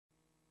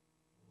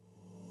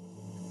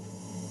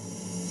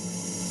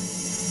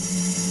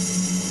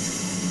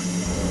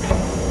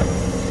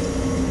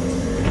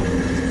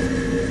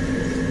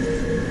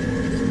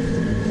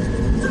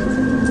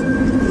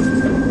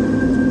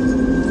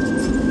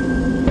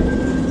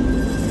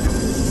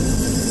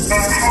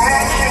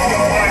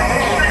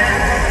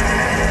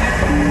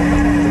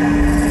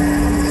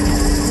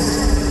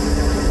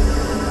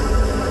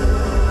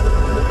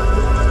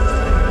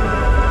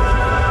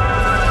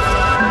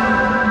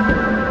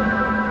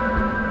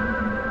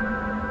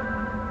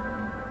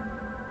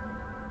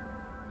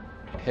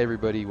Hey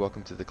everybody,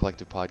 welcome to the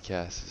Collective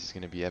Podcast. This is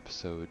going to be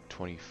episode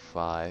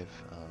 25.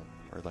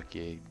 We're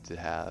lucky to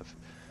have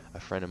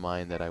a friend of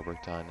mine that I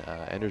worked on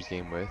Ender's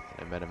Game with.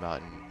 I met him out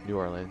in New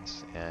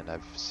Orleans, and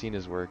I've seen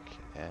his work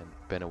and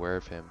been aware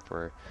of him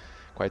for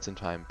quite some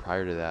time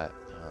prior to that.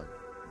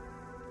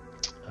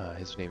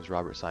 His name's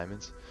Robert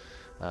Simons.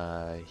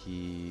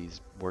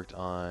 He's worked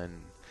on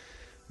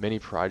many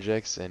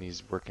projects, and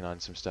he's working on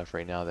some stuff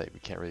right now that we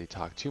can't really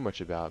talk too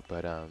much about,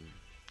 but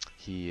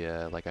he,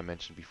 like I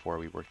mentioned before,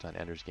 we worked on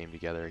Ender's Game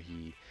together.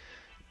 He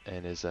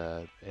and his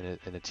and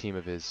a team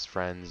of his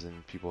friends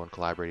and people and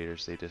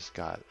collaborators, they just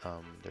got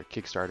their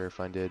Kickstarter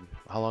funded.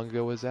 How long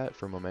ago was that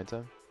for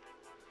Momentum?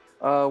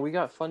 We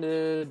got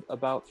funded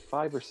about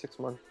 5 or 6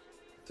 months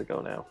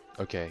ago now.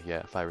 Okay,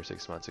 yeah, 5 or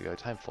 6 months ago.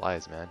 Time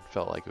flies, man.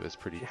 Felt like it was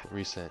pretty Yeah.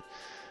 recent,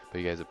 but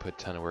you guys have put a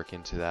ton of work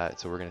into that.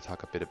 So we're going to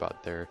talk a bit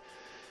about their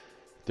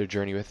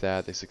journey with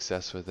that, their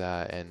success with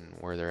that, and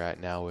where they're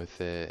at now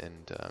with it,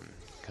 and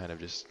kind of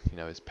just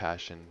his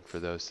passion for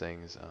those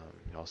things.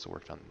 He also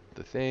worked on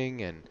The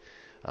Thing, and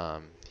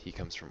he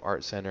comes from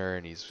Art Center,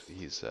 and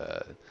he's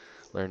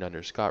learned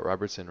under Scott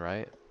Robertson,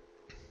 right?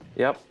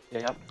 Yep.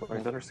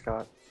 Learned under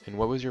Scott. And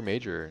what was your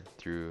major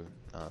through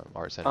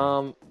Art Center?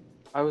 Um,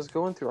 I was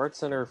going through Art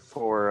Center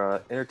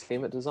for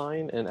entertainment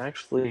design, and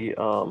actually,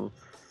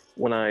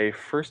 when I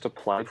first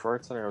applied for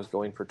Art Center, I was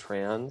going for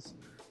trans,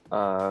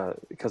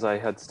 because I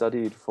had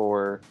studied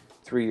for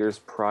 3 years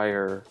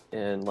prior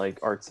in like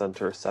Art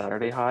Center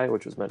Saturday High,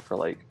 which was meant for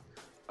like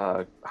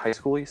high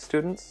school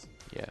students,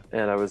 Yeah.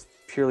 and I was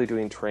purely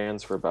doing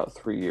trans for about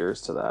 3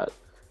 years to that.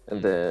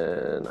 And Mm.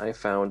 then I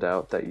found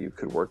out that you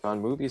could work on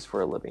movies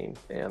for a living,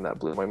 and that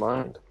blew my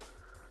mind.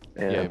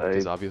 Yeah, And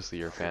because obviously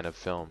you're a fan of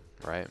film,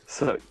 right?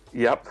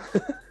 yep.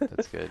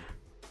 That's good.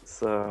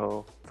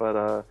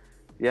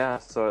 Yeah,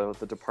 so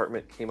the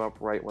department came up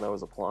right when I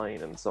was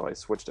applying, and so I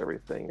switched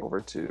everything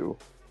over to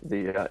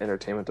the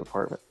entertainment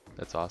department.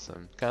 That's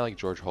awesome. Kind of like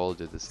George Hull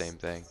did the same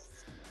thing.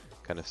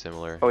 Kind of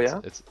similar. Oh, It's yeah?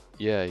 it's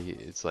yeah.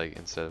 It's like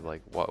instead of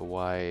like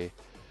why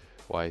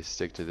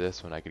stick to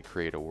this when I could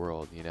create a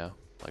world, you know?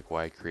 Like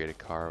why create a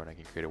car when I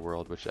can create a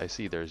world? Which I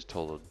see there's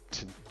total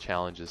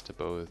challenges to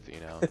both,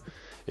 you know.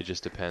 It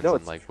just depends No, on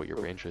it's like what your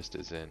true. interest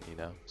is in, you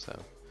know. So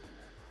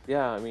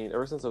Yeah, I mean,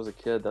 ever since I was a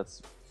kid,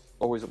 that's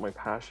always what my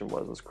passion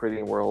was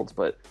creating worlds.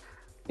 But,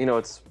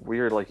 it's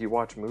weird, like, you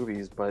watch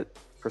movies, but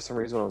for some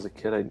reason when I was a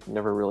kid, I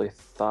never really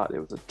thought it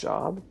was a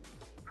job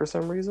for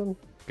some reason.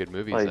 good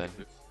movies Like,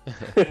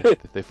 then.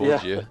 They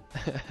fooled yeah. you.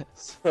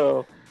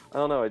 So I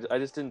don't know. I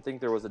just didn't think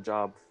there was a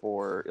job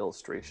for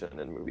illustration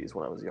in movies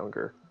when I was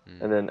younger.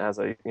 Mm. And then as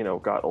I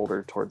got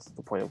older, towards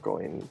the point of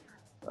going,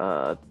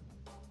 uh,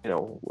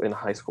 in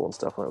high school and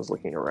stuff, when I was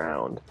looking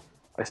around,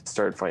 I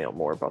started finding out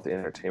more about the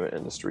entertainment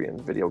industry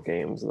and video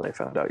games, and I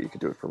found out you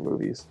could do it for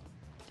movies.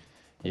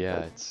 Yeah,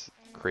 Like, it's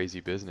crazy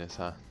business,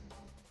 huh?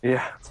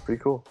 yeah, it's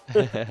pretty cool.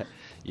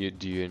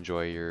 Do you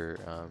enjoy your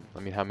I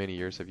mean, how many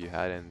years have you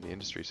had in the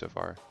industry so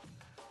far?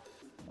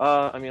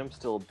 I mean, I'm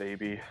still a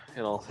baby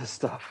in all this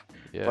stuff,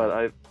 Yeah. but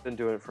I've been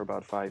doing it for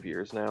about 5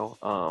 years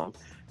now.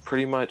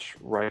 Pretty much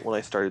right when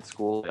I started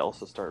school, I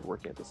also started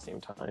working at the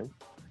same time,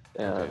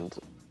 Okay. and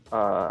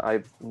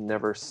I've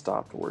never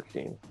stopped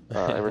working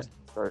ever since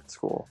I started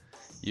school.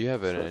 You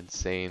have an So,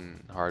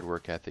 insane hard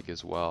work ethic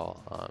as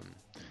well.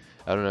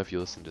 I don't know if you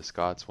listened to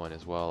Scott's one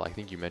as well. I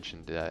think you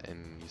mentioned that,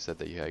 and you said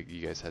that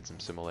you guys had some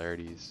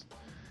similarities.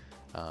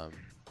 Um,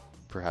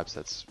 Perhaps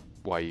that's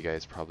why you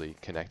guys probably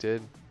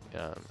connected.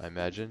 I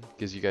imagine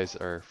because you guys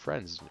are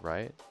friends,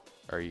 right?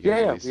 Or you guys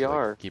at yeah, least we like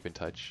are. keep in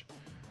touch?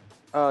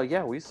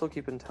 Yeah, we still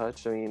keep in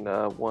touch. I mean,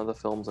 one of the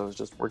films I was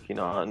just working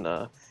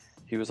on,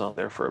 he was on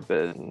there for a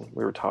bit, and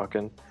we were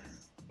talking.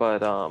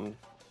 But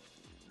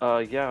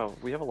yeah,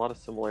 we have a lot of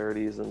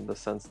similarities in the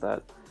sense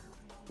that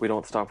we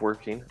don't stop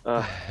working.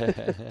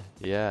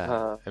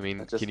 Yeah. I I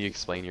mean, just can you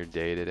explain your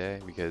day to day?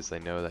 Because I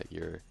know that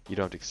you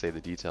don't have to say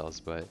the details,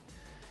 but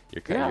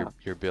yeah.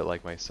 you're a bit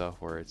like myself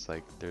where it's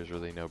like there's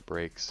really no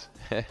breaks.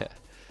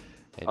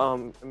 And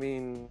I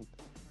mean,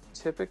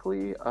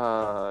 typically,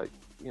 I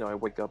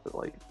wake up at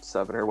like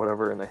 7 or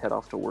whatever, and I head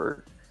off to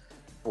work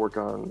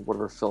on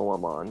whatever film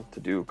I'm on to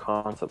do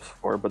concepts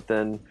for. But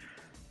then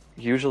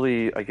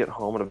usually I get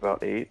home at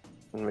about 8,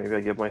 and maybe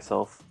I give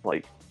myself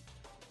like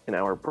an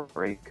hour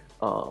break.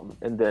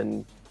 And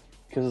then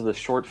because of the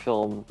short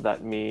film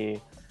that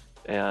me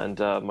and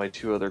my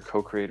two other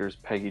co-creators,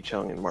 Peggy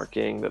Chung and Mark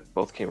Yang, that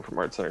both came from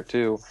Art Center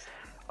too,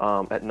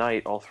 at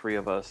night, all three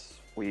of us,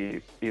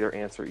 we either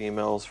answer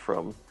emails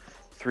from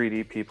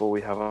 3D people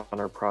we have on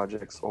our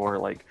projects, or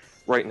like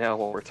right now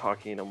while we're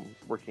talking, I'm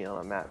working on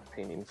a matte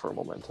painting for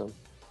Momentum.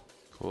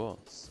 cool.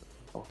 So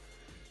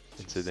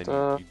And so just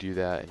then you do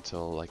that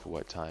until like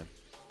what time?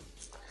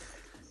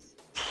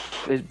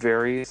 it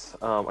varies.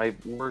 I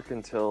work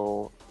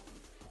until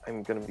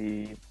I'm gonna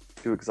be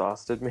too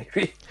exhausted,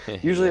 maybe.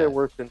 Usually I Yeah.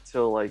 work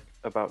until like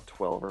about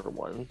 12 or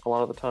 1 a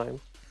lot of the time.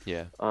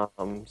 Yeah.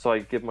 So I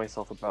give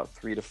myself about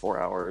 3 to 4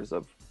 hours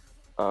of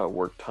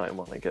work time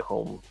when I get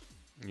home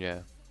Yeah.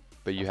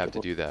 But you have after to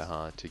work. do that,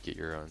 huh, to get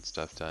your own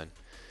stuff done.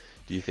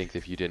 Do you think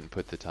if you didn't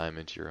put the time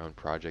into your own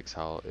projects,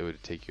 how it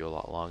would take you a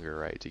lot longer,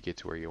 right, to get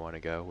to where you want to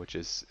go? Which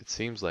is, it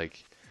seems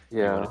like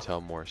you want Yeah. to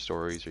tell more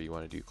stories or you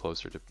want to do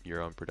closer to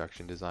your own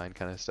production design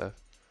kind of stuff.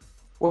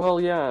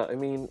 Well, yeah. I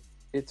mean,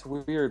 it's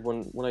weird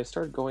when I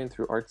started going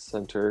through Arts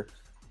Center.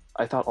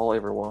 I thought all I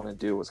ever wanted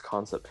to do was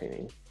concept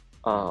painting.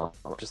 Mm,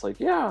 I'm just like,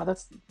 yeah,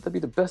 that'd be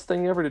the best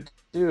thing ever to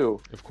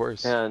do. of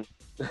course, And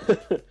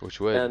which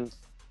would. and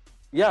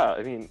yeah,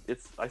 I mean,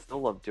 I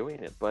still love doing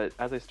it, but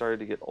as I started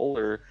to get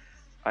older,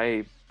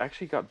 I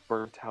actually got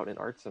burnt out in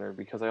Art Center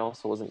because I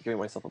also wasn't giving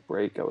myself a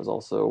break. I was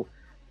also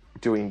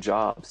doing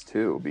jobs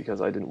too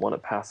because I didn't want to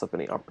pass up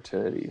any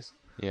opportunities.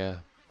 Yeah,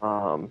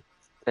 Um,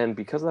 and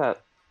because of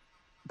that,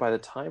 by the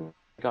time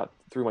I got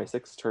through my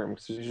sixth term,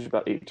 because there's usually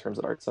about 8 terms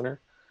at Art Center,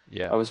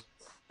 yeah. I was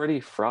pretty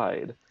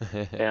fried.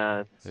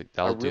 And a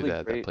I'll do really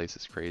that. That great, place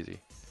is crazy.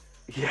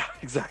 yeah,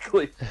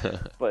 exactly.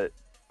 But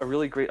a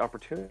really great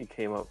opportunity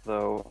came up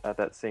though at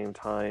that same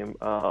time,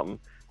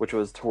 which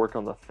was to work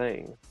on The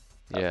Thing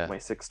at Yeah, my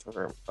sixth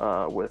term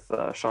with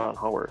Sean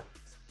Howard,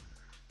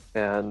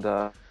 and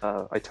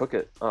I took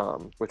it,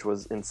 which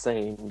was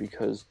insane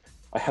because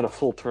I had a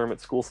full term at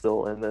school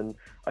still, and then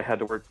I had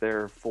to work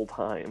there full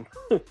time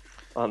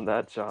on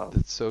that job.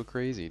 that's so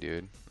crazy,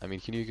 dude. I mean,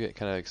 can you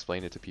kind of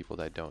explain it to people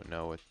that don't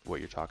know what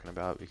you're talking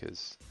about?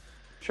 Because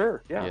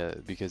Sure, yeah, yeah,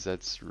 because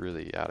that's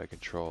really out of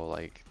control.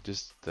 Like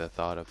just the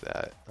thought of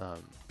that,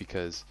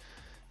 because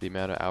the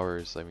amount of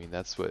hours, I mean,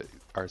 that's what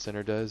Art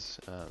Center does.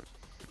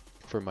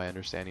 From my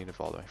understanding of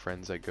all my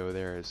friends that go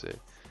there, is it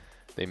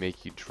they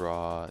make you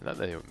draw. Not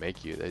that they don't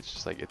make you. It's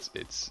just like it's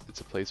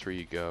a place where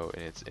you go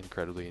and it's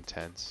incredibly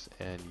intense,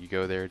 and you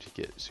go there to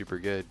get super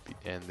good,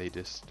 and they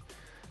just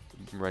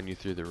run you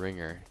through the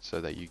ringer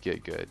so that you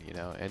get good, you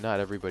know. And not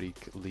everybody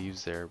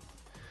leaves there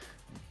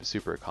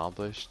super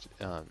accomplished.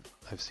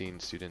 I've seen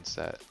students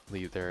that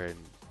leave there and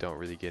don't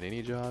really get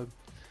any job.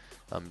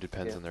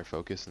 Depends yeah, on their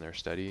focus and their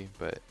study,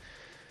 but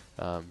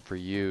for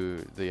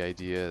you, the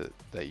idea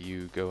that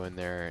you go in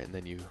there and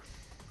then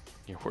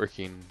you're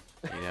working,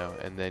 you know,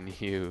 and then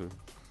you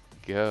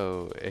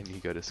go and you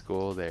go to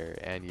school there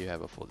and you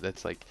have a full,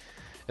 that's like,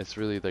 it's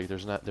really like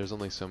there's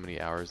only so many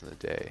hours in the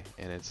day,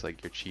 and it's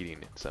like you're cheating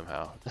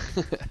somehow.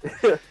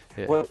 yeah.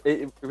 Yeah, Well,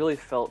 it really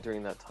felt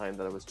during that time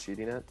that I was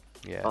cheating it.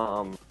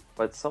 yeah,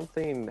 But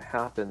something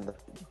happened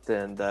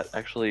then that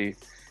actually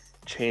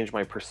changed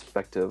my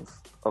perspective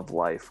of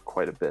life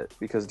quite a bit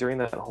because during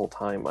that whole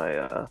time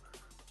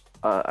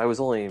I was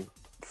only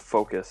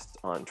focused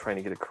on trying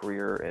to get a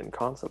career in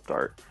concept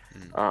art.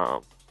 mm,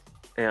 Um,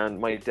 and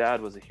my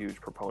dad was a huge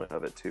proponent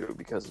of it too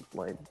because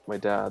my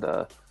dad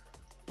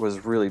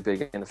was really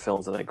big into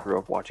films and I grew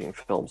up watching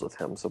films with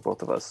him. So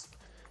both of us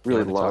yeah. I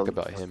really want to talk loved.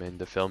 about him and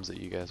the films that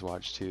you guys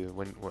watched too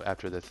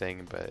after the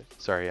thing, but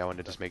sorry, I want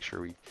to just make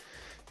sure we,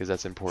 because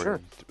that's Sure.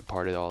 important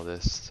part of all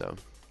this. So,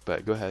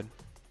 but go ahead.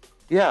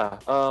 Yeah.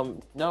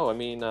 No, I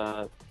mean,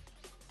 a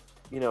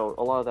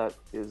lot of that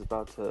is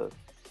about to.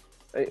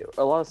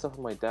 A lot of stuff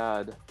with my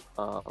dad.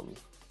 Um,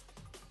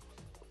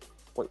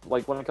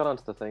 like when I got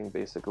onto the thing,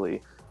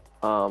 basically,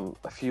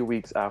 a few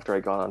weeks after I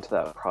got onto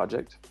that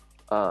project,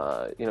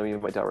 me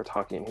and my dad were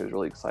talking, and he was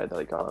really excited that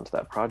I got onto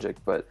that project,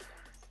 but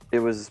it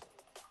was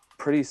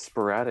pretty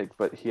sporadic.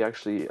 But he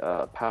actually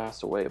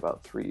passed away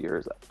about 3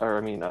 years, or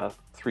I mean,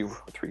 3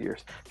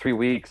 years, 3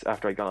 weeks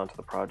after I got onto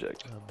the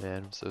project. Oh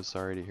man, I'm so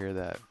sorry to hear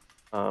that.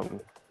 Um,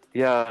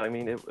 yeah, I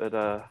mean,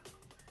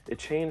 it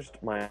changed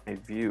my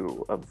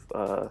view of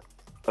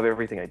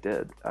everything I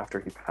did after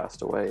he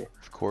passed away.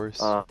 Of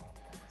course. Uh,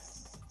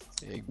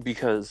 Eh,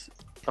 because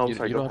oh, I'm You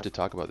sorry, you go don't have ahead. to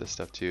talk about this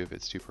stuff too if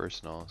it's too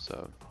personal.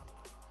 So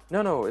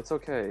No, no, it's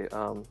okay.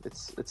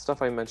 It's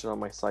stuff I mentioned on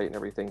my site and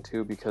everything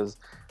too, because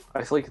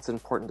I feel like it's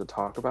important to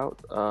talk about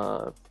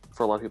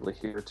for a lot of people to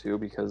hear too,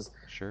 because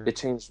sure, it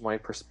changed my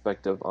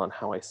perspective on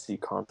how I see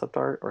concept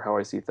art or how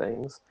I see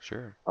things.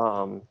 sure.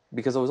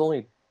 Because I was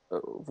only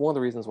one of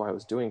the reasons why I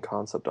was doing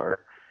concept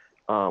art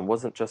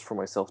wasn't just for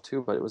myself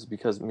too, but it was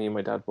because me and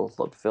my dad both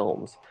loved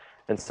films,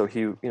 and so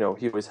he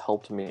always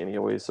helped me and he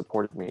always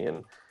supported me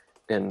in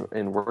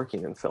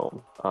working in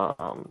film.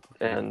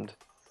 And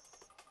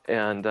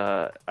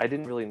I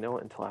didn't really know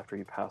it until after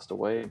he passed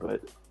away. But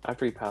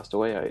after he passed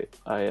away,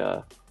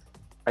 I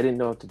didn't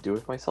know what to do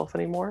with myself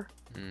anymore,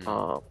 Mm,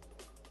 um,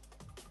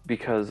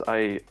 because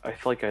I feel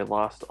like I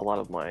lost a lot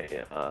of my.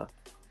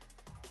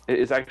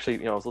 It's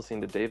actually I was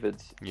listening to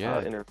David's yeah,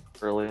 interview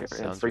earlier, and it's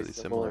sounds very really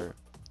similar. similar.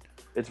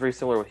 It's very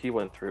similar what he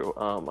went through.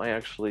 I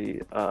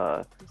actually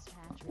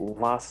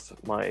lost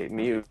my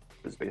muse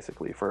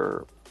basically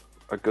for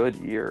a good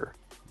year.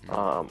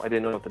 Mm, I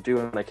didn't know what to do,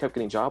 and I kept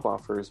getting job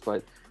offers,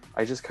 but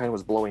I just kind of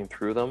was blowing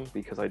through them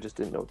because I just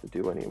didn't know what to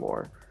do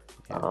anymore.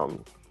 yeah,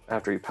 Um,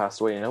 After he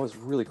passed away, and I was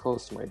really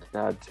close to my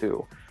dad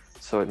too,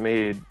 so it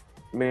made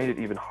it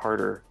even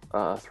harder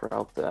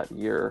throughout that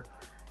year.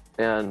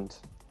 And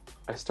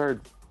I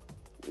started,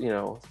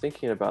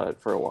 thinking about it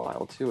for a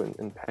while too,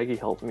 and Peggy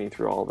helped me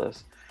through all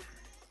this.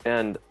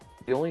 And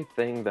the only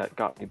thing that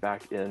got me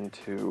back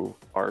into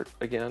art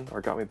again,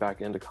 or got me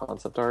back into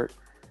concept art,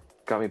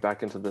 got me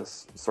back into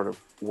this sort of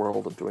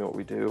world of doing what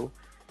we do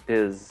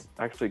is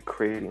actually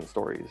creating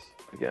stories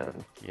again.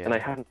 And I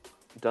Yeah. hadn't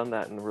done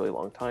that in a really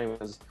long time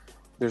because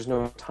there's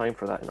no time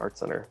for that in Art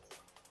Center.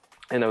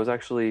 And I was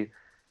actually,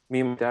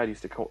 me and my dad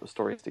used to come up with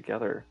stories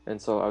together.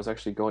 And so I was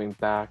actually going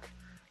back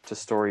to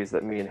stories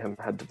that me and him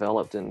had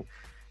developed. And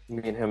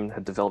me and him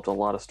had developed a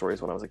lot of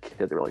stories when I was a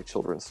kid. They were like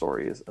children's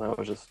stories. And I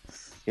was just,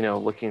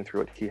 looking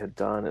through what he had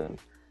done. And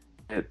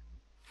it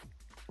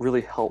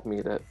really helped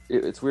me that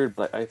it's weird,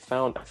 but I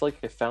feel like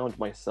I found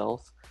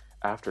myself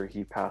after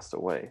he passed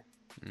away.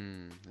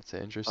 That's an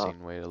Uh,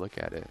 interesting way to look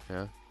at it.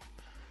 Yeah.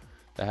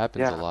 That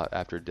happens a yeah, lot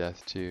after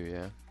death too,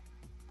 yeah.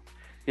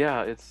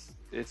 yeah,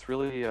 it's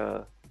really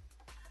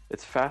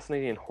it's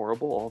fascinating and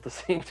horrible all at the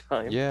same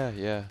time. Yeah,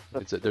 yeah.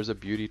 There's a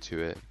beauty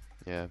to it.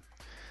 Yeah.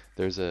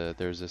 There's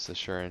this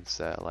assurance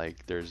that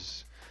like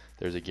there's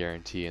a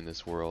guarantee in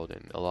this world,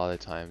 and a lot of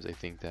times I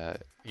think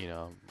that,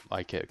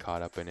 I get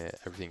caught up in it.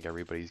 I think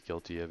everybody's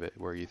guilty of it,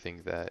 where you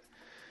think that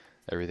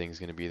everything's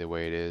going to be the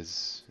way it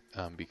is,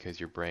 because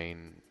your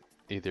brain,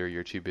 either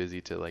you're too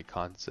busy to like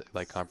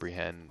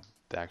comprehend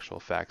the actual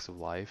facts of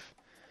life,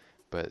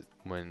 but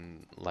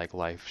when like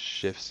life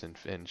shifts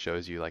and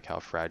shows you like how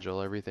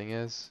fragile everything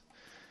is,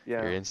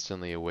 you're Yeah,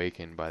 instantly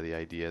awakened by the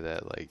idea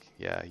that like,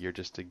 yeah, you're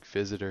just a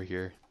visitor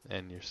here,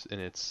 and it's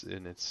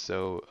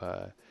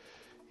so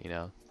you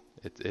know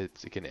it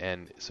can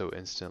end so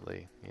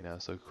instantly,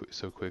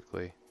 so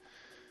quickly.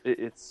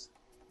 it's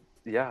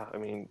yeah. I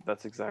mean,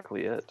 that's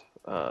exactly it.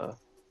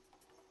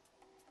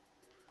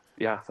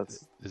 Yeah,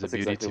 There's a that's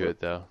beauty exactly to what. it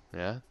though,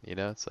 yeah.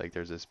 It's like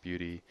there's this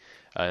beauty,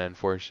 an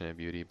unfortunate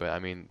beauty, but I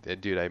mean,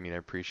 dude, I mean, I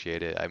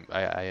appreciate it.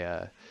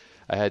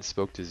 I had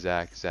spoke to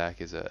Zach.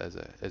 Zach is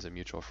a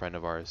mutual friend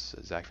of ours,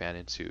 Zach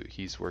Vanance, who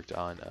he's worked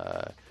on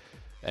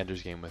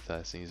Ender's Game with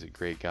us, and he's a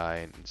great guy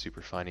and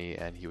super funny.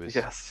 And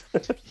Yes.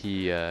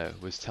 he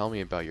was telling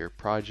me about your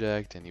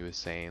project, and he was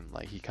saying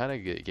like he kind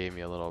of gave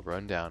me a little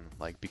rundown,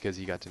 like because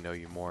he got to know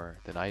you more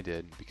than I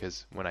did.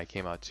 Because when I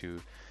came out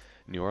to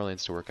New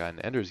Orleans to work on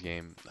Ender's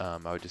Game, I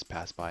would just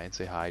pass by and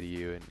say hi to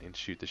you and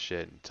shoot the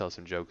shit and tell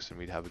some jokes, and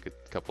we'd have a good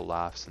couple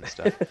laughs and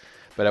stuff.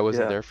 But I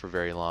wasn't Yeah. there for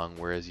very long,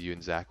 whereas you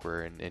and Zach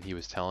were, and he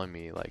was telling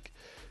me like,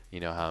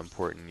 how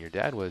important your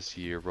dad was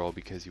to your role,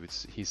 because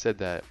he said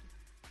that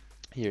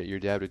your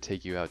dad would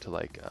take you out to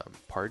like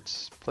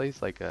parts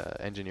place, like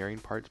engineering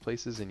parts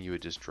places, and you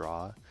would just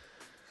draw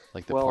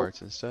like the Well,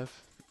 parts and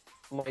stuff.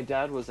 my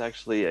dad was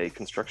actually a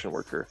construction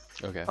worker.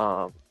 Okay.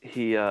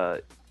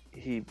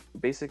 He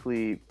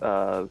basically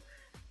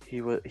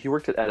he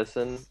worked at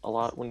Edison a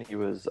lot when he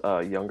was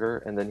younger,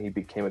 and then he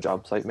became a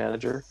job site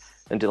manager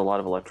and did a lot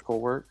of electrical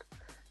work.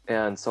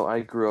 And so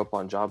I grew up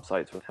on job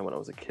sites with him when I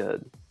was a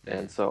kid,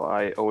 and Mm. so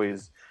I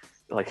always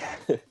like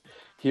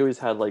he always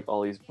had like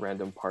all these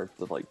random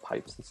parts of like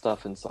pipes and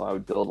stuff, and so I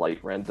would build like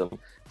random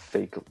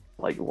fake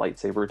like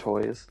lightsaber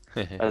toys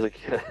as a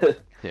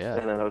kid. Yeah.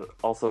 And then I would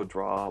also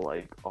draw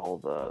like all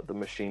the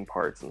machine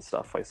parts and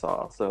stuff I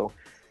saw. So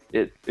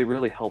it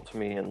really helped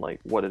me in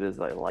like what it is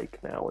that I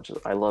like now, which is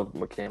I love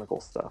mechanical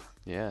stuff.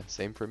 Yeah,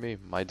 same for me.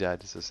 My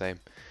dad is the same.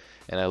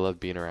 And I love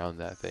being around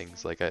that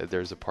things. Like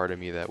there's a part of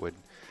me that would,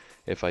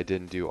 if I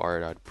didn't do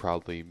art, I'd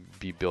probably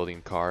be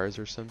building cars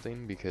or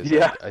something, because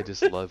Yeah. I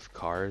just love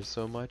cars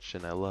so much,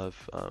 and I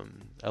love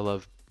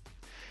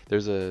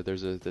there's a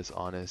this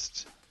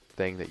honest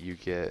thing that you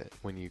get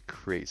when you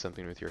create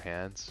something with your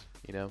hands,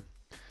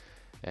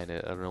 and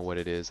I don't know what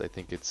it is. I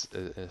think it's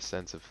a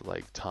sense of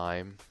like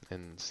time,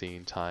 and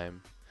seeing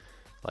time,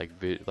 like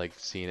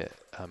seeing it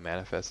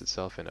manifest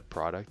itself in a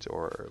product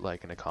or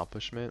like an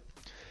accomplishment.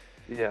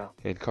 Yeah.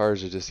 And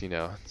cars are just,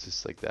 it's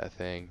just like that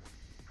thing.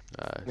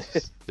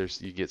 It's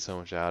just, you get so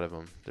much out of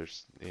them.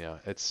 There's,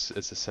 it's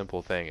a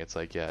simple thing. It's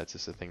like, yeah, it's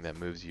just a thing that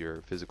moves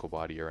your physical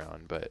body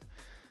around. But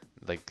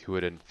like, who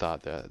would have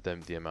thought that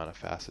the amount of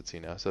facets,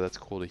 So that's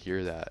cool to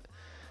hear that.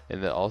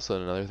 And then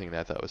also another thing that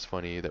I thought was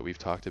funny that we've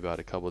talked about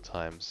a couple of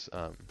times,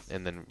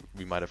 and then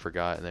we might have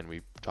forgot, and then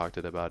we talked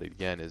about it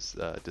again, is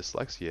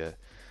dyslexia.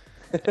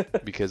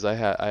 Because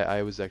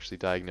I was actually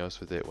diagnosed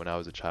with it when I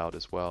was a child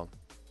as well.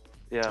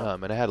 Yeah.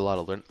 And I had a lot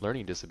of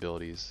learning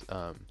disabilities.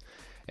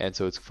 And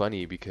so it's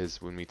funny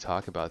because when we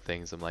talk about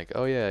things, I'm like,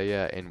 oh yeah,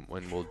 yeah, and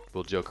when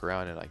we'll joke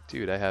around and like,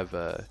 dude, I have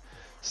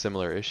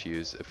similar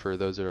issues. For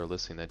those that are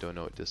listening that don't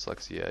know what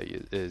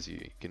dyslexia is,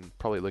 you can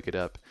probably look it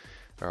up,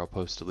 or I'll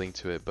post a link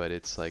to it. But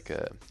it's like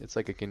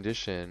a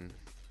condition.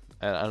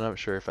 And I'm not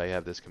sure if I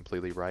have this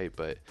completely right,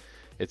 but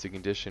it's a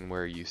condition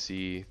where you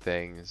see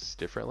things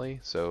differently.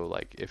 So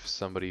like if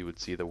somebody would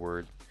see the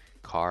word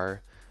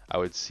car, I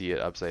would see it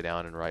upside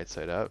down and right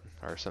side up,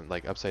 or something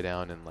like upside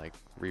down and like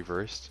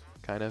reversed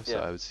kind of. So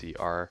Yeah. I would see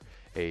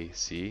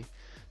RAC.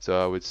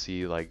 So I would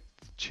see like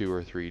two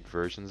or three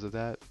versions of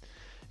that.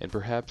 And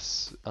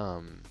perhaps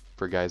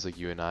for guys like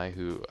you and I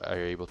who are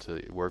able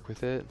to work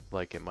with it,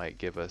 like it might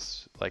give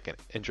us like an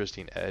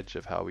interesting edge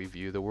of how we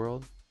view the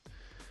world.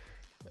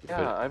 Yeah,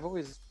 But I've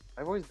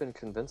always been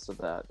convinced of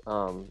that.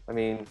 I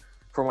mean,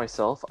 for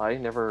myself, I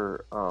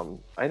never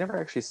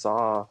actually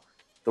saw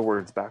the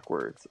words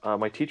backwards.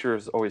 My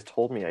teachers always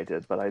told me I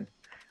did, but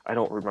I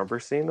don't remember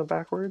seeing them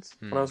backwards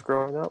when I Hmm. was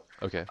growing up.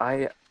 Okay.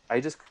 I I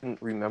just couldn't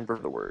remember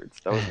the words.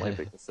 That was my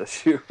biggest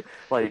issue.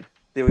 Like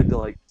they would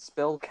like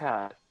spell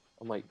cat.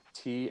 I'm like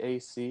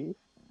TAC.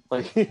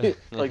 Like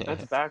like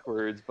that's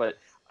backwards, but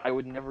I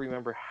would never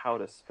remember how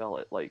to spell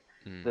it. Like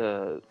Hmm.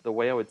 the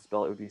way I would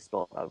spell it would be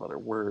spelled out of other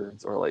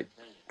words or like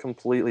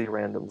completely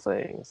random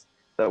things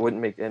that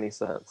wouldn't make any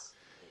sense.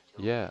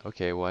 Yeah,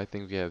 okay, well I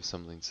think we have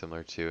something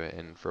similar to it,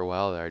 and for a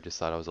while there I just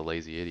thought I was a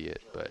lazy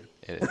idiot, but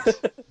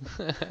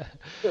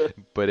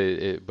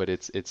it but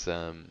it's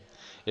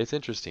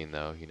interesting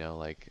though,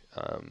 like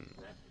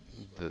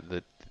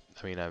the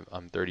I mean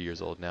I'm 30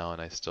 years old now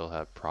and I still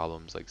have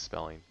problems like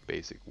spelling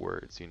basic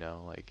words,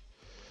 like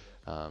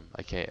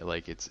I can't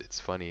like it's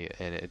funny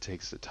and it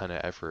takes a ton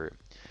of effort,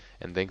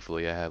 and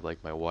thankfully I have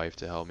like my wife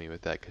to help me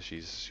with that because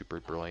she's super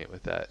brilliant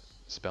with that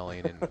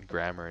spelling and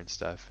grammar and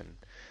stuff, and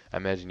I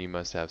imagine you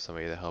must have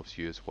somebody that helps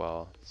you as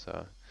well.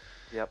 So,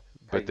 Yep,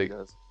 but Peggy the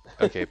does.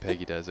 okay,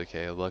 Peggy does.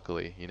 Okay,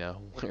 luckily,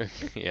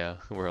 yeah,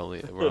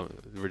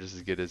 we're just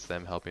as good as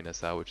them helping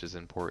us out, which is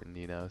important,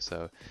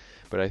 So,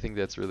 but I think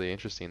that's really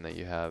interesting that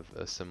you have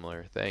a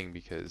similar thing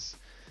because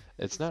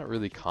it's not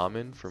really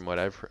common from what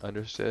I've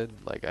understood.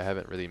 Like I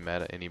haven't really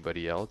met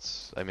anybody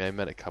else. I mean, I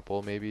met a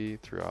couple maybe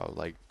throughout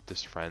like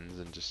just friends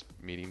and just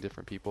meeting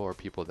different people or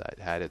people that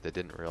had it that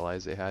didn't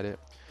realize they had it.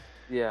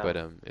 Yeah, But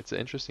it's an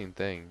interesting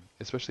thing,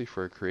 especially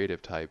for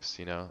creative types.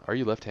 Are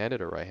you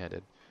left-handed or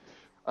right-handed?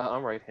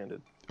 I'm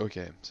right-handed.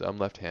 Okay, so I'm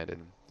left-handed,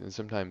 and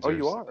sometimes Oh,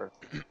 you there's are?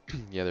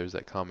 yeah, there's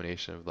that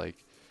combination of like,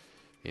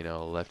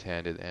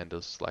 left-handed and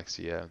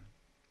dyslexia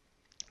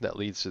that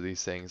leads to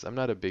these things. I'm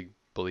not a big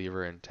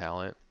believer in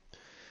talent,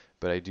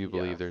 but I do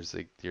believe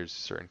Yeah. there's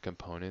certain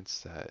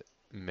components that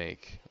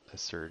make a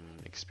certain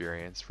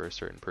experience for a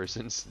certain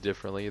person's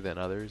differently than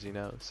others.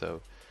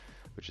 So,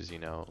 which is,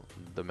 the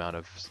amount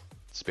of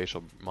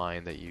spatial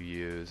mind that you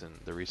use and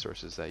the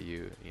resources that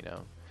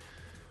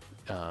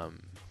um,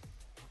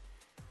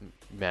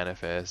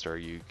 manifest or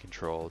you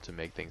control to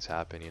make things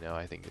happen.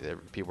 I think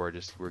that people are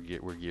just we're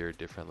geared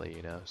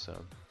differently.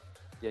 So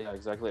Yeah,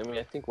 exactly. I mean,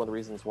 I think one of the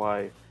reasons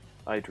why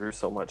I drew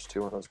so much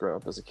too when I was growing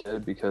up as a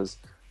kid because,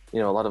 a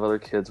lot of other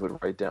kids would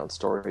write down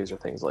stories or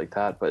things like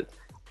that, but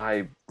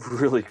I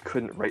really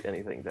couldn't write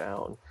anything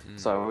down. mm.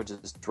 So I would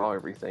just draw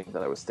everything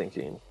that I was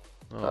thinking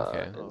Oh,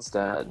 okay.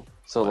 instead.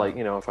 So, like,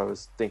 Wow. if I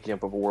was thinking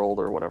up of a world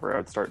or whatever, I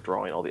would start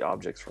drawing all the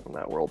objects from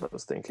that world that I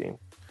was thinking.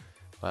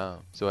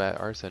 Wow. So at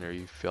Art Center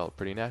you felt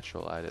pretty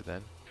natural at it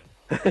then.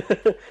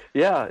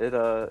 Yeah,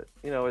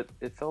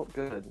 it felt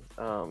good.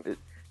 It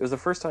was the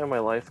first time in my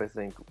life, I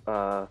think,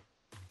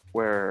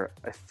 where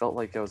I felt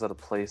like I was at a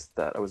place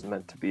that I was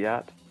meant to be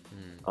at.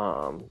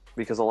 Mm.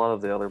 Because a lot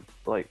of the other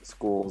like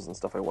schools and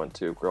stuff I went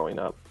to growing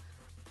up,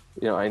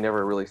 I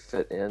never really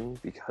fit in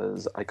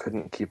because I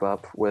couldn't keep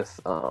up with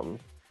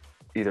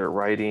either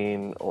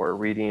writing or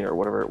reading or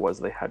whatever it was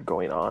they had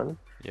going on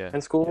Yeah.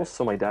 in school.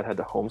 So my dad had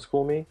to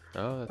homeschool me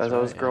Oh, that's as I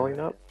was right. Yeah. growing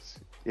up. Because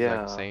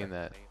I was Yeah. saying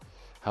that.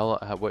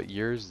 What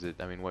years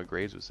I mean, what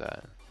grades was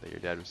that your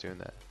dad was doing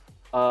that?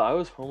 I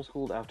was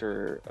homeschooled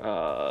after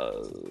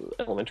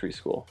elementary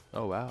school.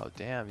 Oh, wow.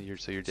 Damn.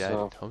 So your dad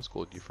So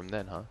homeschooled you from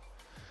then, huh?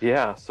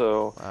 yeah,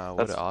 so Wow,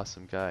 what an that's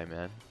awesome guy,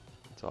 man.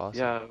 That's awesome.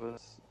 yeah,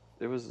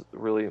 it was a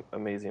really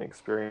amazing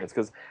experience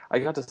because I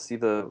got to see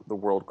the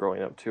world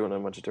growing up too in a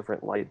much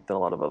different light than a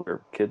lot of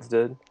other kids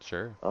did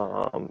Sure.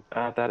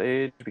 at that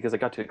age because I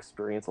got to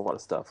experience a lot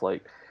of stuff.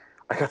 Like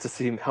I got to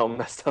see how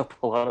messed up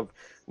a lot of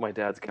my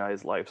dad's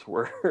guys' lives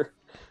were.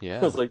 I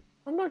Yeah. was like,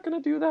 I'm not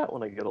gonna do that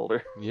when I get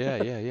older.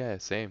 Yeah, yeah, yeah.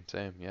 Same,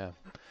 same. Yeah.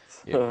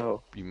 It,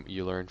 So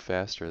you learn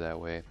faster that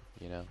way,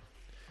 you know.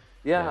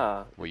 Yeah.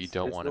 yeah, What you it's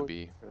don't it's want to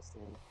really be.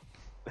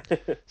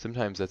 interesting.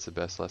 Sometimes that's the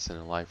best lesson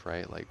in life,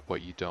 right? Like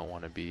what you don't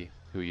want to be,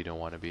 who you don't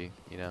want to be.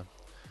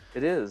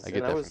 It is, I and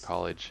get I that from was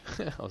college.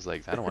 I was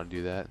like, I don't want to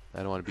do that. I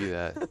don't want to be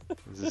that.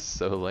 This is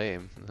so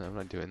lame. I'm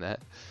not doing that.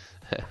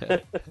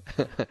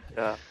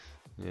 yeah.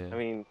 Yeah. I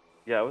mean,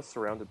 yeah, I was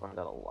surrounded by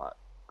that a lot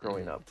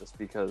growing Mm. up, just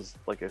because,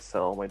 like I said,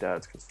 all my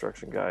dad's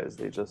construction guys,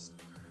 they just,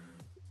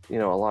 a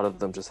lot of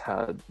them just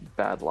had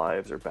bad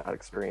lives or bad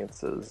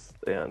experiences,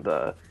 and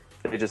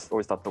they just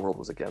always thought the world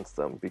was against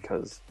them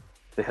because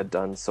they had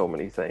done so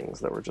many things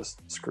that were just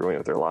screwing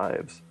with their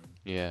lives.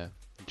 Yeah.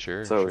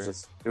 Sure, So sure.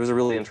 it was a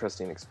really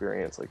interesting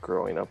experience, like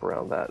growing up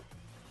around that,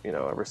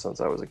 ever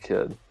since I was a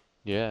kid.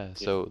 Yeah.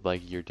 So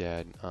like your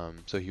dad,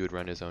 so he would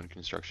run his own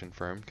construction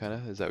firm, kind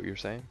of? Is that what you're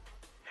saying?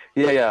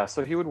 Yeah, yeah.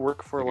 So he would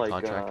work for Like a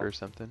like contractor or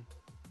something?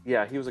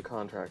 yeah, he was a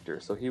contractor,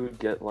 so he would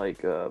get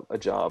like a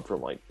job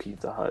from like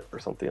Pizza Hut or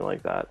something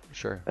like that,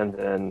 Sure. and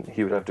then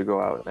he would have to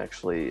go out and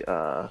actually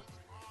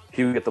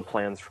he would get the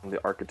plans from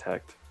the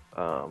architect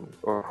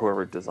or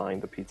whoever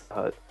designed the Pizza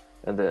Hut,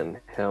 and then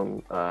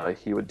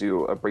he would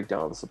do a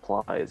breakdown of the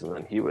supplies, and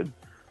then he would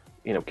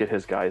get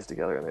his guys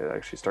together and they'd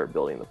actually start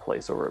building the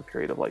place over a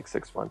period of like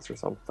 6 months or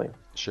something.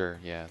 Sure,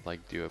 yeah,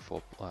 like do a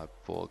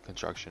full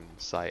construction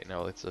site and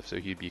all that stuff. So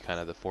he'd be kind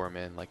of the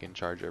foreman, like in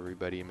charge of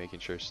everybody, making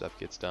sure stuff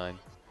gets done.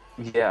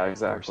 Yeah, overseeing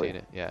exactly.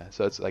 it. Yeah,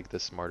 so it's like the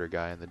smarter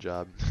guy in the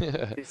job.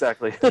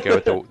 Exactly. The guy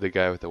with the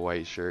guy with the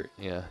white shirt.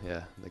 Yeah,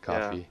 yeah, the Yeah.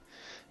 coffee.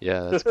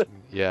 Yeah, that's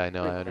yeah, I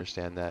know, Pretty I much.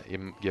 understand that.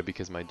 Yeah,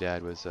 because my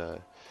dad was and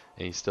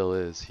he still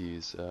is.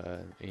 He's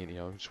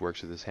just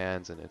works with his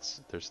hands, and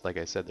it's there's like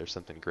I said, there's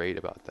something great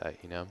about that,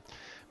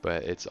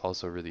 but it's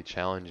also really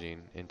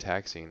challenging and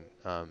taxing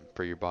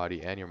for your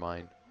body and your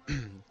mind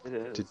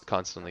It to is.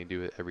 constantly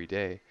do it every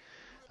day.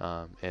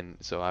 And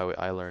so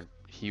I learned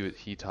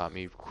he taught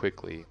me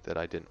quickly that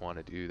I didn't want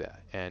to do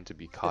that and to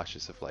be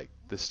cautious of like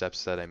the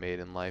steps that I made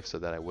in life so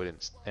that I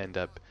wouldn't end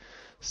up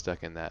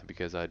stuck in that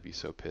because I'd be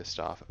so pissed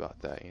off about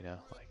that,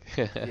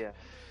 like Yeah,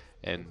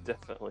 and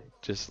definitely.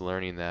 just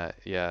learning that,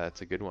 yeah,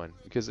 it's a good one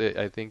because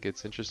I think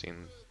it's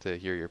interesting to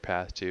hear your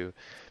path too,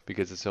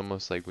 because it's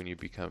almost like when you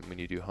do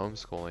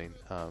homeschooling,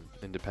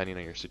 and depending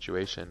on your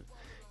situation,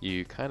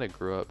 you kind of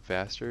grow up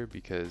faster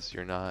because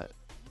you're not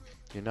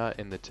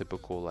in the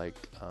typical like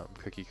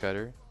cookie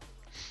cutter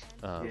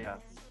um, Yeah.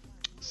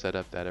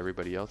 setup that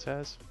everybody else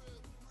has.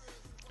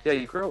 Yeah,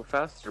 you grow up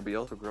faster, but you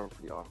also grow up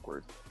pretty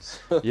awkward.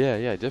 Yeah,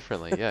 yeah,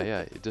 differently. Yeah,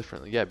 yeah,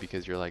 differently. Yeah,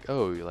 because you're like,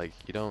 oh, you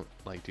don't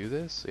like do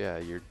this. Yeah,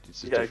 it's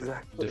just Yeah, different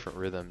exactly. different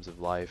rhythms of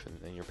life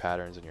and your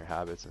patterns and your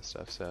habits and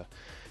stuff. So,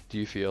 do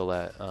you feel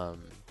that?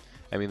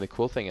 I mean, the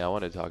cool thing I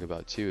want to talk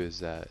about too is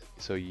that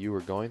so you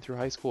were going through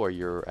high school, or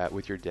you're at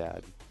with your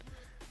dad,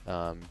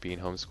 being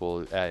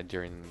homeschooled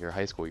during your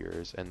high school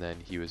years, and then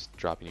he was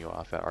dropping you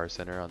off at our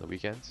center on the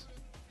weekends.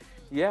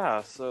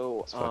 Yeah, so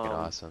It's fucking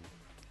awesome.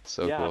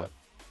 So yeah, cool.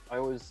 I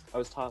was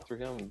taught through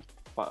him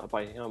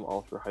by him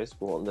all through high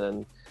school, and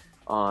then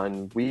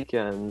on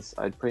weekends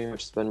I'd pretty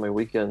much spend my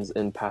weekends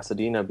in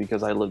Pasadena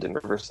because I lived in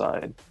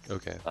Riverside.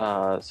 Okay.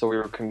 So we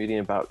were commuting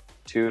about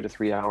 2 to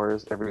 3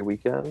 hours every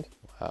weekend.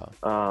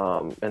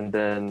 Wow. And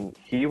then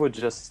he would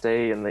just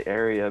stay in the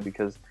area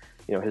because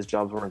his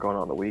jobs weren't going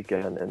on the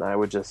weekend, and I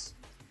would just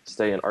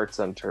stay in art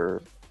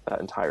center that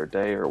entire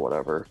day or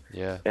whatever.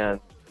 Yeah. And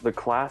the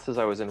classes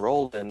I was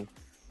enrolled in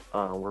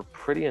were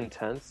pretty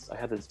intense. I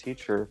had this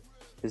teacher,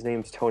 his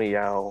name's Tony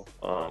Yao,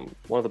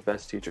 one of the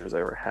best teachers I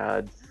ever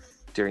had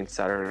during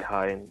Saturday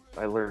High, and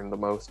I learned the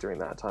most during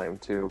that time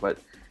too. But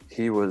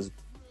he was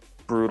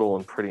brutal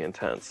and pretty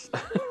intense.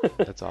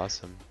 That's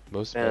awesome.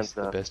 Most And best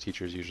the best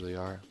teachers usually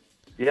are.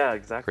 yeah,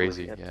 exactly.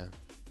 Crazy, And yeah.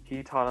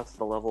 he taught us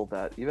at a level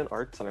that even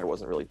Art Center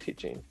wasn't really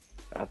teaching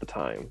at the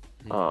time.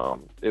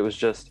 Hmm. It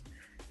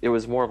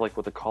was more of like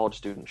what the college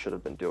students should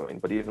have been doing,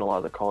 but even a lot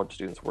of the college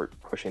students weren't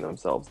pushing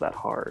themselves that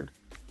hard.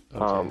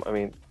 Okay. I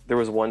mean, there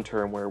was one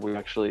term where we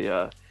actually,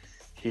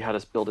 he had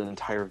us build an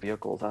entire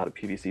vehicles out of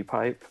PVC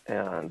pipe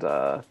and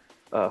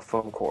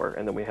foam core,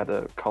 and then we had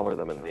to color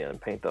them in the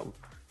end, paint them,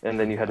 and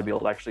then Oh you had to wow. be able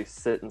to actually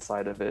sit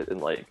inside of it and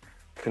like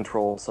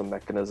control some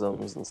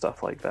mechanisms and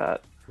stuff like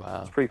that. It's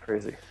Wow. pretty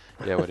crazy.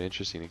 Yeah, what an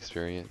interesting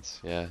experience.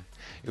 Yeah.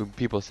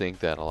 People think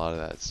that a lot of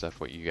that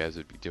stuff, what you guys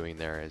would be doing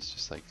there, is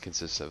just like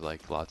consists of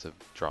like lots of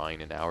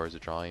drawing and hours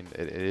of drawing.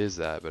 It is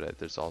that, but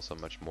there's also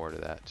much more to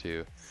that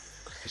too,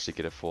 just to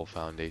get a full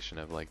foundation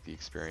of like the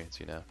experience.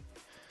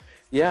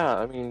 Yeah,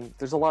 I mean,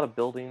 there's a lot of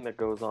building that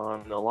goes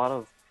on, and a lot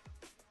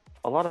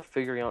of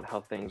figuring out how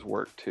things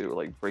work too,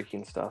 like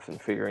breaking stuff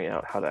and figuring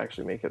out how to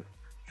actually make it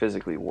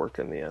physically work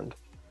in the end.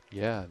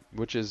 Yeah,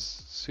 which is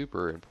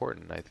super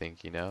important, I think,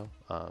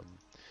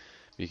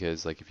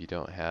 because like if you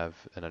don't have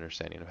an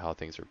understanding of how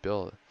things are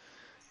built,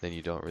 then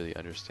you don't really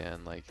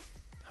understand like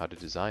how to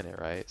design it,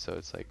 right? So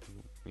it's like,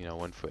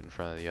 one foot in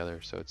front of the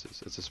other. So it's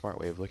a smart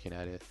way of looking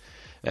at it.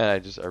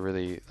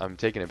 And I'm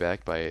taken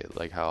aback by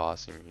like how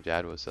awesome your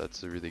dad was.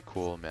 That's really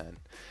cool, man.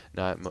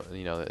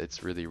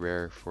 It's really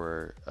rare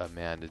for a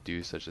man to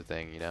do such a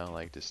thing,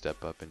 like to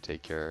step up and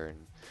take care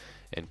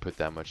and put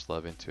that much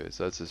love into it.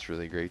 So that's just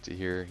really great to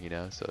hear.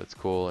 So it's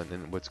cool. And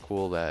then what's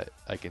cool that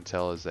I can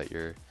tell is that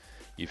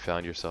you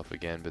found yourself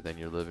again, but then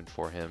you're living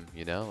for him.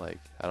 Like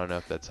I don't know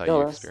if that's how you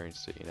No, that's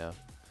experienced it.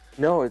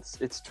 no,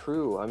 it's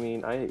true. I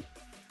mean,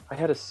 I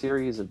had a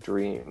series of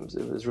dreams.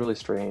 It was really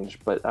strange,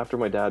 but after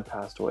my dad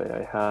passed away,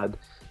 I had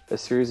a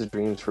series of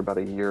dreams for about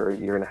a year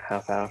and a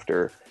half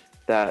after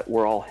that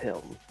were all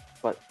him.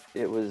 But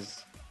it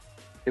was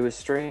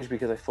strange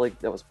because I feel like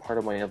that was part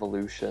of my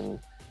evolution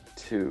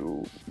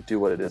to do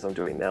what it is I'm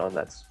doing now, and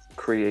that's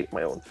create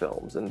my own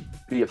films and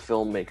be a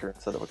filmmaker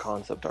instead of a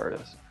concept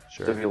artist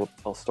to Sure. be able to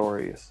tell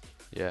stories.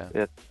 Yeah.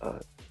 It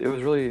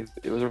was a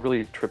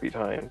really trippy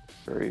time,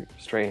 very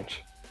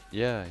strange.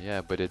 Yeah,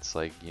 yeah, but it's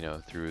like,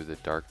 through the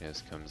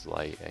darkness comes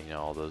light and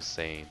all those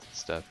sayings and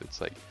stuff.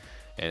 It's like,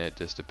 and it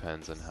just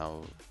depends on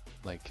how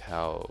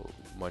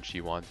much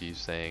you want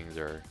these things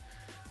or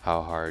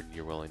how hard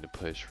you're willing to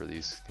push for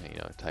these,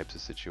 types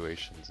of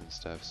situations and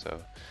stuff.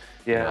 So,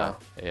 Yeah.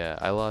 yeah,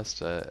 I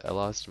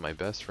lost my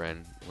best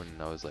friend when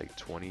I was like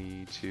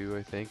 22,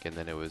 I think, and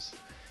then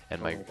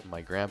and my Oh,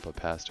 my grandpa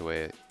passed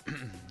away,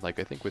 like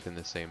I think within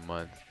the same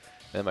month.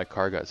 Then my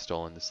car got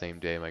stolen the same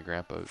day, my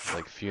grandpa's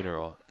like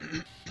funeral.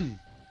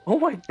 oh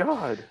my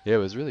God. Yeah, it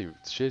was really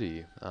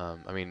shitty.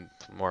 I mean,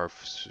 more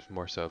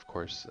so, of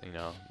course,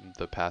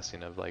 the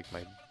passing of like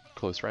my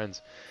close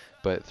friends.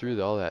 But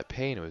through all that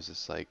pain, it was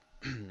just like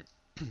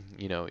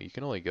you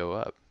can only go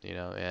up,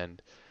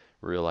 and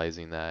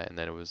realizing that, and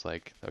then it was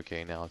like,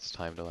 okay, now it's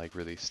time to like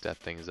really step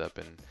things up,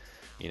 and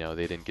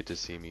they didn't get to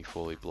see me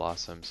fully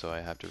blossom, so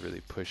I have to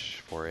really push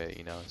for it,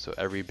 So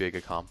every big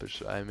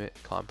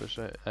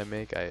accomplishment I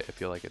make, I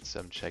feel like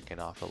I'm checking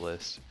off a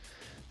list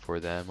for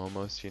them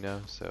almost,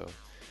 So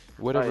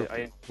whatever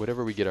I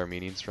whatever we get our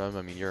meanings from,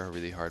 I mean, you're a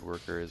really hard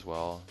worker as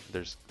well.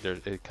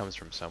 It comes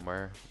from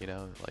somewhere,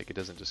 like it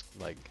doesn't just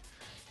like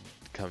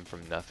come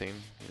from nothing,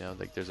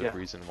 like there's a yeah.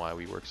 reason why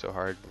we work so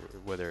hard,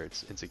 whether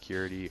it's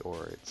insecurity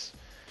or it's,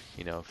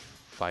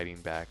 fighting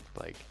back,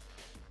 like,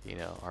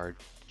 our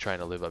trying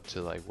to live up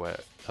to like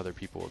what other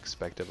people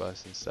expect of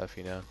us and stuff,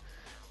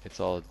 it's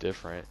all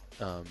different.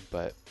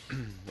 But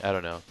I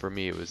don't know, for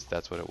me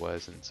that's what it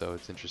was, and so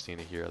it's interesting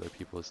to hear other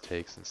people's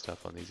takes and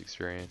stuff on these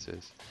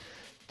experiences.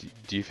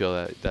 Do you feel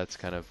that that's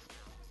kind of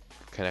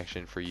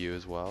connection for you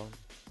as well?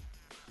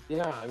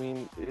 Yeah, I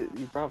mean,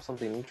 you brought up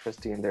something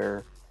interesting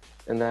there,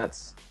 and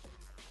that's,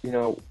 you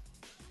know,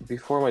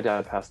 before my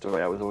dad passed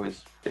away, I was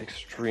always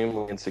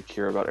extremely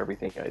insecure about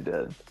everything I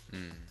did.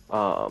 Mm,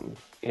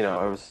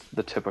 I was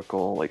the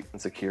typical like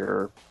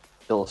insecure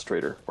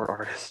illustrator or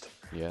artist.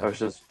 I yeah. was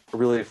just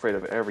really afraid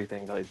of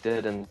everything that I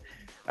did, and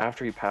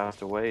after he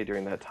passed away,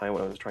 during that time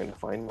when I was trying to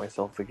find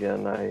myself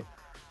again, I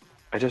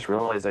just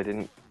realized I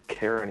didn't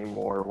care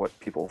anymore what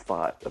people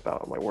thought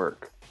about my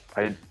work.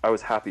 I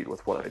was happy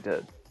with what I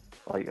did.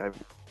 Like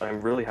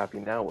I'm really happy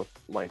now with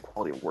my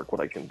quality of work, what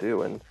I can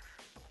do, and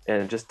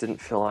it just didn't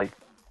feel like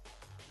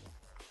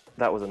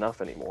that was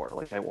enough anymore.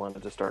 Like I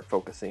wanted to start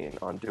focusing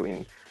on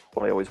doing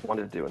what I always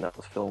wanted to do, and that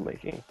was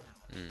filmmaking.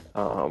 Mm,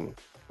 Um,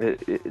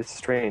 it's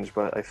strange,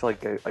 but I feel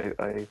like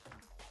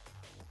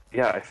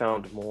I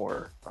found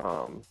more.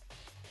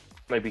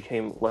 I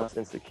became less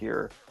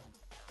insecure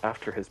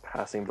after his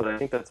passing, but I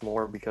think that's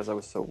more because I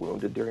was so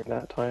wounded during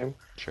that time,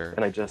 sure.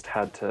 and I just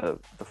had to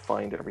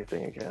find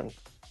everything again.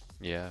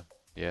 Yeah,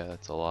 yeah,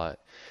 that's a lot.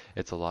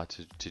 It's a lot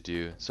to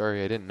do.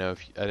 Sorry, I didn't know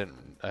if I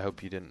didn't. I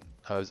hope you didn't.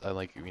 I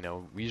like,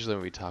 usually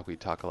when we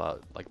talk a lot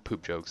like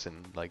poop jokes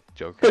and like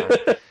joke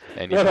around,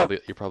 and No, no,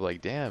 you're probably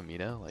like, damn,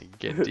 like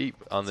getting deep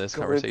on let's this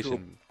go into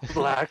conversation. a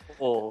black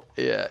hole.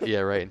 Yeah, yeah,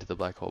 right into the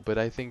black hole. But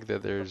I think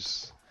that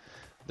there's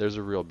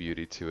a real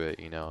beauty to it,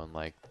 and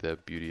like the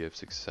beauty of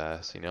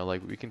success,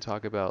 like we can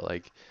talk about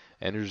like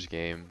Ender's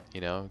Game,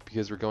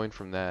 because we're going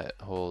from that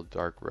whole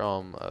dark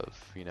realm of,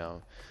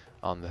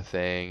 on the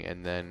thing,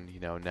 and then,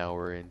 now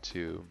we're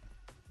into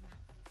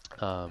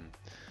um,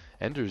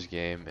 Ender's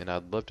Game, and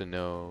I'd love to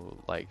know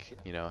like,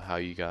 how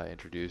you got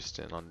introduced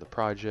and on the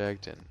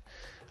project, and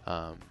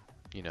um,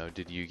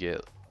 did you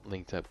get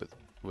linked up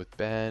with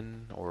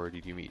Ben, or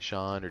did you meet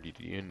Sean, or did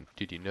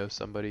you know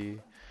somebody?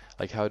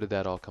 Like, how did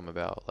that all come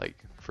about? Like,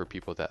 for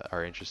people that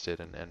are interested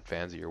and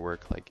fans of your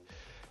work, like,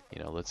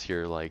 let's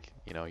hear like,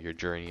 your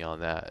journey on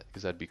that,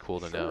 because that'd be cool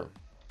to know. Sure.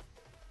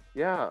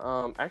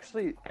 Yeah.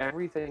 Actually,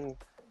 everything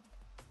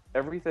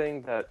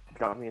that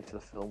got me into the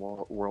film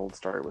world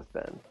started with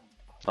Ben.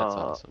 That's Uh,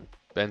 awesome.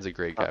 Ben's a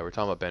great uh, guy. We're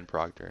talking about Ben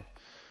Proctor.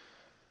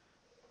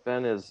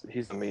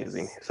 he's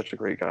amazing. He's such a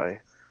great guy.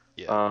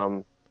 Yeah.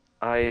 Um,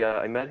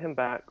 I met him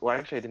back. Well,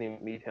 actually, I didn't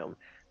even meet him.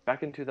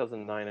 Back in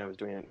 2009, I was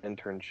doing an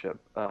internship,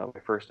 my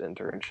first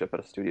internship at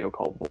a studio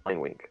called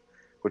Blind Wink,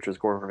 which was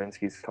Gore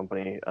Verbinski's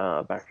company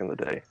back in the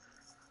day.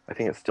 I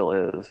think it still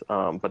is.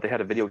 But they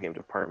had a video game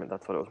department.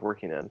 That's what I was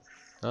working in.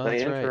 Oh, And I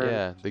that's right. interned.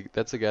 Yeah.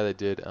 That's the guy that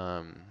did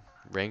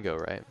Rango,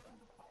 right?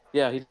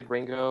 Yeah, he did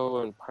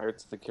Ringo and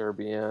Pirates of the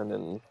Caribbean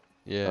and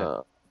Yeah.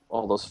 uh,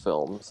 all those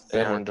films.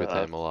 Ben worked And with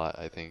him a lot,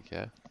 I think.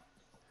 Yeah.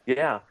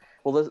 yeah,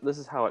 well, this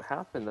is how it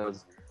happened.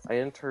 I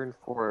interned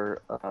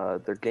for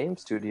their game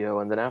studio,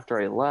 and then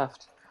after I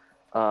left,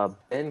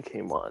 Ben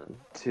came on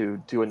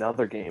to do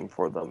another game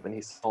for them, and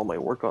he saw my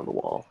work on the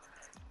wall.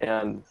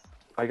 And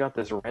I got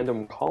this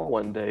random call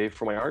one day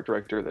from my art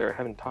director there. I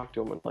haven't talked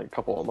to him in like a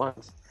couple of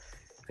months.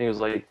 And he was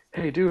like,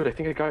 "Hey, dude, I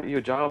think I got you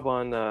a job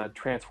on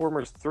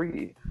Transformers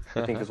 3,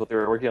 I think is what they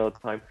were working on at the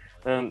time."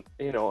 And,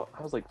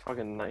 I was like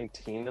fucking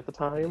 19 at the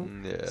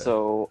time. Yeah.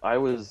 So I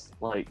was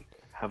like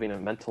having a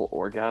mental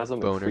orgasm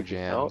and Boner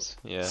freaking out. jams.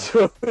 Yeah.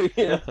 So,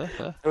 yeah,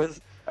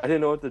 I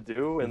didn't know what to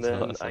do. And That's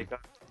then awesome.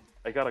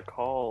 I got a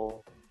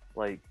call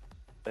like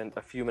and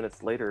a few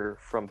minutes later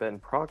from Ben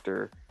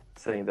Proctor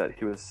saying that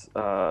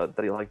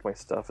that he liked my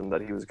stuff and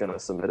that he was going to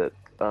submit it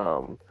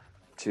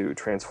to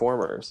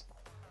Transformers.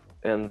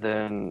 And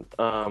then,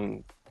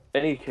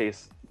 any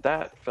case,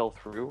 that fell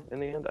through in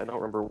the end. I don't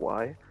remember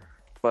why,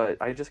 but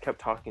I just kept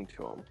talking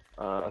to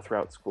him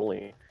throughout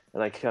schooling,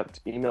 and I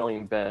kept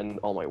emailing Ben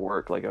all my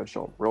work. Like I would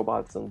show him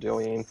robots I'm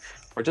doing,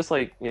 or just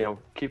like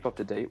keep up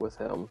to date with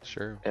him.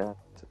 Sure. And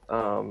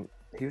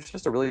he was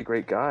just a really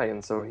great guy,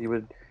 and so he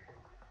would.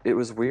 It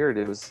was weird.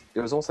 It was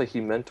almost like he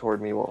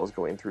mentored me while I was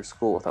going through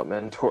school without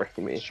mentoring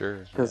me, Sure.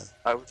 Yeah. because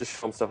I would just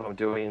show him stuff I'm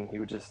doing, and he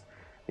would just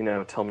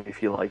tell me if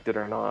he liked it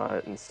or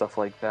not and stuff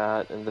like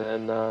that. And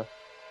then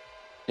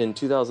in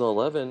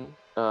 2011,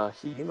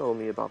 he emailed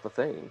me about the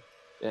thing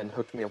and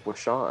hooked me up with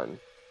Sean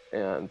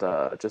and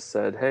just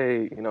said,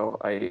 "Hey,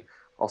 I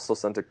also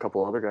sent a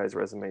couple other guys'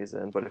 resumes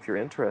in. But if you're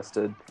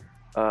interested,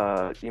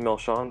 email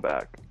Sean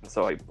back.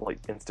 So I like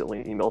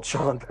instantly emailed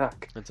Sean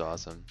back That's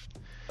awesome.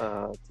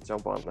 to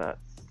jump on that.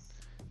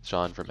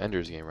 Sean from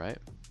Ender's Game, right?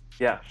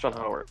 Yeah, Sean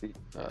Howard, the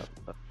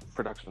Uh,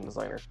 production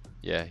designer.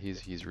 yeah,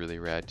 he's really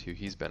rad too.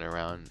 He's been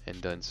around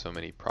and done so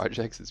many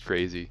projects. It's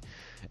crazy.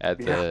 At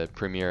Yeah, the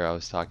premiere, I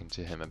was talking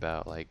to him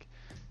about like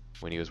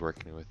when he was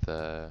working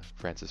with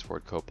Francis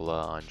Ford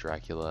Coppola on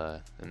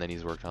Dracula, and then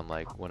he's worked on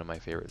like one of my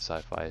favorite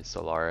sci-fi,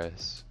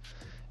 Solaris.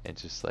 And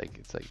just like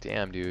it's like,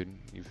 damn, dude,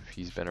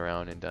 he's been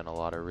around and done a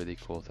lot of really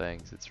cool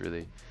things. It's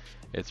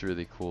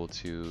really cool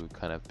to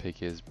kind of pick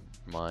his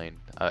mind.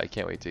 I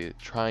can't wait to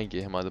try and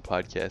get him on the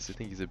podcast. I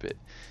think he's a bit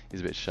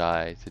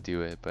shy to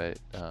do it, but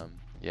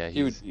yeah,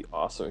 he would be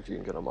awesome if you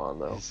can get him on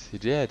though.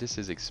 yeah, just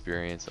his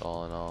experience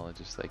all in all, and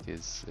just like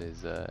his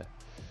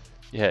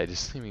yeah,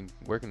 just I mean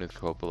working with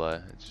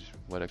Coppola, just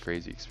what a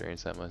crazy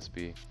experience that must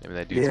be. I mean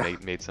that dude's Yeah,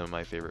 made some of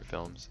my favorite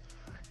films.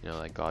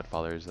 Like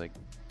Godfather is like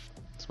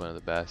it's one of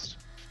the best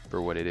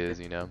for what it is,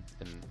 and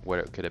what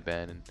it could have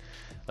been, and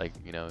like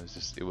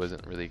it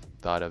wasn't really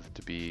thought of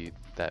to be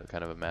that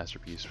kind of a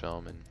masterpiece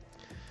film, and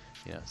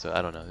so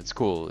I don't know, it's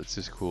cool. It's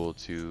just cool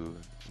to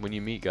when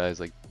you meet guys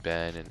like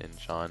Ben and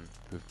Sean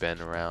who've been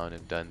around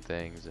and done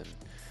things and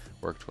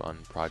worked on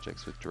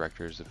projects with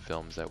directors of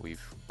films that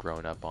we've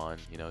grown up on,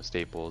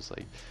 staples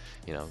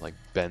like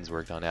Ben's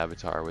worked on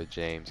Avatar with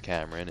James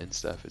Cameron and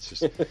stuff. It's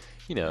just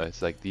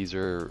it's like these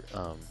are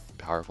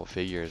powerful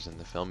figures in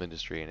the film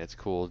industry, and it's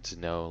cool to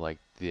know like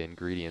the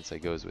ingredients that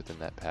goes within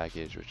that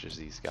package, which is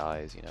these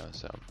guys,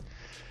 so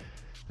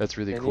that's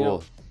really and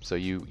cool. So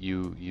you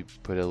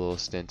put a little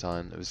stint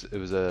on, it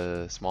was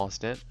a small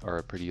stint or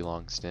a pretty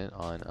long stint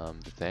on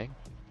The Thing.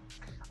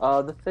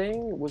 the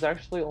thing was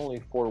actually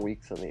only 4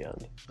 weeks in the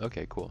end.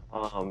 Okay, cool.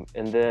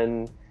 And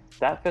then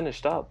that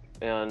finished up,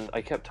 and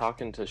I kept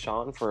talking to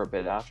Sean for a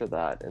bit after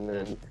that, and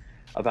then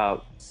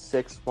about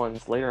 6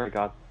 months later, I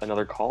got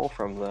another call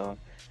from them,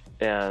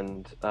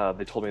 and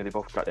they told me they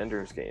both got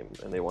Ender's Game,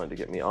 and they wanted to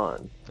get me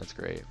on. That's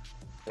great.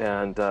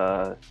 And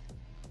I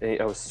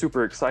was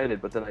super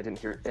excited, but then I didn't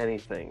hear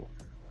anything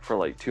for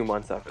like 2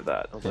 months after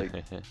that. I was like,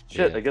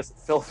 shit, Yeah. I guess it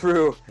fell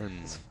through.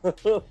 Isn't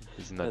that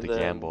And the then,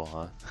 gamble,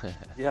 huh?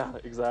 yeah,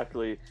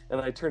 exactly. And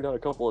I turned down a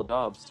couple of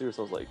jobs too,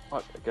 so I was like,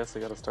 fuck, I guess I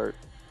gotta start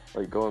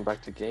like going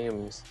back to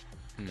games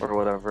or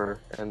whatever.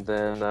 And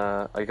then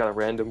I got a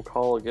random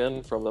call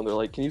again from them. They're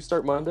like, can you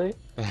start Monday?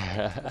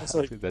 I was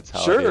like, That's how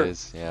sure, it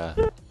is. Yeah.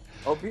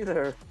 I'll be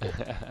there.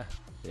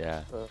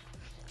 Yeah. Uh,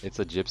 It's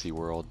a gypsy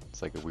world.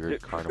 It's like a weird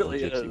it carnival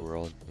really gypsy is.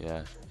 world.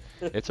 Yeah.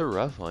 It's a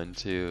rough one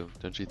too,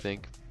 don't you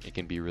think? It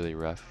can be really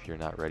rough if you're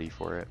not ready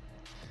for it.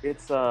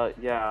 It's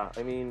yeah,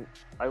 I mean,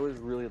 I was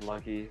really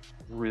lucky,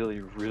 really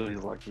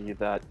lucky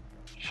that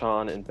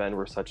Sean and Ben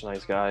were such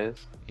nice guys.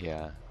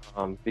 Yeah.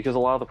 Because a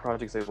lot of the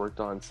projects I've worked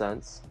on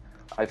since,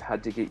 I've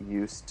had to get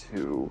used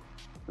to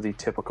the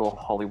typical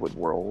Hollywood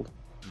world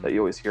that you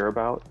always hear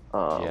about.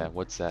 Yeah,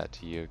 what's that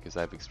to you? Because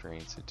I've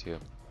experienced it too.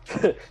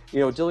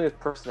 Dealing with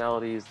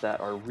personalities that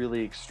are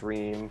really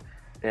extreme,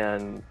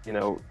 and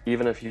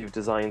even if you've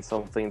designed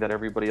something that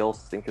everybody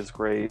else think is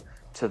great,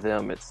 to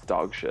them it's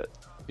dog shit.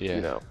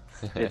 Yeah.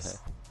 It's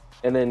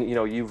and then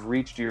you've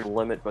reached your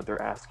limit, but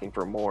they're asking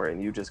for more,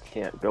 and you just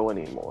can't go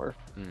anymore.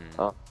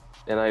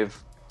 And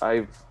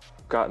I've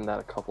gotten that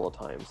a couple of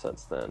times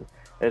since then, and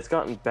it's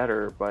gotten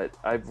better. But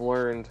I've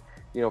learned,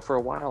 for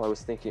a while I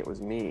was thinking it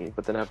was me,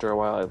 but then after a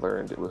while I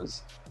learned it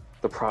was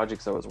the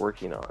projects I was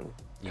working on.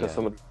 Because Yeah.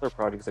 some of the other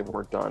projects I've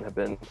worked on have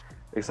been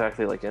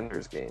exactly like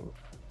Ender's Game,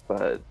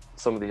 but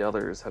some of the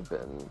others have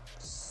been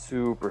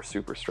super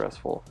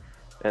stressful,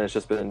 and it's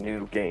just been a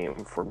new game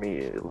for me,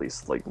 at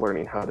least, like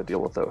learning how to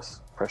deal with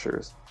those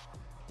pressures.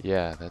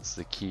 Yeah, that's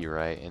the key,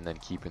 right? And then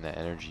keeping that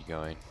energy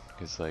going.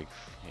 Because like,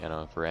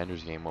 for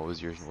Ender's Game, what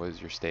was your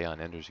stay on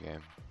Ender's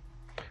Game?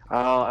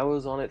 I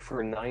was on it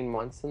for 9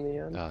 months in the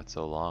end. Oh, it's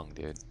so long,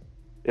 dude.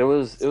 It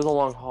was a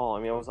long haul.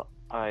 I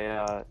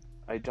mean,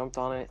 I jumped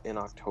on it in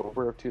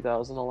October of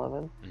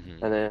 2011,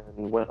 and then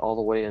went all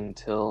the way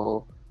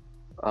until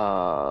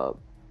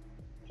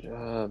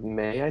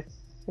May, I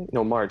think.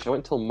 No, March. I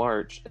went until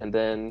March, and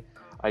then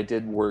I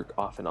did work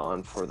off and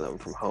on for them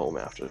from home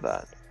after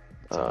that,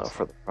 That's awesome.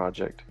 for the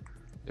project.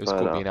 It was But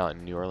cool being out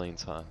in New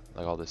Orleans, huh?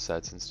 Like all the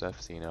sets and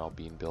stuff, seeing it all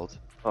being built.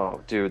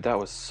 oh, dude, that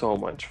was so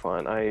much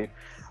fun. I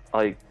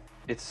like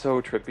it's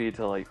so trippy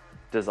to like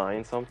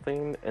design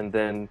something, and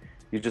then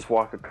you just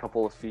walk a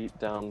couple of feet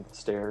down the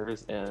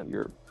stairs, and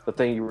the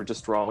thing you were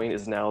just drawing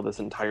is now this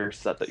entire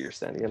set that you're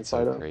standing It's so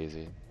inside of.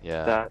 crazy.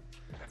 Yeah. That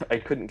I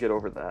couldn't get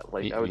over that.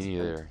 Like Me, I would me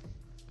neither.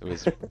 It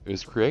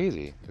was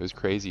crazy. It was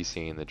crazy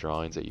seeing the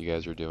drawings that you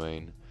guys were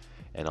doing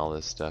and all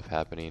this stuff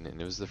happening. And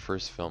it was the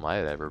first film I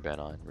had ever been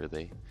on,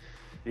 really.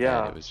 And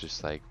yeah. it was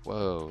just like,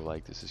 whoa,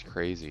 like this is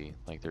crazy.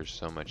 Like there's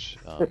so much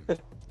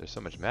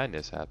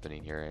madness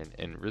happening here.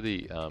 And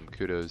really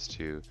kudos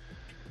to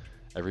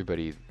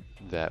everybody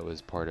that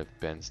was part of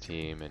Ben's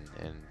team,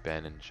 and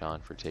Ben and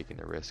Sean for taking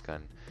the risk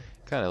on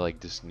kind of like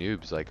just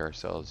noobs like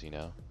ourselves, you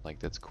know? Like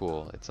that's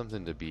cool. It's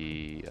something to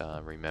be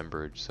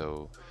remembered.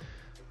 So,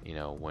 you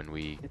know, when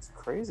we It's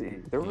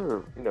crazy. There y-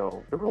 were, there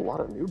were a lot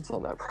of noobs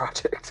on that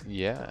project.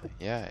 yeah,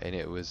 yeah, and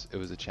it was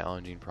a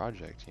challenging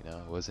project, you know.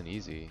 It wasn't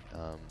easy.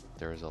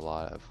 There was a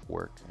lot of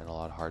work and a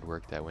lot of hard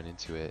work that went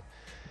into it,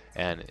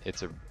 and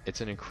it's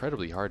an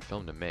incredibly hard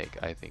film to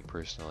make, I think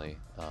personally.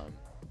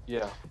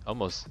 Yeah.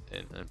 Almost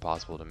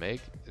impossible to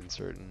make in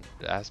certain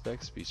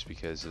aspects just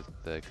because of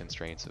the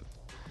constraints of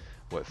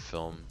what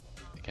film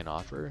can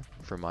offer,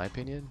 from my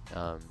opinion.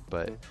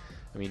 But Mhm.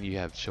 I mean, you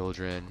have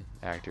children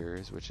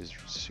actors, which is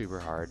super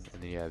hard,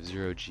 and then you have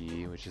zero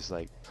G, which is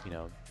like, you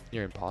know,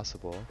 near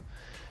impossible.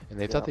 And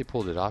they thought Yeah. they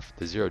pulled it off.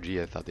 The zero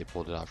G, I thought they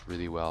pulled it off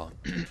really well.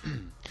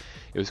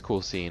 It was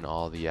cool seeing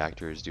all the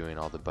actors doing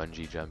all the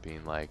bungee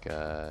jumping, like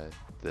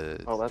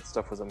the Oh, that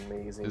stuff was it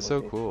amazing was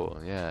so looking.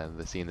 cool, yeah.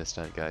 The seeing the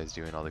stunt guys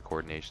doing all the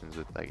coordinations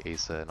with like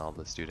Asa and all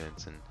the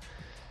students and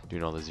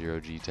doing all the zero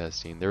G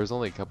testing. There was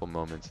only a couple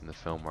moments in the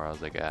film where I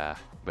was like, ah,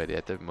 but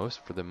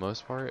for the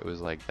most part, it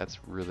was like that's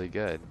really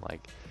good.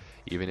 Like,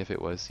 even if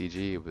it was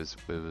CG, it was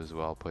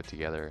well put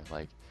together.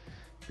 Like,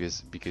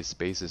 because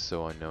space is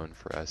so unknown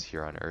for us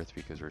here on Earth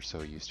because we're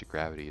so used to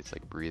gravity. It's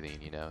like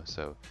breathing, you know.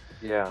 So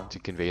Yeah. to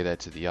convey that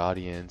to the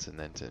audience and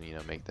then to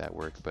make that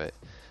work. But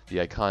the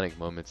iconic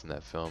moments in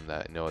that film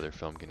that no other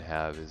film can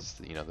have is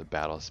the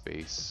battle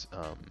space,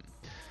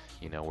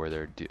 where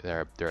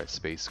they're at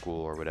space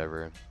school or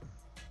whatever,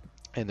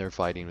 and they're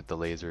fighting with the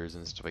lasers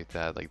and stuff like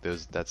that. Like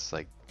that's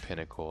like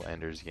pinnacle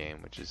Ender's Game,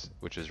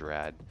 which is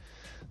rad.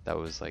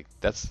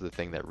 That's the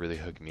thing that really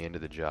hooked me into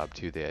the job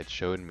too. They had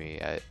showed me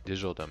at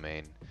Digital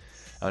Domain.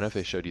 I don't know if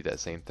they showed you that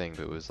same thing,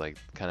 but it was like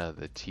kind of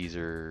the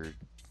teaser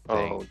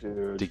Oh, thing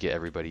dude. to get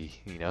everybody,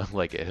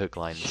 like a hook,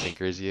 line, and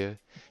sinkers you.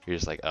 You're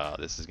just like, oh,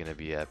 this is gonna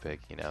be epic,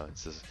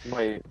 It's just,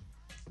 My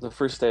the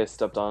first day I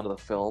stepped onto the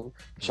film,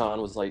 mm,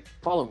 Sean was like,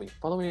 follow me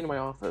into my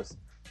office."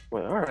 I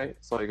went, "All right."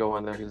 So I go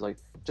in there. He's like,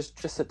 just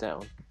sit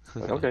down."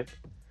 I'm like, okay.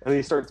 And then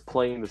he starts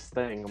playing this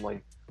thing. I'm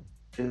like,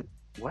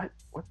 What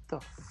the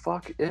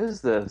fuck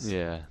is this?"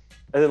 yeah,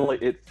 And then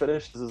like it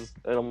finishes,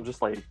 and I'm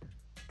just like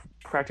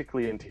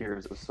practically in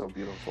tears. It was so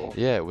beautiful.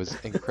 yeah, it was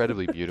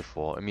incredibly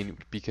beautiful. I mean,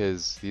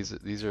 because these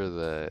are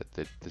the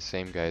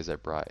same guys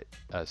that brought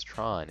us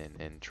Tron,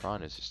 and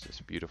Tron is just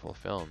this beautiful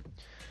film.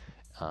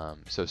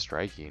 So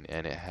striking,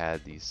 and it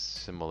had these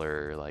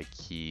similar like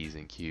keys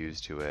and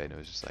cues to it, and it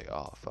was just like,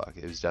 oh fuck,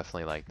 it was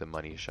definitely like the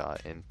money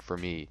shot. And for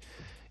me,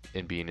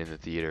 in being in the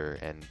theater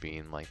and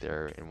being like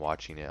there and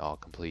watching it all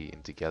complete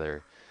and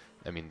together,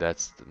 I mean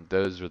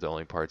those were the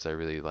only parts I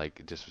really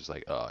like. Just was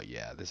like, oh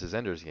yeah, this is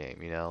Ender's Game,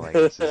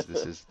 like this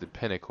is the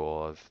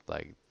pinnacle of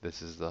like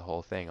this is the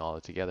whole thing all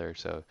together.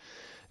 So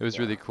it was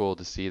really Yeah. cool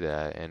to see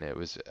that, and it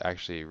was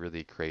actually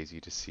really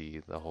crazy to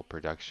see the whole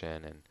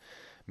production and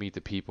meet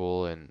the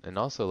people, and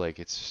also like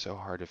it's so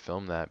hard to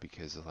film that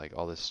because of like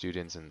all the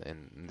students and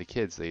the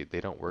kids, they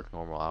don't work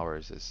normal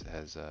hours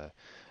as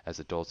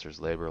adults. There's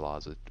labor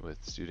laws with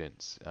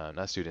students,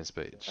 not students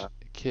but Yeah.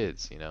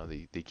 kids,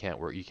 they can't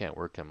work, you can't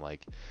work them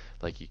like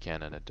you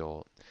can an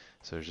adult.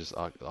 So there's just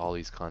all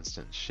these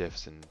constant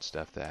shifts and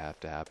stuff that have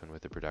to happen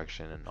with the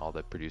production, and all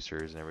the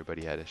producers and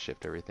everybody had to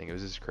shift everything. It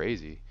was just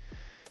crazy,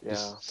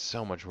 Yeah. just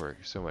so much work,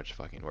 so much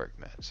fucking work,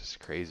 man. It's just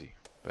crazy.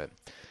 But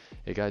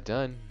it got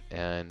done,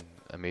 and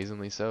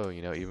amazingly so,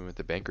 even with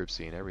the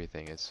bankruptcy and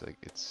everything, it's like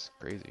it's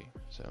crazy.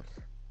 So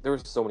There were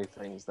so many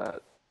things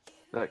that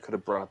could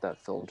have brought that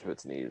film to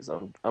its knees.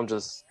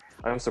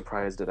 I'm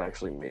surprised it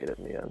actually made it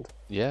in the end.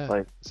 yeah,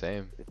 Like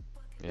same.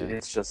 Yeah,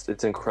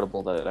 it's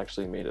incredible that it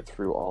actually made it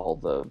through all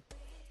the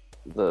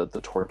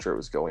torture it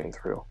was going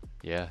through.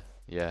 yeah,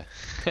 yeah.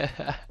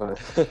 But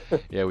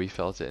Yeah, we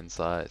felt it and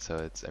saw it, so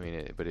it's, I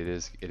mean, but it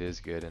is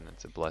good, and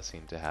it's a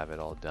blessing to have it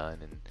all done.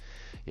 And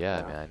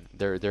yeah, yeah. man,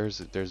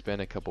 there's been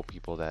a couple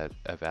people that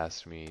have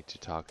asked me to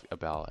talk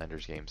about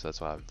Ender's Game, so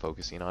that's why I'm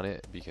focusing on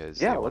it,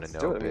 because they Yeah, want to let's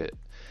know do a it. I mean, bit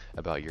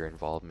about your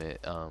involvement.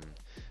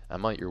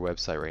 I'm on your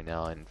website right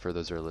now, and for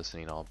those who are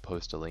listening, I'll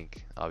post a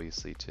link,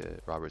 obviously, to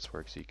Robert's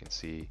work so you can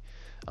see.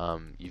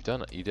 You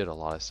did a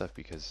lot of stuff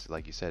because,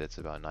 like you said, it's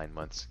about 9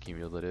 months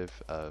cumulative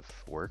of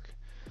work.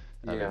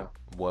 I mean, yeah.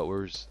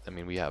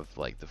 we have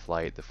like the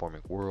flight, the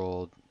Formic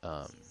world,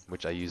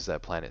 which I use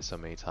that planet so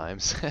many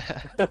times.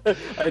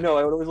 I know.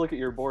 I would always look at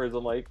your boards.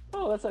 I'm like,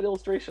 oh, that's that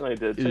illustration I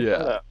did. Check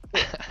that Yeah. out.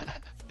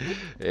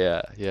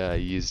 Yeah, yeah, I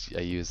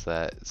used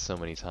that so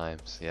many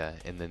times. Yeah,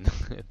 and then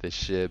the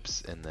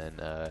ships, and then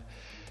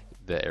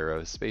the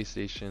Arrow space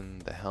station,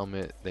 the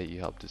helmet that you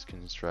helped us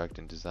construct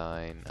and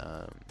design,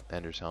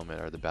 Ender's helmet,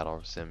 or the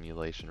battle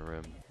simulation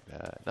room.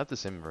 Not the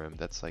sim room,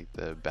 that's like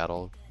the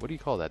battle, what do you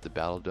call that? The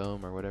battle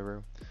dome or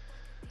whatever?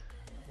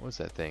 What's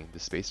that thing? The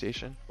space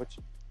station? Which,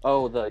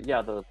 oh, the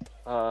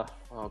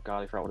oh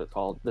god, I forgot what it's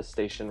called. The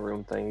station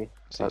room thing.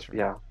 Station room.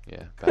 Yeah.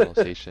 Yeah, battle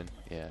station.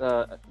 Yeah.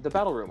 The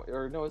battle room,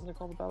 or no, isn't it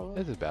called the battle room?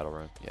 It's a battle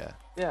room. Yeah.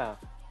 Yeah.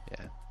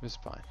 Yeah. It was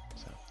fine.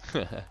 So.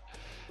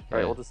 All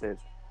right, Yeah. we'll just say it.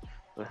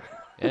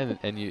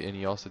 And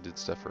you also did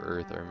stuff for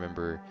Earth. I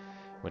remember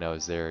when I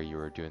was there, you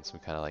were doing some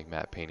kind of like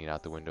matte painting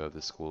out the window of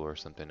the school or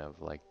something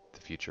of like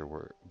the future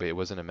where, but it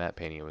wasn't a matte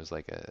painting. It was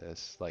like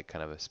like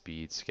kind of a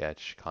speed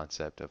sketch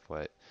concept of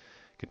what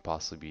could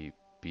possibly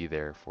be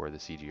there for the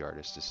CG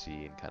artist to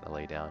see and kind of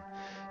lay down.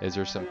 Is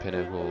there some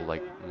pinnacle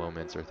like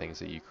moments or things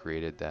that you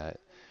created that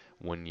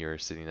when you're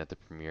sitting at the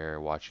premiere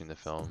watching the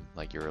film,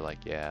 like you were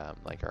like, yeah, I'm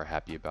like, are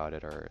happy about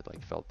it, or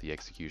like felt the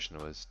execution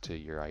was to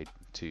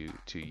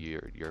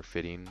your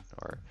fitting,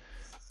 or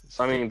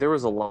I something? mean, there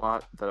was a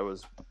lot that I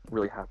was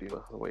really happy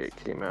with the way it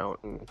came out,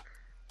 and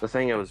the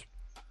thing I was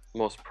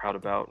most proud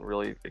about and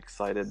really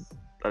excited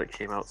that it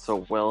came out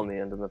so well in the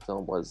end of the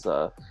film was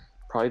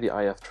probably the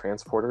IF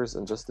transporters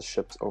and just the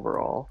ships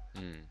overall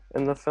Mm,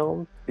 in the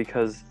film,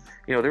 because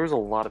there was a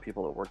lot of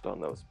people that worked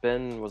on those.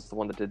 Ben was the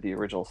one that did the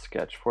original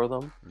sketch for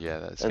them, yeah,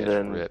 that and sketch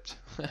then ripped.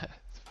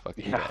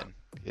 Fucking yeah, Ben.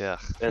 Yeah.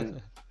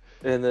 and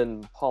and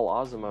then Paul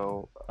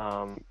Osimo,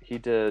 he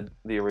did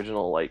the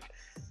original, like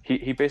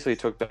he basically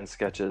took Ben's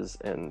sketches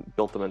and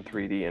built them in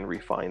 3D and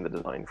refined the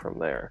design from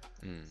there.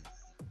 Mm,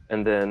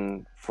 And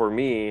then for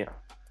me,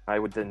 I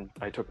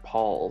took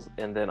Paul's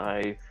and then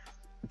I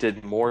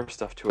did more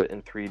stuff to it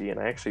in 3D, and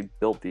I actually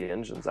built the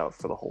engines out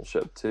for the whole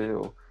ship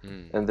too.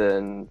 mm. And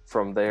then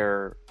from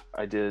there,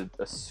 I did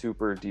a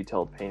super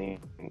detailed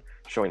painting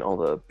showing all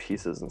the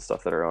pieces and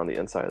stuff that are on the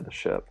inside of the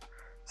ship.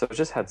 So it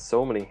just had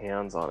so many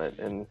hands on it,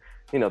 and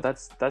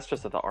that's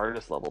just at the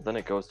artist level. Then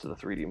it goes to the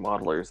 3D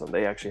modelers, and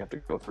they actually have to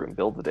go through and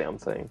build the damn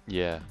thing.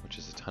 Yeah, which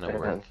is a ton of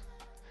work.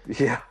 And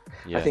yeah,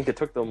 I Yeah. think it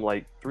took them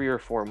like 3 or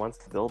 4 months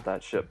to build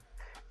that ship,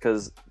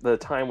 because the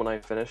time when I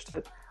finished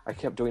it, I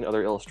kept doing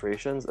other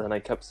illustrations, and I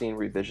kept seeing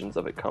revisions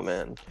of it come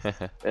in,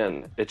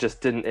 and it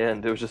just didn't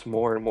end. It was just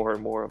more and more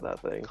and more of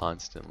that thing.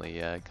 Constantly,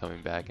 yeah,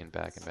 coming back and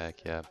back and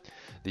back, yeah.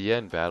 The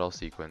end battle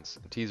sequence,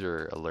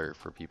 teaser alert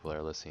for people that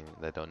are listening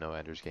that don't know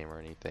Ender's Game or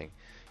anything.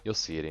 You'll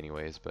see it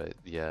anyways, but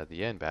yeah,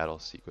 the end battle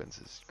sequence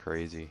is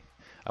crazy.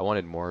 I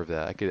wanted more of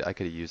that. I could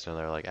have used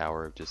another like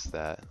hour of just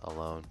that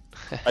alone.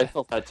 I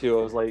felt that too.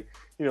 I was like,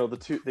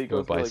 they It go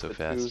went through by like so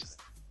fast.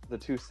 the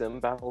two sim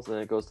battles, and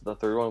it goes to the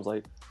third one. I was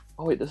like,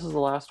 oh wait, this is the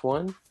last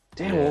one.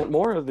 Damn, I Yeah. want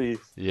more of these.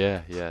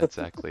 Yeah, yeah,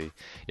 exactly.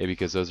 Yeah,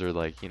 because those are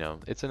like,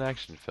 it's an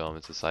action film,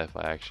 it's a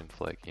sci-fi action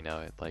flick,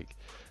 like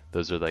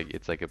those are like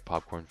it's like a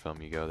popcorn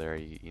film. You go there,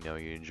 you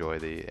enjoy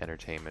the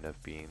entertainment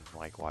of being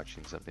like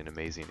watching something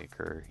amazing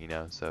occur,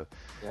 So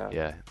Yeah.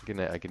 yeah,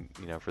 I can,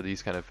 for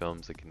these kind of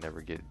films, I can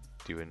never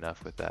do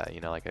enough with that,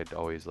 like I'd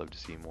always love to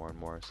see more and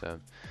more. So,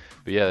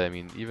 but yeah, I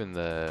mean,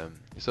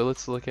 so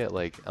let's look at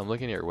like I'm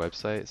looking at your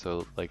website,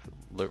 so like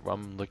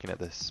I'm looking at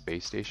the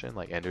space station,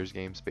 like Ender's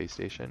Game space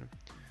station.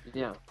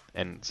 Yeah.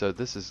 And so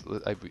this is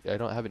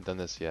haven't done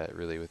this yet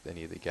really with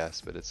any of the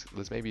guests, but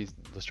let's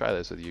try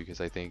this with you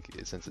because I think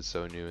since it's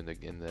so new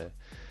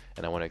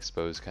and I want to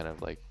expose kind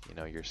of like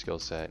your skill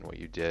set and what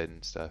you did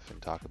and stuff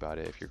and talk about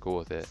it if you're cool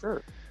with it.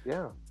 Sure.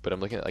 Yeah. But I'm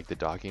looking at like the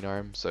docking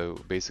arm. So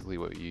basically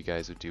what you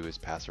guys would do is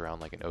pass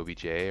around like an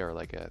OBJ or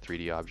like a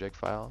 3D object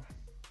file.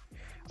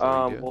 Is that what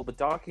you do? Well, the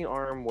docking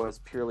arm was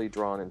purely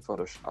drawn in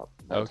Photoshop.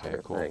 That Okay,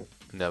 entire cool. thing.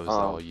 And that was Um,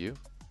 all you?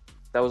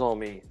 that was all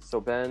me. So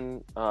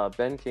Ben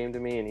came to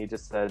me and he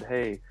just said,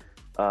 "Hey,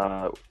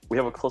 we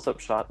have a close-up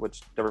shot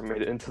which never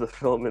made it into the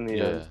film in the Yeah,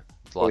 end.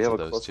 there's But we lots have of a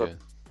those close-up. too.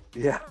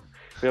 Yeah,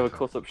 we have a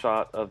close-up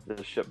shot of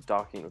the ship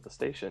docking with the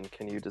station.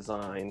 Can you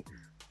design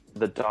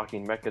the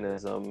docking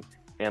mechanism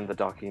and the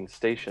docking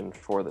station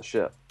for the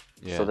ship?"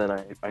 So Yeah. then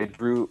I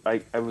drew.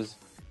 I was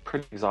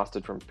pretty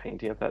exhausted from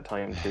painting at that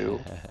time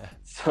too.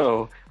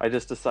 So I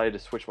just decided to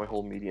switch my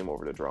whole medium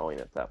over to drawing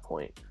at that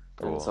point.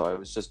 And Cool. so I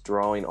was just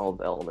drawing all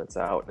the elements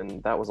out,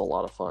 and that was a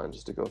lot of fun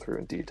just to go through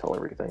and detail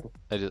everything.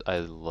 I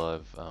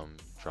love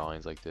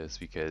drawings like this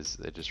because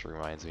it just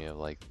reminds me of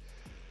like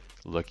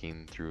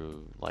looking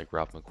through like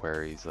Ralph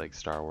McQuarrie's like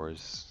Star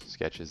Wars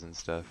sketches and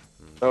stuff.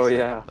 And Oh just, like,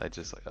 yeah. I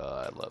just like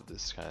I love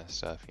this kind of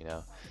stuff.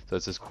 So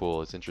it's just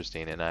cool. It's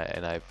interesting, and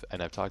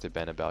I've talked to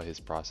Ben about his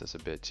process a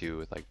bit too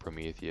with like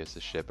Prometheus,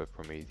 the ship of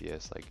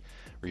Prometheus, like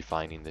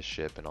refining the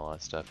ship and all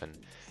that stuff. And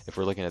if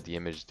we're looking at the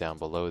image down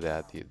below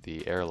that,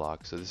 the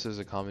airlock. So this is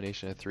a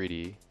combination of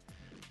 3D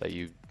that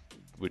you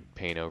would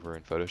paint over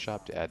in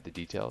Photoshop to add the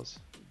details.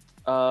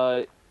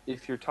 Uh,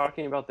 if you're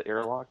talking about the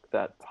airlock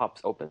that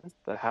pops open,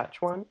 the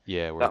hatch one,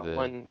 Yeah, where that the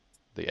one,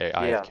 the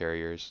IF yeah,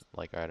 carriers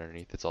like right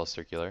underneath. It's all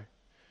circular.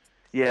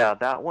 yeah,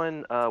 that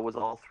one was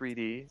all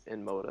 3D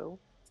in Moto,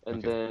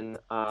 and Okay. then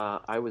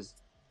I was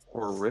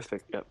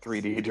horrific at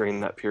 3D during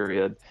that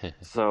period,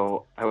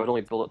 so I would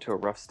only build it to a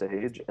rough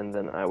stage, and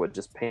then I would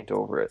just paint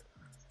over it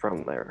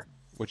from there.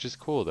 Which is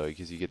cool though,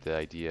 because you get the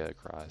idea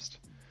across.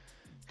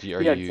 Yeah,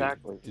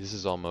 exactly. This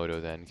is all Moto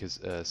then, because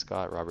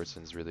Scott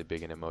Robertson's really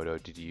big into Moto.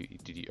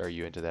 Are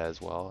you into that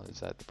as well? Is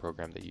that the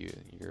program that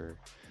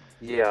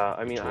Yeah,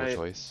 I your mean, tool I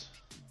choice?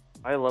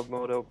 I love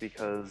Moto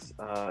because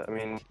I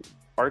mean,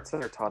 Art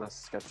Center taught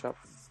us SketchUp,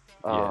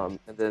 Yeah.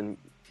 and then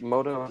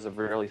Moto is a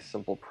really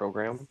simple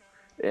program.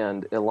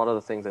 and a lot of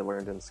the things I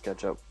learned in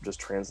SketchUp just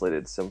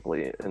translated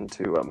simply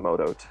into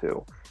Modo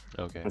too.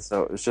 Okay, And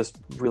so it was just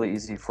really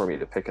easy for me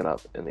to pick it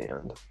up in the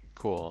end.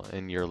 cool.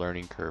 And your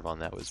learning curve on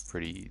that was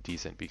pretty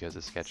decent because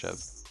of SketchUp,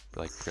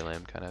 like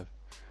prelim kind of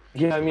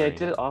Yeah, I mean, I learning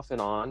did it. it off and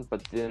on,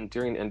 but then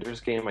during Ender's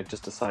Game, I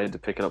just decided to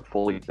pick it up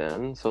fully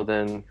then. So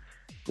then,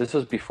 this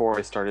was before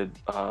I started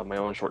my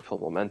own short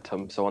film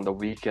Momentum. So on the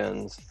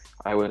weekends,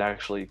 I would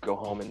actually go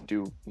home and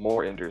do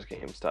more Ender's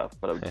Game stuff.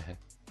 But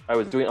I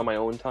was doing it on my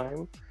own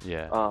time,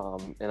 Yeah,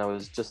 and I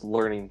was just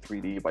learning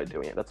 3D by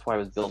doing it. That's why I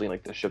was building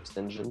like the ship's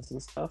engines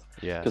and stuff,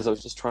 yeah. because I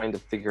was just trying to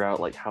figure out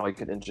like how I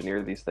could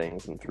engineer these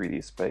things in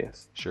 3D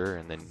space. Sure,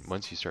 and then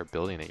once you start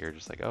building it, you're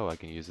just like, oh, I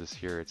can use this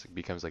here. It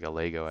becomes like a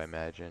Lego, I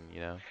imagine, you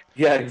know?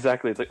 Yeah,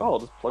 exactly. It's like, oh, I'll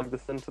just plug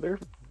this into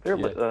Yeah,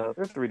 their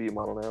 3D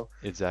model now.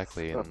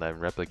 exactly, So, and then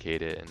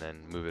replicate it and then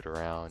move it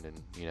around and,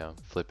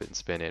 flip it and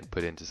spin it and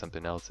put it into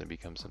something else and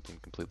become something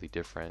completely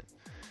different,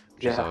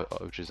 yeah.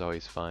 which is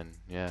always fun.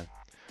 Yeah,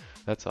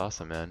 that's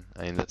awesome, man.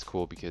 I mean, that's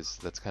cool because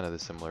that's kind of the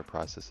similar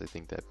process I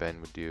think that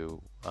Ben would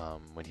do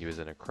when he was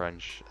in a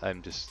crunch.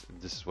 This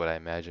is what I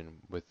imagine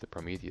with the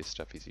Prometheus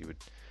stuff is he would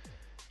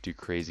do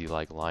crazy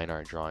like line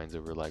art drawings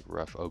over like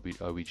rough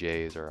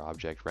OBJs or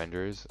object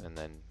renders and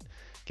then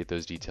get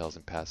those details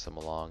and pass them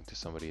along to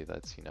somebody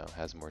that's,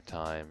 has more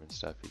time and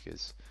stuff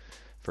because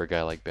for a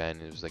guy like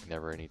Ben, it was like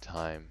never any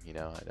time,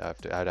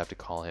 I'd have to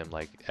call him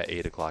like at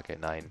 8 o'clock at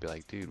night and be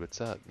like, dude, what's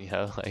up?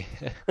 Like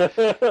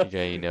you got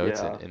any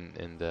notes? Yeah,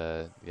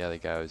 Yeah, the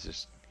guy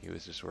he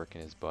was just working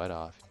his butt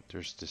off.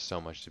 There's just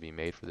so much to be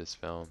made for this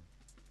film.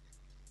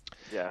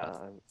 Uh, yeah.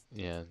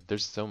 Yeah,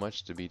 there's so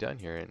much to be done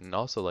here, and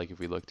also like if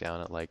we look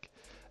down at like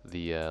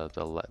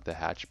the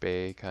hatch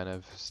bay kind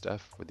of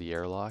stuff with the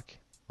airlock,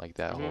 like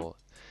that Hmm. whole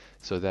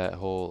that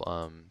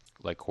whole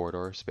like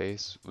corridor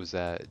space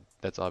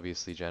that's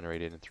obviously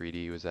generated in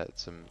 3D. Was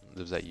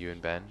that you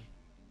and Ben?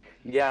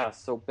 Yeah,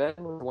 so Ben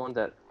was the one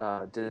that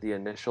did the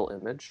initial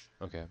image,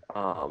 Okay.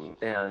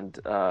 and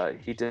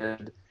he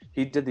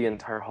did the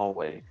entire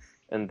hallway,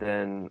 and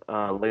then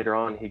later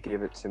on he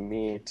gave it to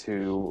me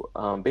to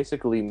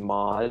basically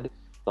mod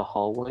the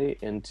hallway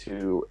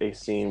into a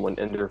scene when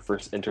Ender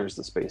first enters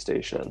the space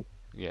station.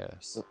 Yeah.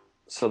 So,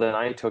 so then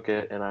I took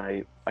it and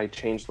I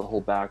changed the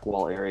whole back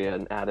wall area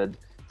and added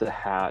the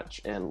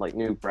hatch and like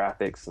new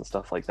graphics and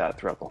stuff like that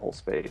throughout the whole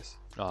space.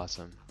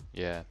 Awesome.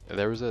 Yeah.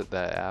 There was that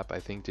app, I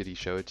think, did he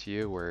show it to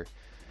you where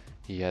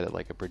he had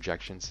like a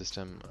projection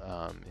system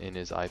in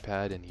his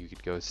iPad and you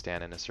could go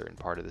stand in a certain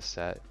part of the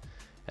set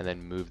and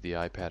then move the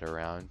iPad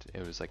around.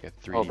 It was like a Oh,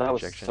 3D that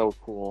was projection. so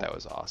cool. That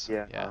was awesome.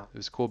 Yeah. Yeah. It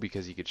was cool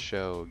because you could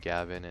show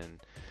Gavin and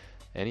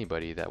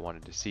anybody that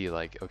wanted to see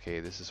like, okay,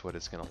 this is what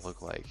it's going to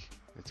look like.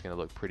 It's going to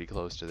look pretty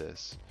close to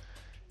this.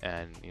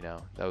 And,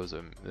 that was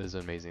an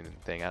amazing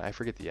thing. I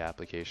forget the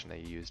application they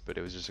used, but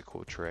it was just a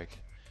cool trick.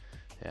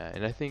 Yeah,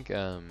 and I think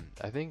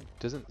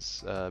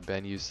doesn't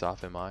Ben use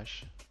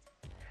Softimage?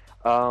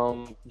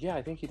 Yeah,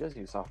 I think he does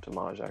use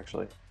Softimage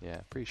actually.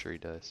 Yeah, pretty sure he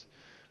does.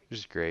 Which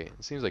is great.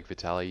 It seems like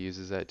Vitaly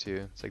uses that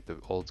too. It's like the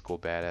old school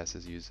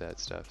badasses use that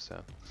stuff,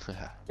 so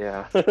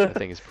Yeah. I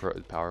think it's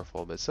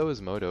powerful. But so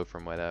is Modo,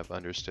 from what I've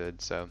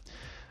understood. So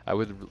I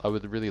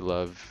would really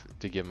love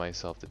to give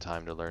myself the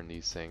time to learn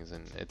these things,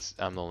 and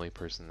I'm the only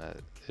person that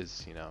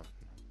is,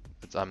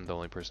 I'm the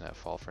only person at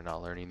fault for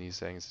not learning these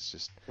things. It's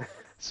just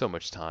so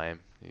much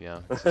time,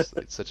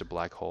 it's such a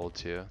black hole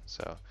too.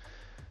 So,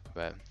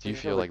 but do you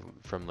Yeah, feel like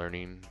like from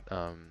learning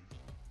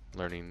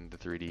the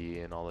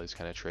 3D and all those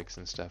kind of tricks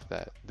and stuff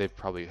that they've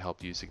probably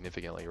helped you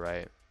significantly,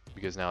 right?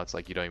 Because now it's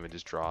like you don't even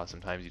just draw.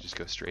 Sometimes you just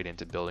go straight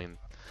into building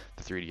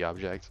the 3D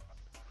object.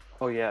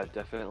 oh yeah,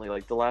 definitely.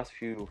 Like the last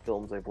few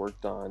films I've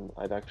worked on,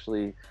 I've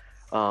actually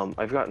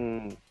I've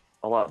gotten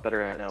a lot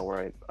better at now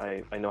where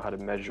I know how to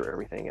measure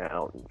everything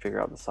out and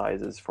figure out the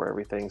sizes for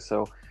everything.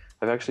 So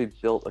I've actually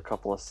built a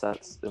couple of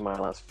sets in my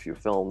last few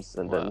films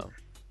and then Wow.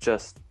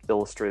 just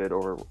illustrated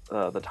over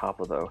the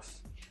top of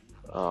those.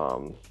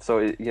 So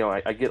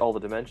I get all the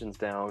dimensions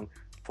down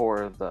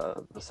for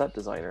the set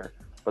designer,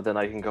 but then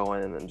I can go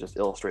in and just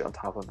illustrate on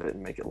top of it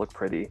and make it look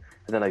pretty,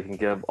 and then I can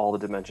give all the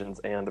dimensions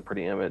and the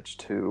pretty image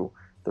to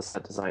the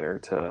set designer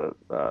to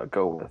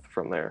go with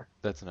from there.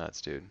 That's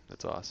nuts, dude.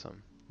 That's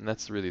awesome. And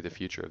that's really the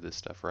future of this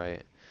stuff,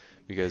 right?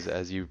 Because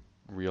as you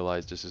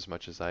realize just as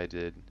much as I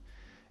did,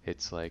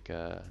 it's like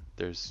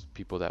there's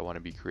people that want to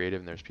be creative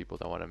and there's people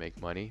that want to make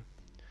money.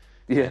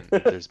 Yeah.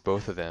 And there's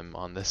both of them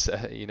on the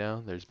set,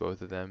 there's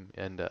both of them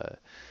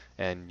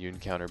and you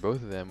encounter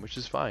both of them, which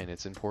is fine.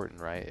 It's important,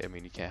 right? I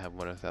mean, you can't have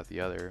one without the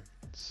other.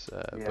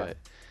 Yeah.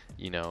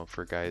 But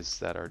for guys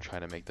that are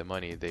trying to make the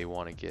money, they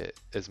want to get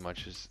as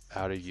much as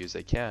out of you as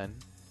they can,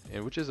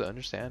 and which is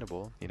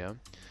understandable.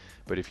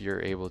 But if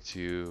you're able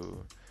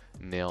to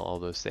nail all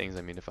those things,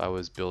 I mean, if I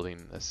was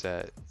building a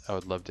set, I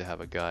would love to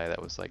have a guy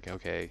that was like,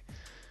 okay,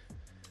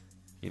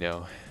 you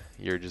know,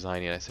 you're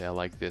designing, I say, I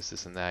like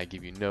this, and that. I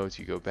give you notes,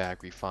 you go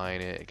back,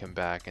 refine it, come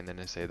back, and then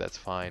I say, that's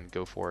fine,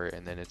 go for it,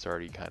 and then it's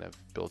already kind of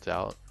built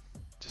out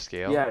to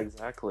scale. Yeah,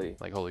 exactly.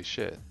 Like, holy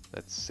shit,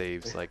 that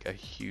saves like a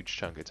huge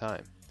chunk of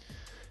time.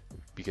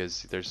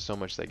 because there's so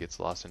much that gets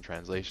lost in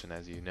translation,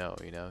 as you know,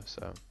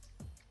 so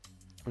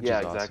which Yeah,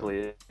 is awesome. exactly.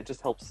 It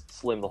just helps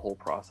slim the whole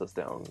process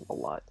down a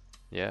lot.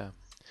 Yeah.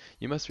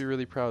 You must be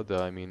really proud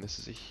though. I mean, this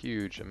is a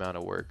huge amount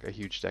of work, a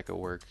huge deck of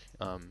work,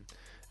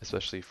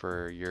 especially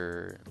for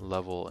your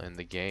level in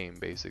the game,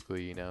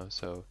 basically, you know.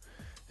 So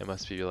it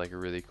must be like a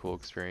really cool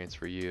experience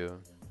for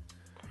you.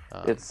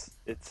 Um,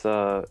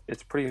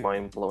 It's pretty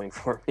mind blowing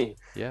for me,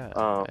 yeah,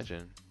 um,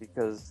 imagine.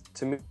 because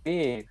to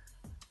me,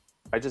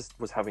 I just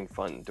was having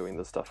fun doing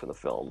this stuff in the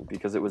film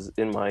because it was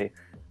in my,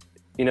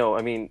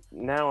 I mean,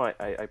 now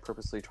I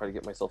purposely try to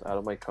get myself out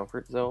of my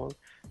comfort zone,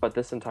 but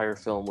this entire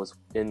film was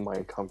in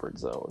my comfort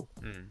zone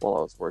Mm, while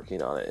I was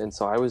working on it, and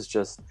so I was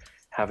just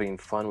having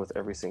fun with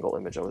every single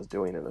image I was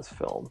doing in this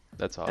film,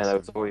 that's and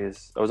awesome.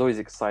 I was always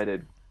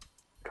excited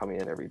coming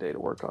in every day to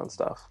work on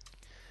stuff.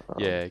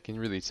 Yeah, I can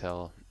really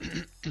tell.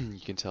 You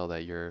can tell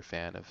that you're a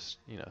fan of,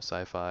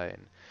 sci-fi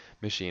and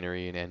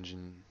machinery and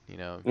engine,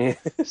 Yeah.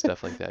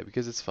 stuff like that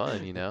because it's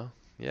fun, you know?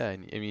 Yeah,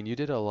 and I mean, you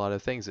did a lot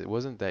of things. It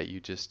wasn't that you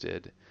just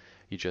did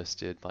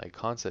like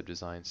concept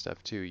design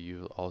stuff too.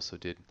 You also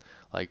did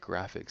like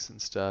graphics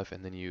and stuff,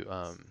 and then you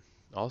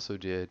also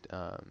did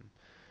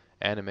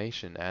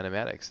animation,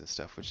 animatics and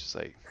stuff, which is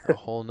like a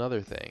whole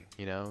nother thing,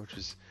 which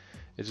is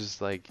it's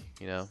just like,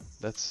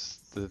 that's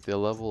the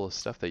level of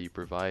stuff that you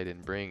provide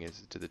and bring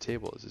is to the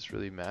table is just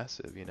really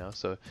massive,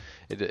 So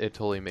it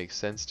totally makes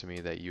sense to me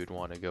that you would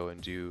want to go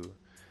and do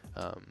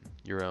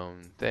your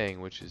own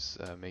thing, which is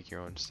make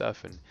your own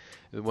stuff. And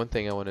the one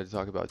thing I wanted to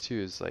talk about too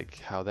is like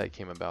how that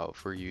came about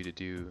for you to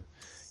do,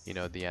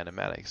 the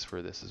animatics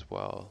for this as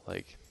well.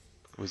 Like,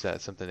 was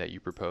that something that you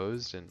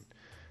proposed and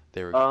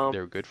they were Um, they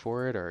were good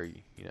for it, or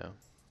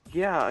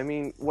yeah, I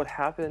mean, what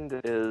happened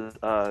is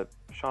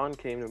Sean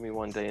came to me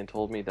one day and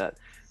told me that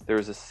there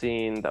was a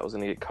scene that was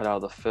going to get cut out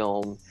of the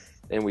film,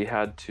 and we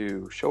had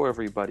to show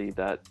everybody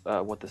that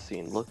what the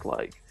scene looked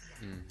like.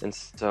 Mm, And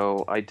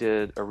so I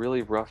did a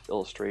really rough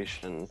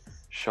illustration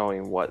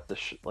showing what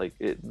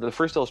the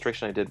first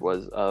illustration I did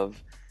was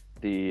of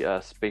the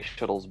space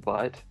shuttle's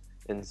butt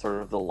in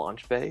sort of the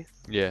launch bay.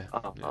 yeah,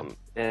 yeah,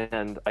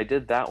 And I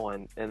did that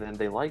one, and then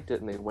they liked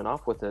it and they went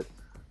off with it.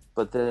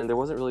 But then there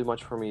wasn't really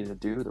much for me to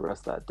do the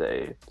rest of that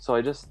day. So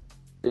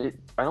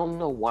I don't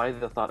know why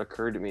the thought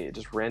occurred to me. It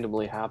just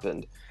randomly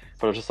happened.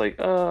 But I was just like,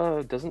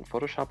 doesn't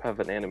Photoshop have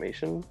an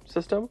animation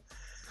system?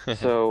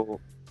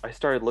 So I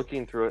started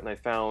looking through it and I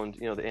found,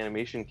 the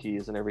animation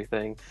keys and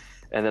everything.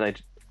 And then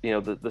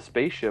the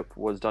spaceship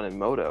was done in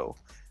Modo.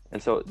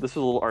 And so this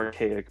was a little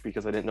archaic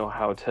because I didn't know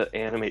how to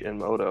animate in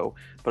Modo.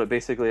 But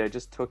basically, I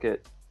just took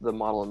the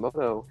model in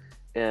Modo,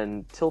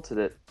 and tilted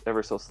it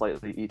ever so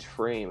slightly each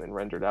frame and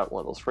rendered out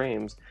one of those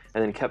frames,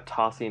 and then kept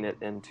tossing it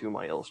into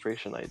my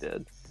illustration I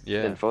did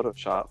in yeah,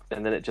 Photoshop.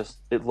 And then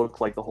it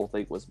looked like the whole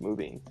thing was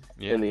moving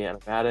in yeah. the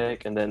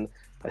animatic. And then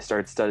I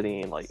started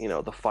studying like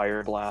the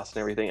fire blast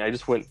and everything. I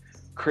just went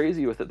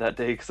crazy with it that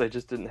day because I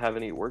just didn't have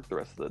any work the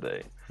rest of the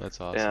day. That's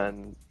awesome.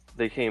 And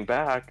they came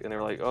back and they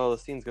were like, "Oh, the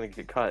scene's gonna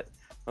get cut."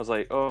 I was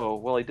like, "Oh,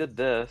 well, I did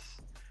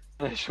this."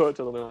 And I showed it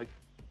to them. They're like,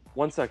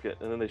 "1 second,"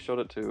 and then they showed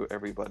it to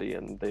everybody,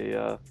 and they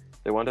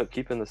wound up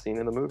keeping the scene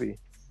in the movie.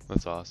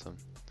 That's awesome.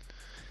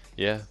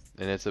 Yeah,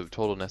 and it's a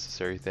total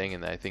necessary thing,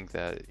 and I think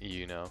that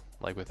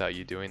like without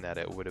you doing that,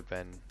 it would have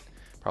been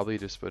probably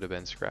just would have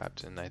been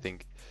scrapped. And I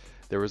think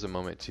there was a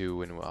moment too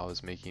when I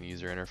was making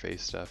user interface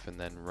stuff, and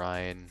then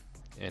Ryan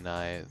and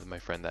my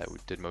friend that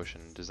did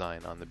motion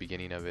design on the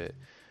beginning of it,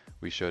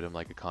 we showed him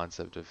like a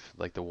concept of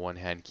like the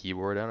one-hand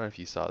keyboard. I don't know if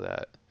you saw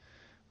that.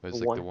 It The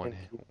was like one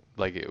hand.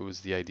 like it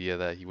was the idea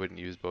that he wouldn't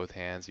use both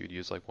hands. He would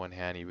use like one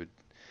hand.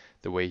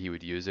 The way he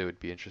would use it would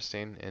be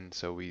interesting. And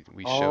so we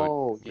showed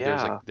Oh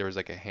yeah. there was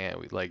like a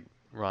hand. Like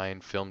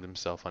Ryan filmed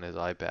himself on his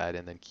iPad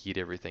and then keyed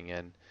everything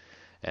in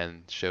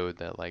and showed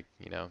that like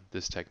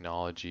this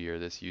technology or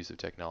this use of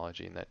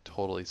technology, and that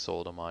totally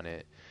sold him on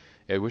it.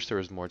 I wish there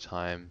was more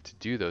time to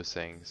do those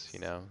things,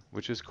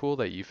 which is cool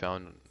that you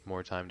found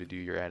more time to do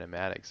your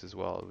animatics as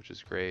well, which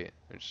is great.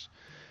 Which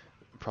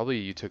probably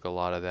you took a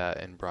lot of that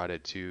and brought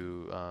it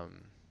to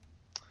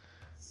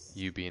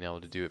you being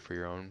able to do it for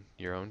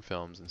your own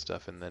films and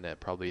stuff, and then it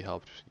probably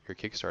helped your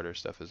Kickstarter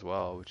stuff as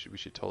well, which we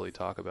should totally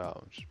talk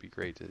about, which would be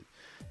great to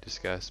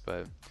discuss.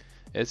 But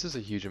it's just a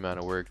huge amount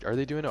of work. Are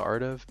they doing an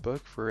art of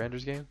book for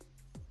Ender's Game?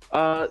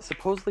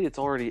 Supposedly it's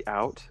already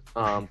out.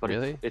 But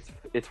Really?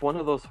 it's one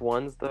of those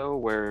ones though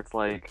where it's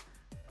like,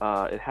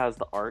 it has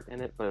the art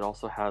in it, but it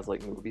also has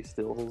like movie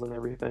stills and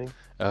everything.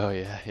 Oh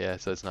yeah, yeah.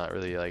 So it's not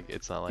really like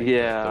it's not like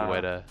the Yeah.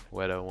 Weta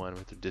one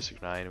with the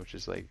District 9, which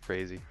is like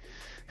crazy.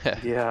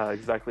 Yeah,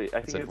 exactly.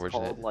 I That's think it's unfortunate.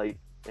 called like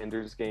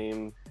Ender's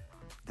Game,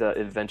 The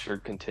Adventure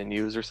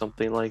Continues or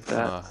something like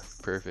that. Oh,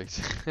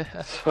 perfect.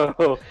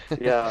 So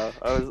yeah,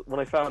 when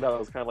I found out, I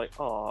was kind of like,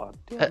 "Oh,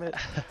 damn it!"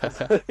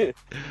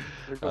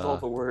 There goes all uh,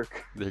 the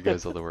work. there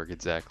goes all the work.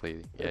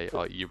 Exactly. Yeah,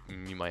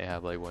 you might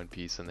have like one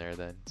piece in there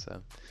then.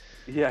 So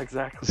Yeah,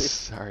 exactly.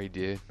 sorry,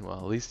 dude. Well,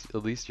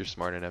 at least you're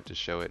smart enough to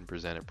show it and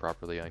present it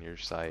properly on your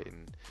site,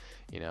 and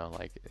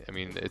like I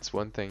mean, it's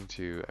one thing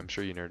to. I'm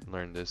sure you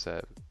learned this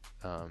at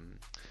um,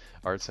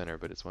 art center,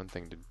 but it's one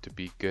thing to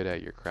be good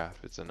at your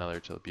craft. It's another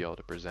to be able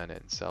to present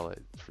it and sell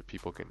it for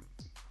people can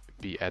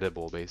be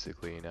edible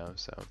basically, you know.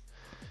 So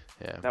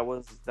yeah. That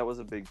was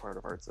a big part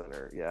of Art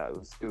Center. Yeah,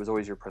 it was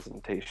always your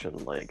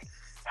presentation, like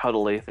how to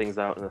lay things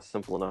out in a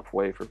simple enough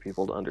way for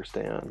people to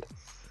understand.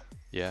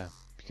 Yeah,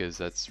 because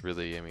that's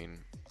really, I mean,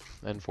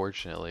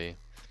 unfortunately,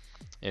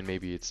 and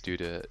maybe it's due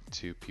to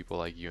people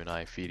like you and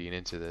I feeding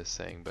into this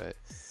thing, but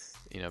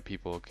you know,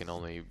 people can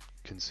only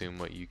consume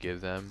what you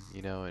give them,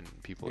 you know,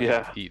 and people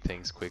Yeah, eat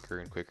things quicker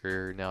and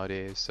quicker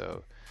nowadays,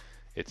 so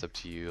it's up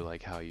to you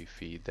like how you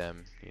feed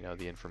them, you know,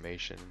 the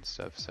information and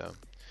stuff. So,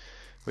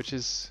 which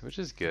is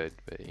good,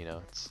 but you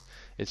know,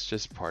 it's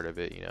just part of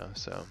it, you know.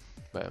 So,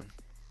 but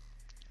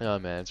oh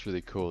man, it's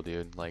really cool,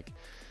 dude. Like,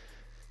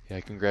 yeah,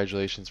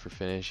 congratulations for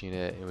finishing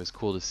it. It was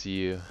cool to see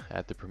you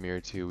at the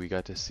premiere too. We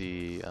got to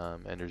see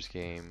Ender's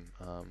Game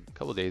a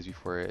couple days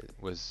before it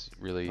was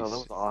oh, that was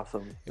released.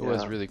 awesome. It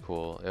was Yeah. really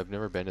cool. I've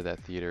never been to that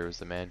theater. It was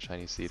the Man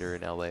Chinese Theater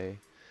in LA,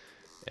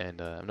 and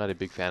I'm not a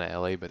big fan of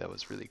LA, but that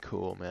was really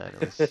cool, man.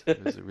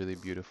 It was a really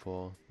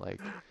beautiful, like,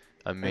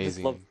 I just loved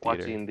amazing theater.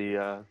 watching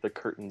the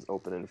curtains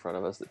open in front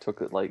of us. It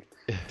took it like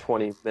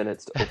 20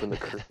 minutes to open the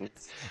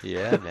curtains.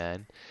 Yeah,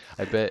 man.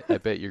 I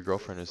bet your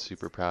girlfriend was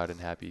super proud and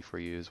happy for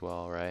you as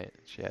well, right?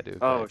 She had to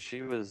have Oh, been.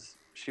 she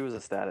was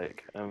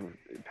ecstatic.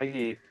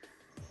 Peggy.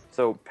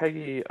 So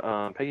Peggy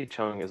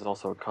Chung is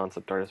also a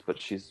concept artist, but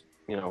she's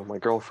my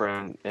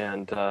girlfriend.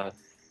 And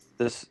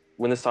this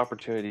when this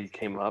opportunity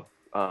came up,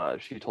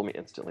 she told me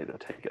instantly to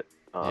take it.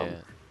 Yeah.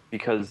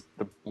 Because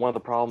one of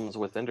the problems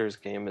with Ender's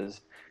Game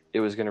is it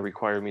was going to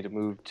require me to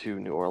move to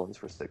New Orleans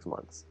for 6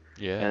 months,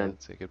 Yeah, and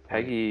that's a good point.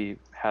 Peggy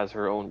has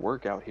her own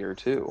work out here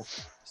too,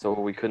 so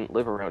we couldn't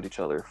live around each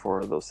other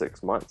for those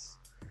 6 months.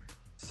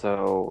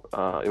 So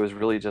it was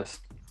really just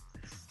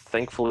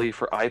thankfully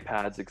for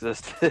iPads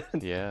existed.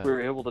 Yeah. We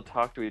were able to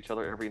talk to each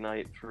other every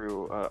night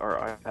through our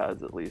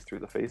iPads, at least through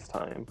the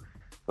FaceTime.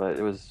 But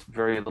it was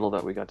very little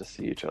that we got to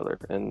see each other.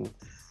 And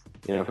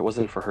if it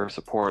wasn't for her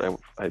support,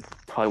 I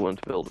probably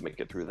wouldn't be able to make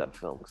it through that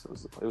film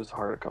because it was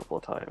hard a couple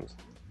of times.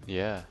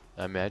 Yeah,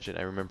 I imagine.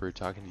 I remember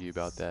talking to you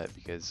about that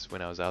because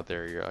when I was out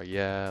there, you're like,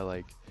 yeah,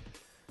 like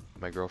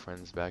my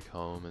girlfriend's back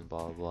home and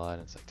blah blah blah,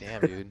 and it's like,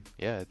 damn, dude,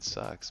 yeah, it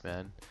sucks,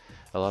 man.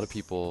 A lot of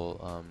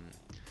people,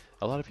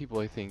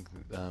 I think,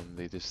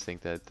 they just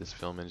think that this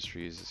film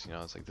industry is, you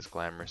know, it's like this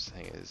glamorous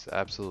thing. Is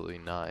absolutely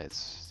not.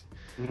 It's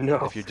No.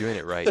 if you're doing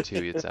it right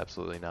too, it's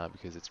absolutely not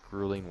because it's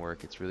grueling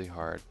work. It's really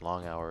hard,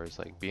 long hours.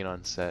 Like being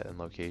on set and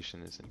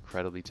location is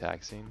incredibly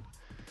taxing.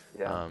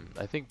 Yeah.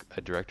 I think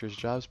a director's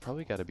job's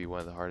probably got to be one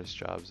of the hardest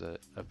jobs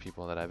of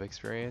people that I've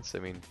experienced. I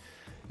mean,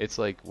 it's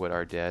like what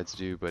our dads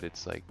do, but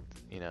it's like,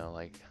 you know,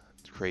 like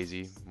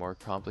crazy, more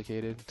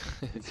complicated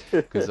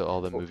because of all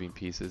the moving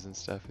pieces and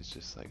stuff. It's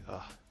just like,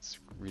 oh, it's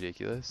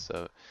ridiculous.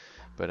 So,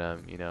 but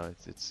you know,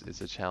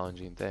 it's a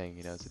challenging thing.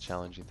 You know, it's a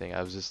challenging thing.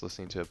 I was just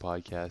listening to a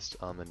podcast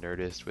on the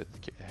Nerdist with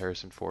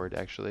Harrison Ford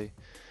actually,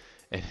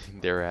 and Oh.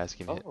 they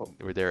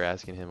were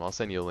asking him. I'll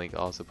send you a link.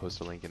 I'll also post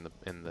a link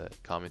in the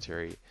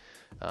commentary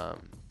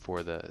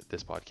for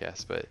this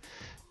podcast. But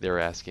they were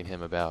asking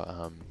him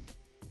about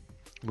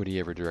would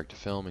he ever direct a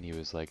film, and he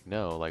was like,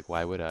 no. Like,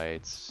 why would I?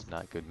 It's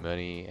not good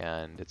money,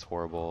 and it's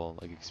horrible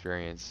like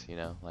experience. You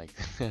know, like,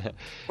 Oh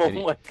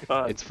and my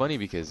God. it's funny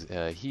because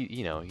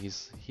you know, he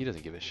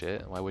doesn't give a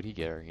shit. Why would he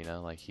care? You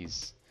know, like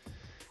he's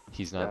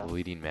not Yeah. the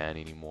leading man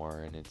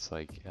anymore, and it's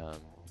like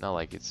not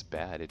like it's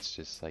bad. It's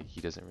just like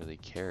he doesn't really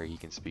care. He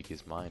can speak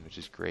his mind, which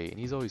is great, and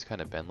he's always kind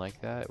of been like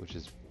that, which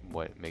is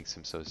what makes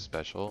him so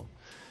special.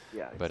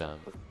 Yeah. But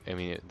Exactly. I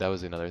mean, that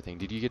was another thing.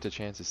 Did you get the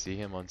chance to see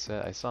him on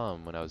set? I saw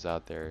him when I was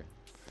out there.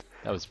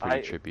 That was pretty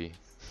I trippy.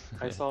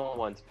 I saw him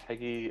once.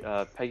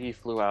 Peggy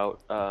flew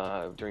out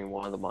during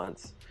one of the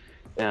months,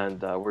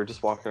 and we are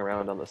just walking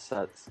around on the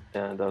sets.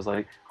 And I was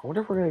like, I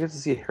wonder if we're gonna get to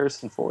see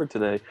Harrison Ford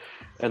today.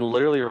 And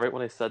literally, right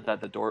when I said that,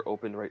 the door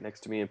opened right next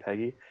to me and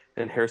Peggy,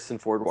 and Harrison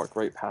Ford walked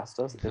right past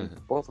us. And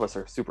both of us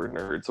are super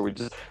nerds, so we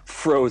just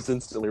froze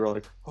instantly. We're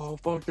like, oh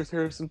fuck, there's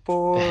Harrison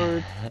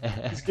Ford.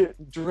 He's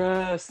getting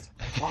dressed.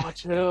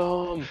 Watch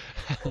him.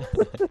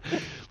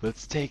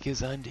 Let's take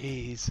his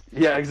undies,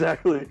 Yeah,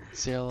 exactly.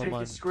 sell them Take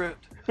his on,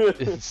 script.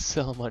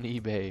 sell them on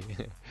eBay.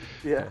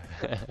 Yeah.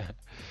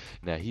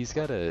 Now he's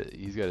got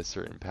a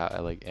certain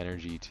like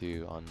energy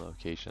too on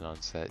location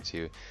on set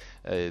too.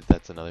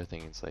 That's another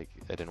thing. It's like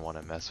I didn't want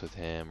to mess with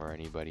him or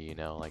anybody, you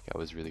know. Like I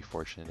was really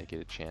fortunate to get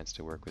a chance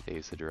to work with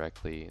Asa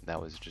directly, and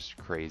that was just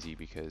crazy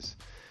because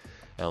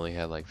I only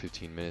had like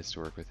 15 minutes to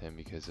work with him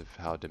because of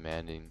how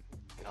demanding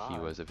he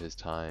God. was of his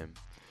time.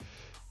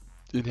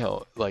 And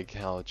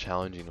how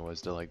challenging it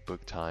was to like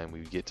book time. We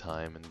would get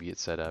time and we get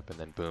set up, and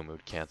then boom, it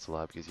would cancel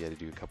out because you had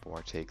to do a couple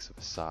more takes of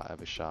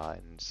a shot,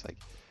 and just like,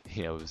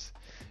 you know, it was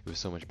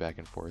so much back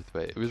and forth.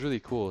 But it was really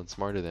cool and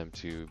smart of them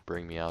to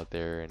bring me out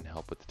there and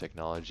help with the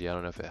technology. I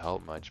don't know if it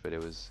helped much, but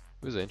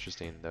It was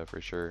interesting though, for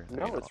sure. I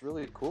mean, No, it's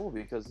really cool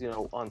because,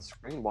 on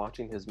screen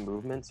watching his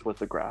movements with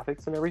the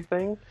graphics and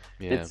everything,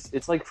 yeah,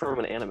 it's like from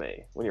an anime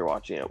when you're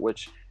watching it,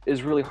 which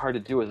is really hard to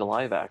do with a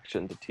live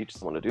action to teach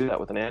someone to do that.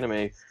 With an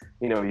anime,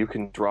 you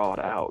can draw it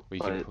out, we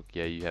can, but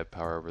yeah, you have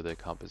power over the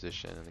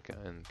composition and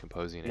and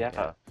composing it. Yeah,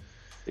 yeah,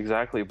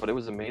 exactly. But it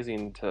was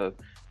amazing to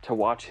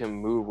watch him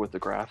move with the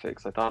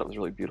graphics. I thought it was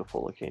really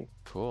beautiful looking.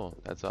 cool.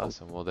 That's Um,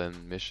 awesome. Well,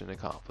 then mission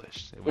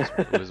accomplished. It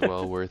was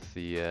well worth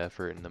the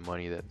effort and the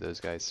money that those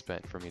guys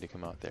spent for me to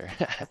come out there.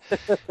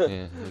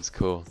 Yeah, it was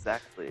cool.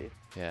 exactly.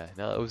 Yeah,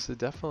 no, it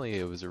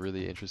was a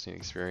really interesting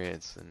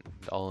experience, and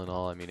all in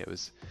all, I mean,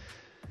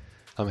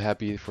 I'm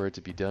happy for it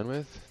to be done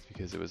with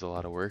because it was a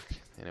lot of work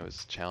and it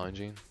was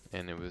challenging,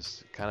 and it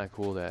was kind of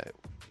cool that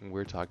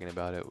we're talking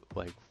about it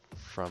like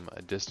from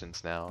a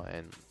distance now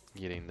and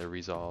getting the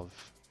resolve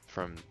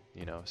from,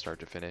 start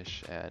to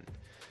finish, and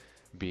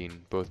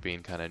being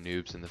kind of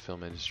noobs in the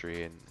film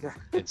industry, Yeah.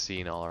 and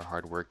seeing all our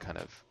hard work kind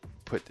of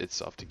put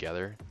itself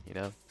together,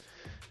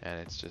 and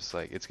it's just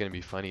like it's gonna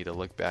be funny to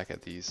look back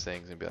at these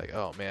things and be like,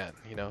 oh man,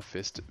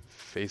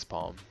 face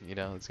palm,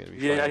 it's gonna be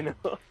Yeah, I funny.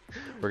 know.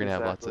 We're gonna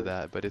have lots of Exactly.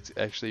 that, but it's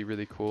actually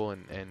really cool,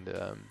 and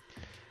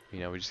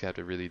we just have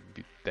to really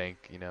thank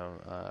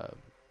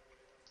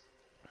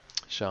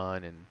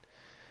Sean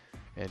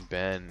and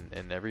Ben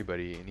and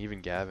everybody, and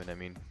even Gavin. I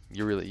mean,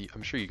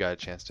 I'm sure you got a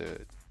chance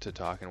to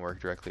talk and work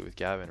directly with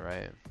Gavin,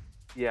 right?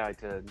 Yeah, I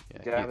did.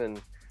 Yeah,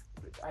 Gavin,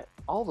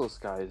 all those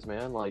guys,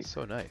 man, he's like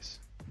so nice.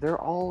 they're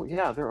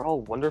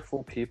all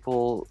wonderful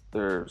people.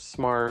 They're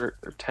smart,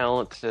 they're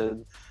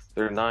talented,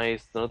 they're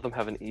nice. None of them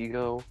have an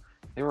ego.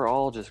 They were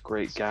all just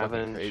great. It's fucking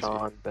Gavin, crazy.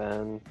 Sean,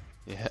 Ben.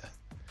 Yeah,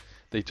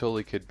 they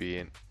totally could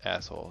be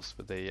assholes,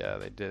 but they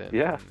didn't.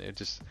 Yeah,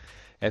 And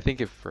I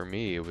think if for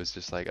me it was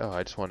just like, oh,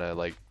 I just want to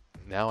like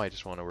now I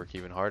just want to work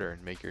even harder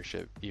and make your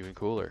ship even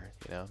cooler,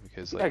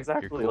 because yeah, like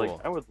you're exactly. Like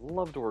cool. I would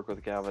love to work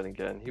with Gavin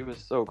again. He was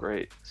so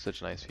great.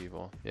 Such nice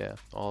people. Yeah,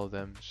 all of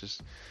them. It's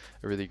just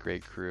a really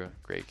great crew,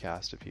 great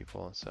cast of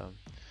people. So,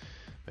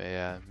 but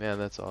yeah, man,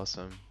 that's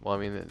awesome. Well, I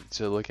mean,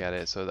 to look at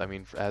it, so I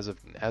mean, as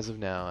of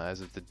now,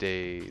 as of the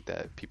day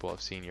that people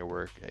have seen your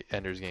work,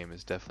 Ender's Game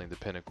is definitely the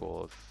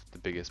pinnacle of the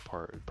biggest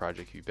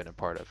project you've been a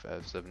part of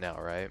as of now,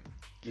 right?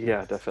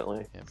 Yeah,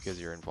 definitely. Yeah, because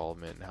of your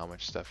involvement and how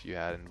much stuff you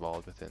had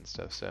involved with it and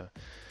stuff. So,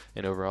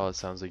 and overall, it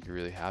sounds like you're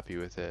really happy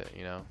with it,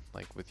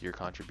 like with your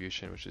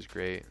contribution, which is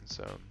great.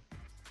 So,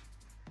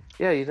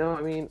 Yeah,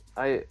 I mean,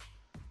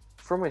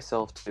 for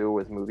myself too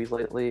with movies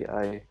lately,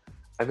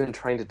 I've been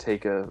trying to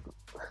take a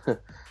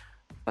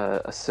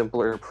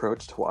simpler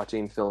approach to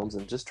watching films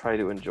and just try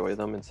to enjoy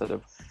them instead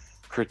of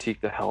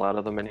critique the hell out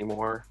of them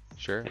anymore.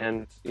 sure.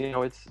 And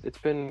it's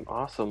been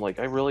awesome. Like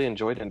I really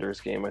enjoyed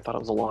Ender's Game. I thought it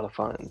was a lot of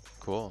fun.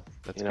 Cool.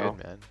 That's You good, know?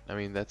 man. I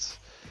mean, that's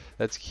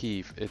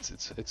key.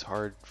 It's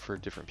hard for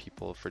different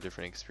people for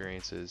different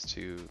experiences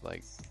to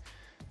like,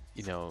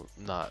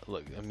 not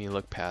look. I mean,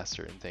 look past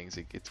certain things.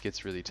 It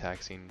gets really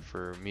taxing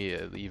for me,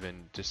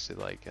 even just to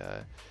like.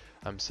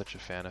 I'm such a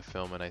fan of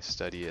film and I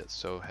study it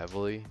so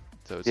heavily,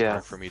 so it's Yeah.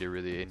 hard for me to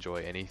really enjoy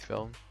any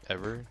film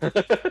ever.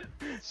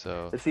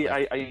 So See,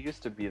 like, I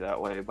used to be that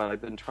way, but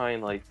I've been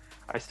trying like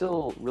I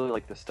still really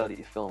like to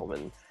study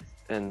film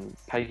and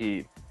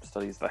Peggy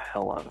studies the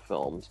hell out of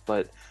films,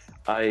 but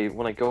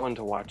when I go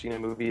into watching a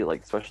movie,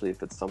 like especially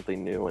if it's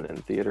something new and in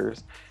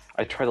theaters,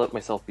 I try to let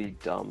myself be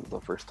dumb the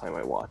first time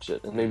I watch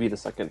it, and maybe the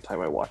second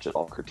time I watch it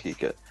I'll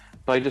critique it.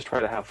 But I just try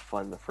to have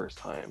fun the first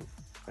time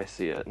I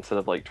see it instead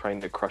of like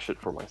trying to crush it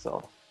for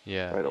myself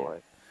yeah. right away.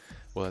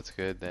 Well, that's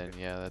good then.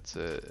 Yeah, that's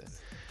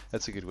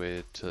a good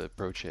way to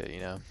approach it.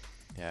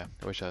 Yeah,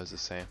 I wish I was the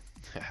same.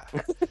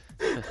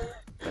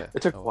 But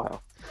It took a oh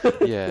well. while.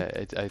 Yeah,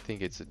 I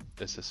think it's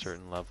a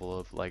certain level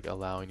of like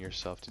allowing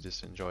yourself to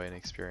just enjoy an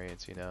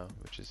experience,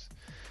 which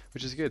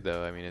is good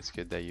though. I mean, it's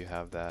good that you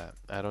have that.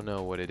 I don't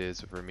know what it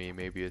is for me.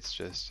 Maybe it's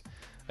just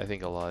I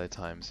think a lot of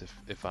times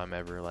if I'm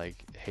ever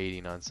like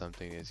hating on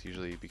something, it's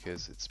usually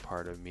because it's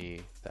part of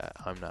me that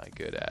I'm not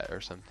good at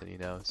or something.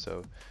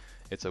 So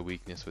it's a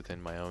weakness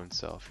within my own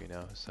self.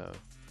 So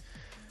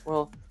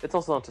Well, it's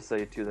also not to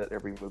say too that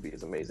every movie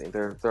is amazing.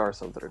 There are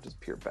some that are just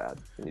pure bad,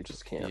 and you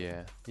just can't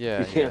yeah, you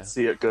yeah, can't yeah.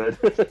 see it good.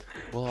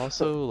 Well,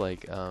 also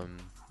like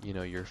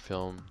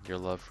your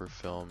love for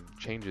film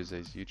changes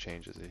as you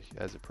change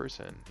as a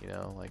person.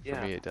 Like for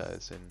Yeah, me it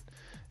does, and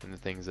the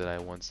things that I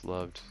once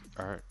loved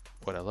aren't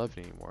what I love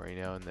anymore.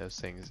 And those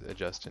things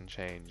adjust and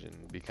change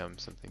and become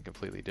something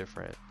completely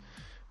different,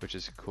 which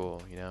is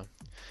cool.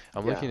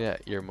 I'm yeah. looking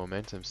at your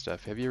Momentum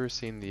stuff. Have you ever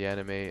seen the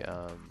anime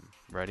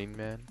Running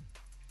Man?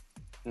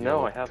 The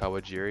No, I old haven't.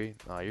 Kawajiri?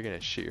 Oh, you're gonna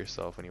shit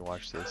yourself when you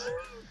watch this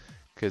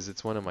because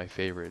it's one of my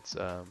favorites.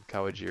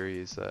 Kawajiri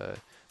is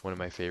one of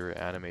my favorite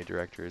anime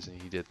directors,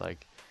 and he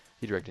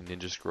directed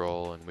Ninja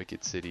Scroll and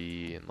Wicked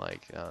City and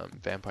like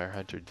Vampire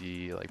Hunter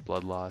D, like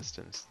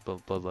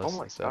Oh Bloodlust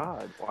my and stuff.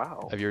 God!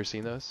 Wow. Have you ever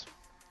seen those?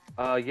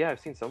 Yeah, I've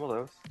seen some of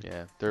those.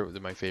 Yeah, they're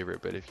my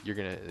favorite. But if you're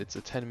gonna, it's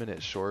a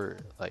 10-minute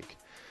short like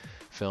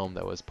film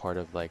that was part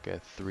of like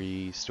a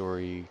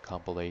 3-story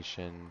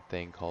compilation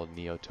thing called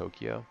Neo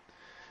Tokyo,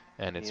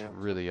 and it's Yeah, for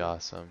really sure.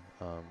 awesome.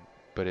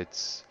 But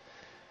it's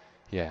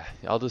yeah,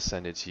 I'll just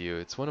send it to you.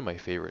 It's one of my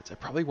favorites. I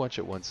probably watch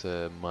it once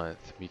a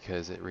month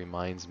because it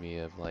reminds me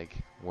of like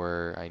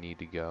where I need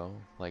to go,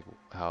 like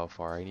how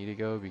far I need to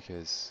go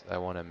because I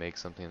want to make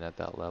something at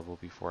that level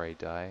before I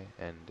die,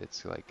 and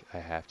it's like I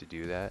have to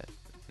do that.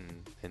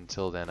 And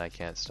until then, I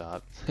can't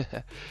stop.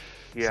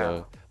 Yeah.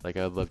 So, like,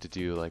 I'd love to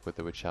do like what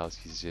the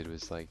Wachowskis did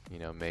was like,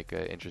 make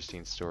an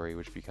interesting story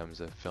which becomes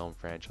a film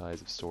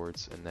franchise of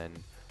sorts, and then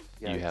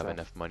Yeah, you have exactly.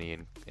 enough money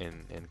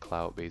and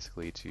clout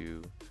basically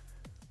to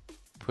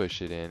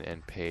push it in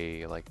and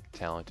pay like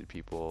talented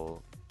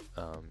people,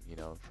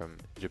 from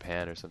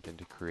Japan or something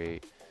to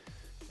create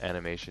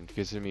animation.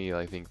 Because to me,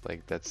 I think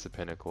like that's the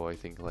pinnacle. I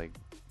think like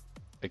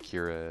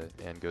Akira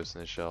and Ghost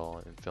in the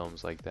Shell and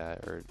films like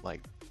that are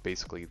like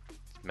basically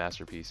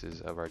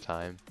masterpieces of our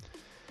time.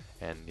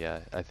 And yeah,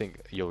 I think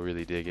you'll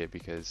really dig it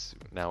because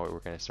now we're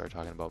gonna start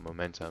talking about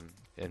Momentum.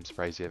 I'm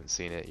surprised you haven't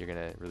seen it. You're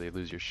gonna really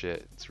lose your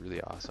shit. It's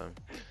really awesome.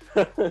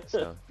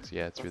 So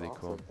yeah, it's That's really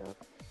cool. awesome. Yeah.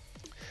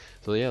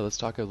 So yeah, let's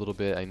talk a little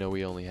bit. I know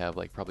we only have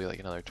like probably like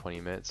another 20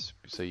 minutes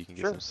so you can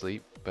get some Sure.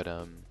 sleep, but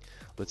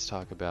let's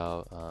talk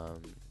about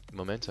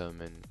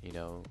momentum and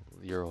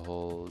your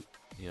whole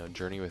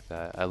journey with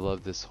that. I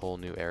love this whole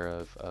new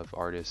era of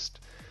artists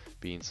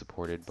being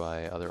supported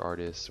by other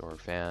artists or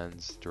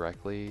fans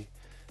directly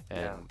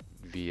and Yeah.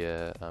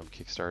 via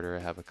Kickstarter. I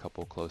have a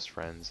couple close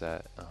friends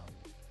that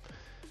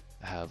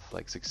have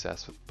like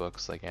success with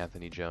books like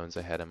Anthony Jones.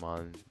 I had him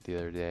on the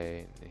other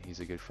day and he's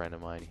a good friend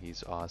of mine.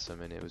 He's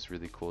awesome and it was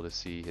really cool to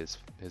see his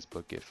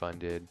book get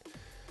funded,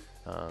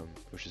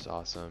 which is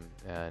awesome.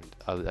 And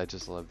I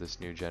just love this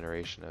new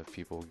generation of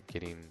people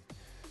getting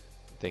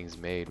things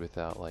made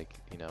without like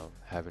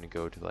having to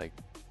go to like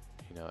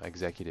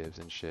executives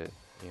and shit.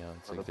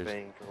 It's Or the like there's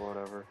bank or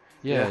whatever.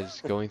 yeah, Yeah.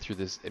 just going through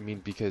this. I mean,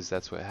 because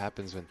that's what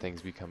happens when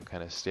things become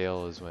kind of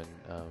stale is when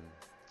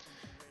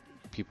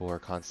people are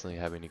constantly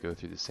having to go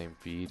through the same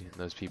feed, and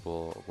those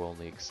people will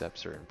only accept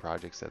certain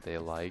projects that they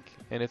like,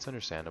 and it's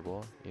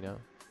understandable,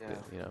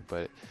 Yeah.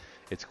 but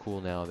it's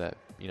cool now that,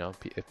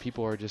 if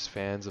people are just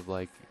fans of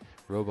like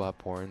robot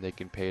porn, they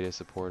can pay to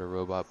support a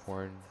robot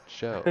porn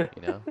show.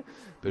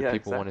 But if Yeah,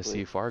 people want to exactly.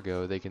 see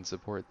Fargo, they can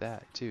support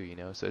that too.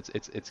 So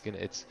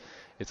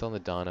it's on the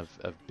dawn of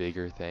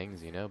bigger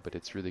things. But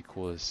it's really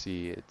cool to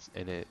see it's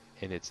in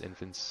its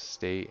infant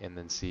state and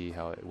then see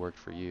how it worked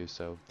for you.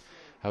 So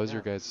how was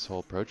your Yeah. guys' whole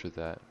approach with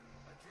that?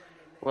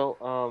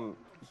 Well,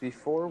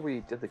 before we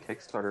did the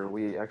Kickstarter,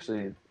 we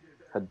actually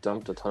had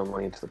dumped a ton of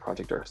money into the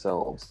project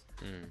ourselves.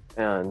 Mm,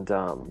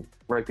 And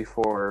right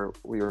before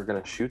we were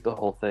going to shoot the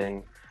whole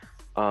thing,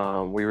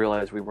 we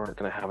realized we weren't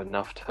going to have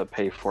enough to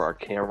pay for our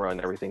camera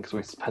and everything because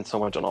we spent so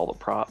much on all the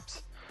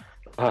props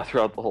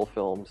throughout the whole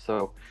film.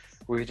 So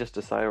we just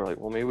decided, we're like,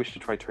 well, maybe we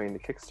should try trying the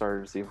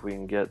Kickstarter to see if we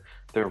can get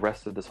the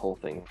rest of this whole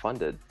thing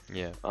funded,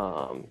 yeah,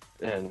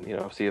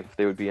 and see if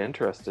they would be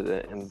interested in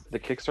it. And the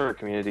Kickstarter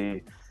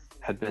community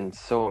had been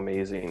so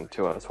amazing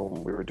to us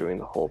when we were doing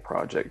the whole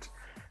project.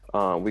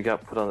 We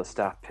got put on the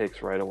staff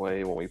picks right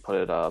away when we put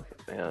it up,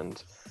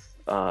 and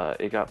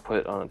it got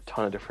put on a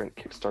ton of different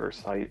Kickstarter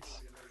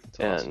sites, it's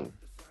and awesome.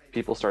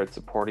 people started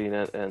supporting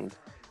it. And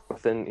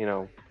within,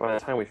 by the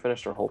time we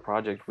finished our whole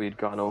project, we'd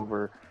gone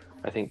over,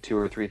 I think, $2,000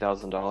 or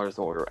 $3,000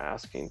 than what we were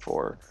asking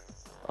for,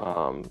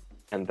 um,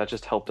 and that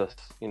just helped us,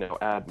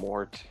 add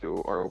more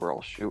to our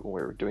overall shoot when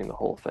we were doing the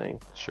whole thing.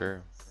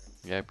 Sure.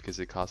 Yeah, because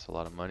it costs a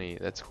lot of money.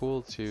 That's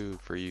cool too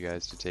for you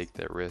guys to take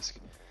that risk.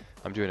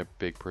 I'm doing a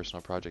big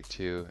personal project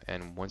too,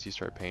 and once you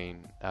start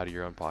paying out of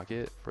your own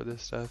pocket for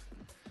this stuff,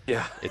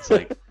 Yeah. it's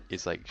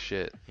like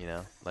shit.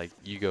 Like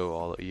you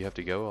have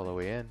to go all the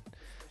way in.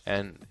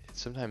 And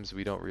sometimes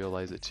we don't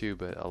realize it too,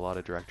 but a lot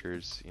of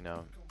directors,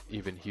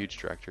 even huge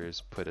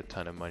directors put a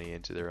ton of money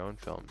into their own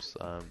films.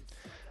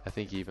 I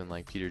think even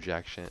like Peter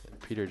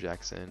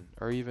Jackson,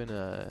 or even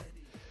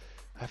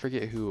I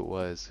forget who it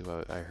was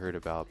who I heard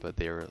about, but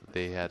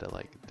they had to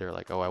like they're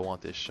like, oh, I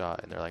want this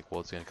shot, and they're like, well,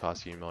 it's gonna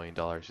cost you $1 million.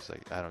 She's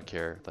like, I don't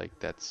care, like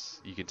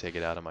that's you can take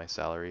it out of my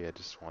salary. I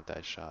just want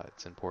that shot.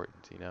 It's important.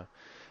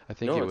 I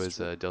think No, it it's was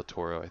true. Del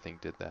Toro. I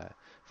think did that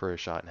for a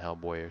shot in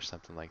Hellboy or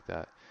something like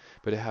that.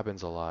 But it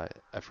happens a lot.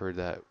 I've heard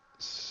that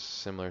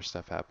similar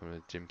stuff happened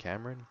with Jim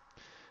Cameron.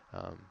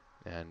 Um,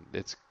 and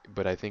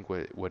but I think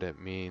what it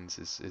means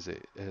is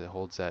it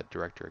holds that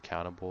director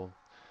accountable,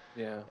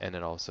 Yeah. and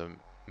it also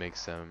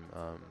makes them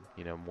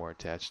more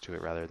attached to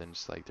it rather than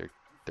just like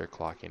they're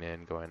clocking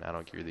in going, I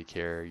don't really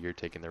care, you're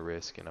taking the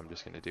risk and I'm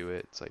just going to do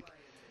it. It's like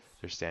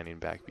they're standing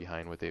back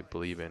behind what they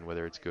believe in,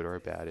 whether it's good or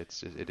bad.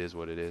 It is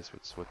what it is.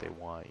 It's what they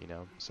want.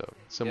 So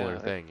similar Yeah.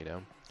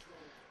 thing.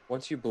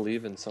 Once you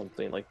believe in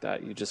something like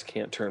that, you just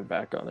can't turn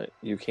back on it.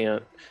 You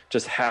can't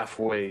just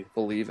halfway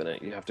believe in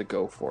it. You have to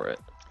go for it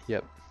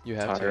Yep, you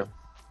have to, entirely.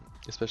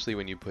 especially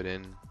when you put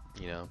in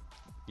you know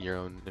your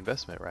own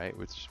investment, right,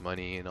 with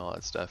money and all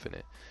that stuff in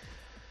it.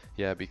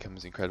 Yeah, it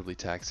becomes incredibly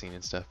taxing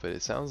and stuff, but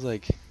it sounds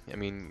like, I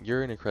mean,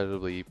 you're an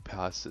incredibly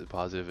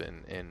positive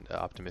and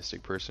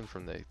optimistic person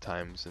from the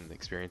times and the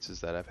experiences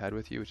that I've had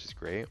with you, which is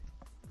great.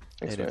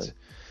 Thanks, And it's man.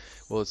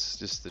 Well, it's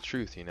just the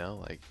truth, you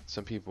know? Like,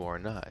 some people are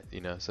not, you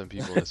know? Some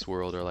people in this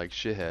world are like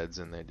shitheads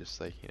and they just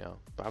like, you know,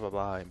 blah, blah,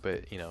 blah.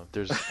 But, you know,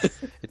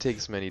 it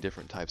takes many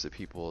different types of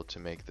people to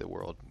make the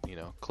world, you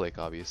know, click,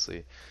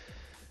 obviously.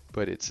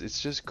 But it's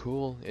just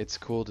cool. It's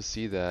cool to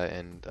see that.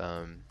 And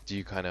do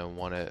you kind of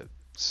want to,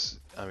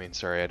 I mean,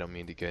 sorry, I don't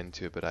mean to get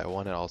into it, but I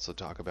want to also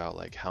talk about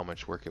like how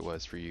much work it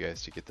was for you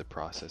guys to get the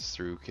process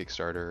through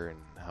Kickstarter and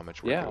how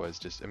much work it Yeah. was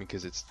just, I mean,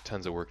 because it's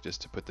tons of work just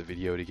to put the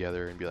video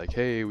together and be like,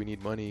 hey, we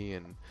need money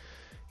and,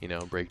 you know,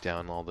 break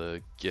down all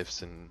the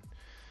gifts and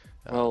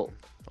um, Well,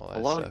 all a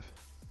that lot of stuff.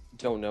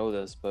 don't know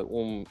this, but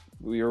when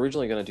we were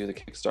originally going to do the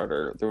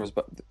Kickstarter,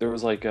 there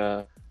was like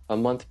a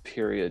month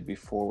period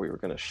before we were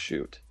going to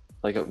shoot,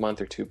 like a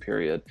month or two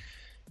period,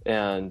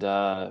 and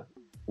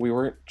we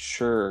weren't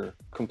sure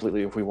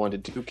completely if we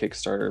wanted to do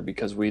Kickstarter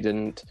because we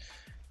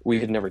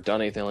had never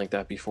done anything like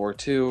that before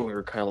too. We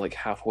were kind of like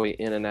halfway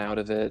in and out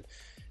of it,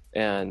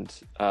 and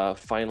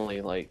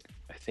finally, like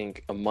I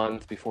think a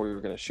month before we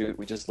were going to shoot,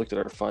 we just looked at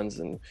our funds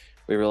and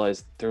we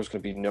realized there was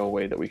going to be no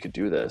way that we could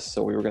do this.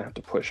 So we were going to have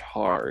to push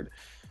hard.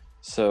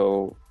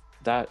 So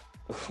that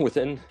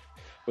within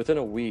within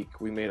a week,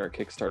 we made our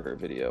Kickstarter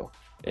video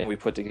and we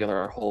put together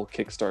our whole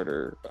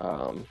Kickstarter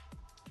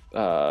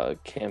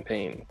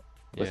campaign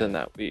Yeah, within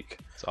that week.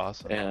 it's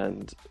awesome.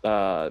 And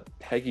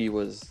Peggy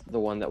was the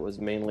one that was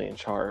mainly in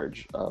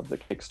charge of the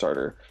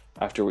Kickstarter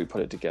after we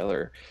put it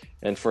together.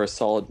 And for a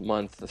solid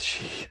month,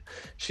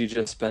 she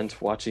just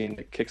spent watching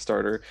the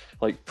Kickstarter,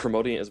 like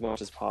promoting it as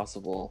much as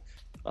possible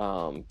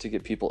to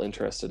get people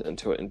interested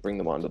into it and bring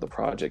them onto the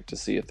project to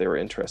see if they were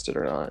interested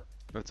or not.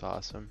 That's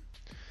awesome.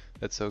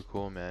 That's so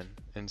cool, man.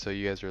 And so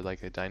you guys are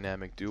like a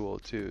dynamic duo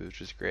too,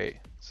 which is great.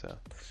 So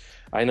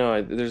I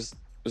know there's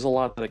a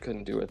lot that I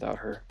couldn't do without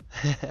her.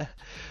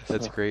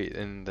 that's great,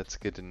 and that's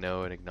good to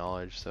know and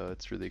acknowledge. So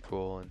it's really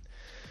cool. And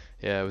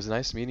yeah, it was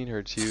nice meeting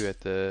her too at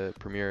the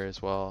premiere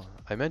as well.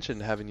 I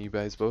mentioned having you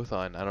guys both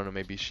on. I don't know,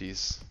 maybe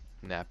she's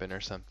napping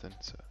or something.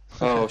 So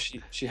Oh,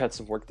 she had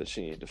some work that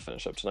she needed to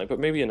finish up tonight, but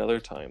maybe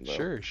another time though.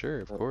 sure, sure,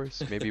 of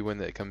course. Maybe when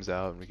that comes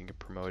out and we can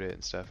promote it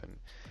and stuff and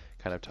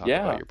kind of talk about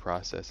Yeah, your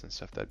process and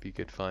stuff, that'd be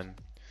good fun.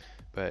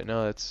 But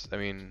no, I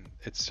mean,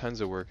 it's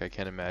tons of work. I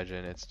can't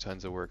imagine it's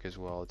tons of work as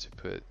well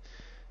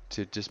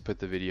to just put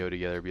the video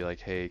together, be like,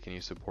 hey, can you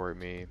support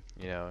me?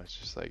 You know, it's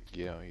just like,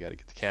 you know, you got to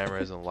get the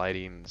cameras and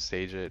lighting, and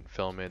stage it,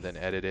 film it, then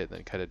edit it,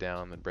 then cut it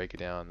down, then break it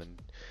down, then,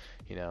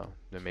 you know,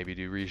 then maybe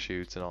do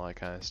reshoots and all that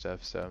kind of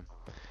stuff. So,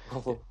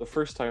 although the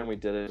first time we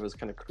did it, it was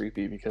kind of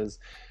creepy because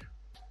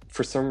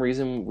for some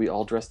reason we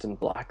all dressed in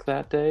black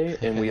that day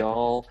and we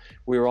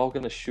were all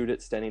going to shoot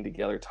it standing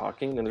together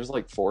talking, and there's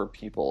like four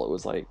people.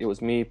 It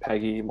was me,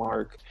 Peggy,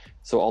 Mark,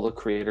 so all the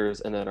creators,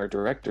 and then our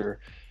director,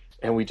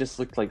 and we just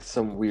looked like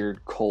some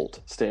weird cult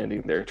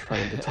standing there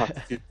trying to talk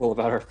to people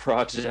about our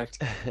project.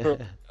 We're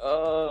like,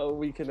 oh,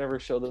 we can never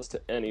show this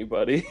to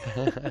anybody.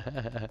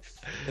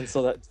 And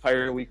so that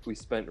entire week we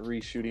spent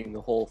reshooting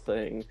the whole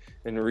thing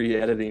and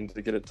re-editing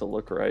to get it to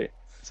look right.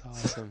 That's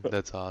awesome.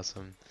 That's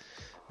awesome.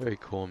 Very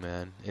cool,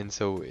 man. And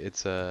so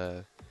it's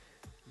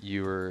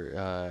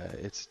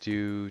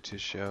due to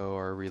show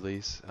or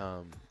release.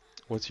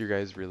 What's your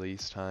guys'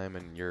 release time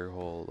and your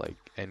whole like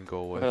end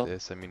goal with Well,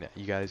 this? I mean,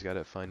 you guys got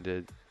it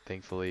funded,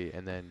 thankfully,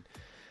 and then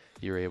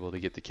you were able to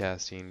get the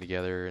casting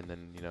together and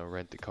then, you know,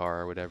 rent the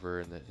car or whatever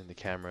and the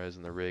cameras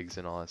and the rigs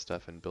and all that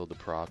stuff and build the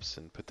props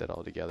and put that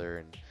all together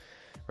and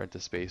rent the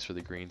space for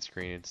the green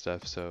screen and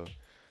stuff. So,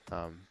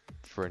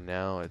 for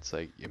now, it's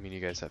like, I mean,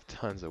 you guys have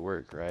tons of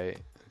work, right?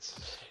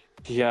 It's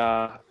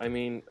yeah, I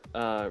mean,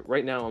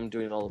 right now I'm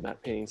doing all the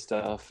matte painting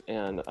stuff,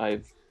 and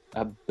I've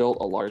built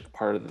a large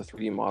part of the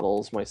 3D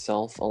models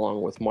myself,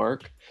 along with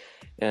Mark,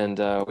 and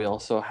we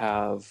also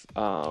have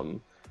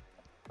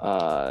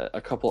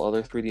a couple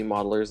other 3D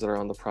modelers that are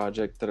on the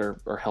project that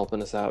are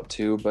helping us out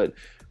too. But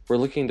we're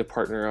looking to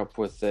partner up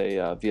with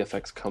a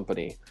VFX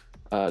company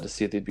to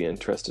see if they'd be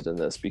interested in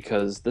this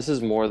because this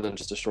is more than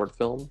just a short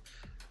film.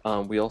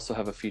 We also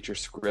have a feature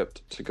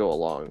script to go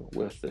along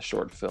with the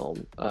short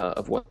film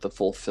of what the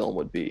full film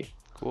would be.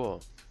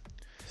 cool.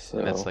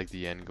 And that's So, like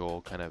the end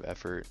goal kind of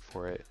effort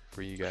for it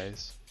for you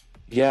guys.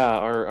 yeah,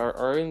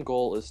 our end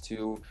goal is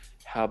to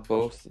have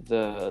both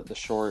the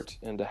short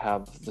and to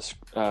have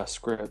the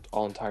script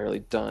all entirely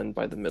done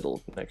by the middle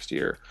of next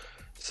year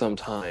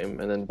sometime.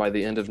 And then by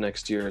the end of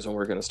next year is when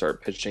we're going to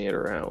start pitching it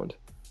around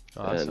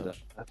and Awesome.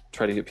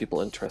 try to get people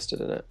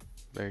interested in it.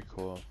 Very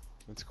cool.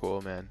 That's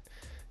cool, man.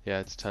 Yeah,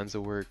 it's tons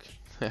of work.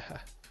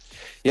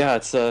 Yeah,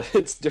 it's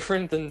it's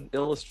different than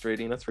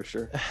illustrating, that's for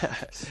sure.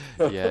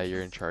 Yeah,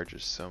 you're in charge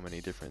of so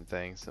many different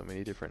things, so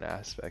many different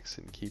aspects,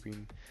 and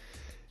keeping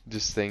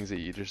just things that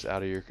you just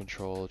out of your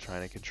control,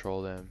 trying to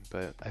control them.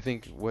 But I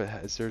think what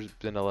has there's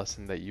been a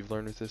lesson that you've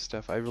learned with this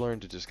stuff? I've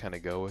learned to just kind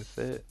of go with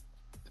it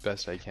the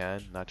best I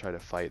can, not try to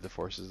fight the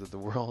forces of the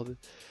world, and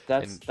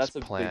That's just a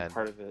big plan.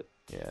 part of it.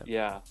 Yeah,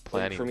 Yeah, like for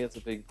planning. me, that's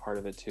a big part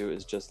of it too,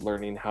 is just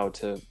learning how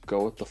to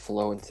go with the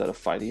flow instead of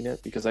fighting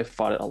it because I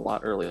fought it a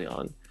lot early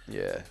on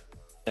Yeah.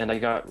 and I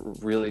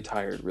got really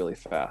tired really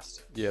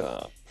fast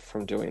Yep.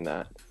 from doing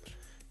that.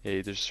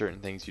 Yeah, there's certain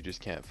things you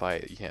just can't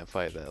fight. You can't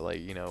fight that,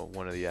 like,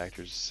 one of the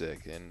actors is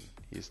sick and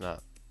he's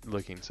not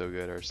looking so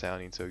good or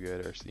sounding so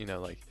good, or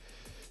like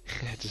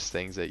just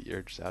things that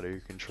you're just out of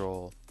your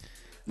control.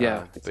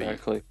 Yeah, But you,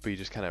 exactly. but you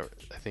just kind of,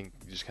 I think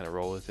you just kind of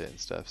roll with it and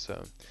stuff.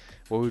 So,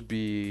 what would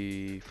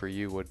be for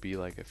you? Would be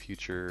like a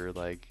future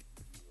like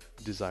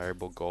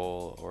desirable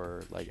goal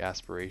or like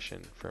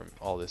aspiration from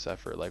all this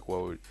effort? Like,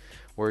 where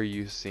are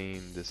you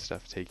seeing this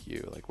stuff take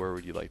you? Like, where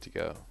would you like to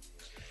go?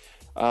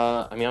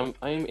 I mean,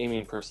 I'm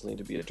aiming personally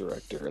to be a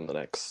director in the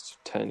next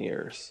 10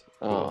 years.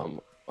 Cool.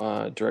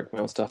 Direct my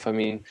own stuff. I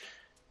mean,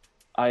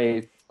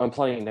 I'm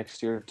planning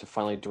next year to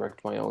finally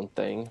direct my own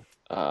thing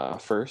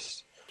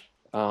first.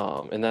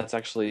 And that's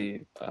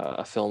actually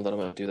a film that I'm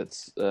going to do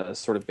that's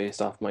sort of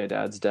based off my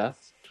dad's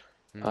death,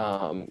 Hmm.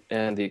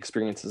 and the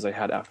experiences I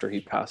had after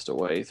he passed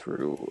away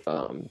through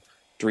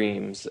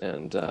dreams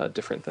and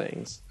different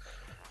things.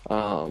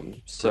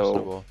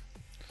 So Personable.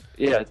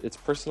 yeah, it's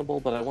personable,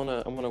 but I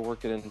wanna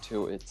work it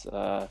into its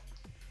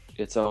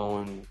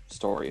own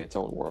story, its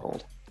own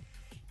world.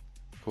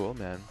 Cool,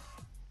 man.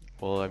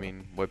 Well, I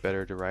mean, what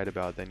better to write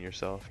about than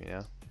yourself,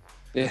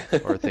 Yeah,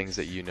 or things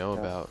that you know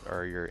yeah, about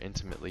or you're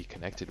intimately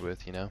connected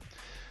with.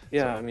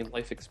 yeah. So, I mean,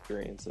 life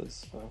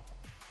experiences. So.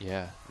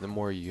 yeah, the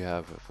more you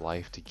have of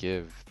life to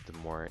give, the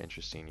more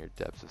interesting your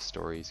depth of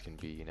stories can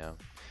be.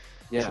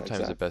 Yeah,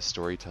 Sometimes the exactly. best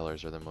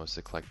storytellers are the most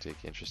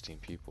eclectic, interesting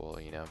people,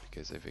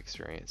 because they've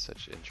experienced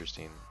such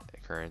interesting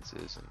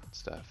occurrences and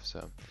stuff.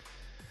 So,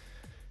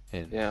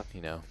 and, Yeah,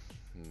 you know,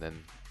 and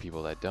then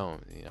people that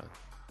don't,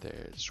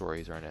 their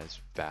stories aren't as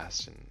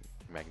vast and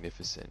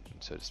magnificent,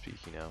 so to speak,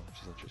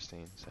 which is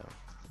interesting. So,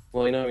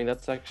 well, I mean,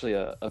 that's actually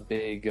a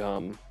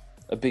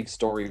big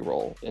story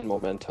role in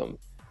momentum,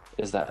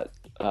 is that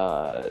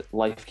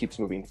life keeps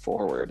moving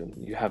forward,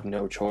 and you have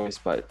no choice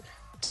but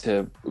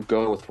to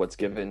go with what's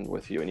given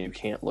with you, and you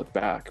can't look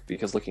back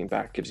because looking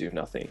back gives you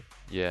nothing.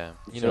 yeah,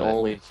 You you can know that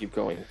only keep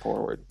going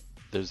forward.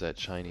 there's that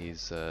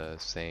Chinese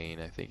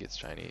saying, I think it's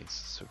Chinese,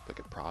 so like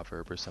a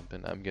proverb or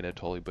something. I'm gonna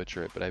totally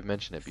butcher it, but I've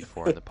mentioned it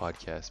before on the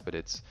podcast. But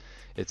it's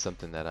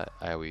something that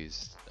I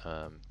always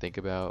think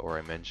about, or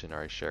I mention,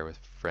 or I share with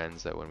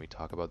friends, that when we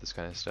talk about this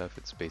kind of stuff,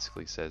 it's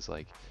basically says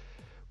like,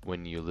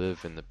 when you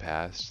live in the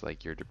past,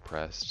 like, you're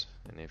depressed,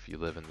 and if you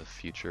live in the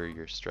future,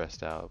 you're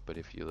stressed out. But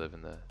if you live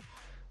in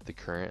the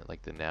current,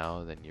 like the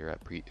now, then you're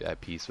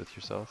at peace with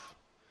yourself.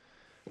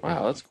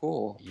 Wow, And that's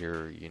cool.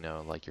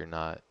 like, you're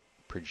not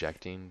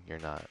projecting, you're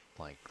not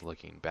like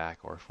looking back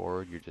or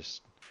forward, you're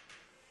just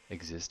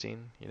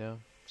existing.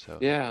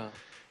 So, Yeah,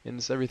 and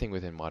it's everything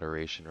within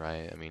moderation,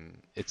 right? I mean,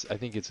 I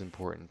think it's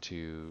important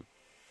to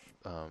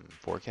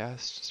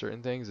forecast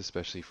certain things,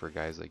 especially for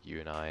guys like you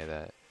and I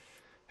that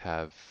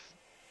have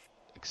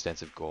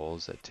extensive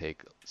goals that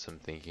take some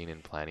thinking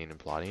and planning and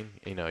plotting.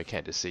 I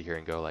can't just sit here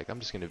and go like, I'm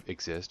just going to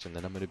exist and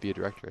then I'm going to be a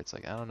director. It's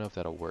like, I don't know if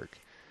that'll work.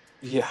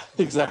 yeah,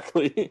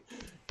 exactly.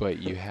 But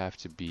you have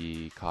to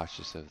be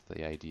cautious of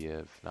the idea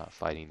of not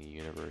fighting the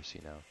universe.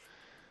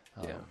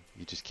 Yeah,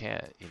 You just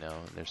can't, and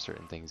there's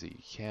certain things that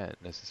you can't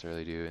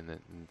necessarily do,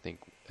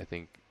 I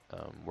think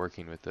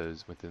working with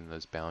those within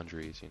those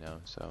boundaries,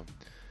 so,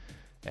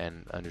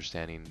 and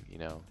understanding,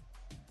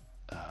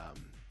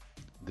 um,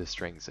 the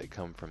strengths that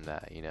come from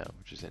that,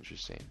 which is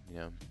interesting.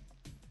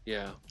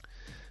 yeah,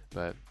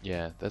 But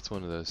yeah, that's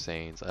one of those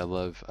sayings. I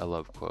love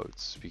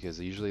quotes because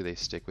usually they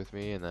stick with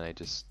me, and then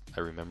I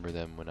remember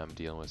them when I'm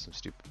dealing with some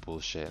stupid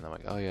bullshit, and I'm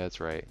like, oh yeah, that's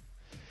right.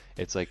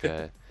 It's like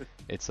a,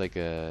 it's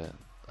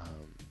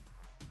um,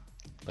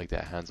 like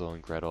that Hansel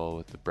and Gretel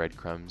with the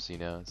breadcrumbs.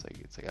 It's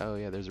like, oh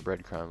yeah, there's a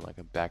breadcrumb. Like,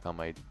 I'm back on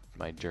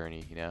my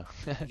journey.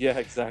 yeah,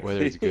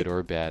 Whether it's good exactly.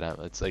 or bad.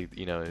 It's like,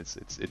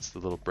 it's the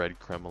little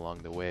breadcrumb along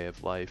the way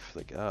of life.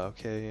 Like, oh,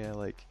 okay, yeah,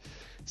 like,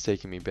 it's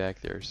taking me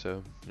back there.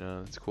 So,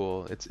 it's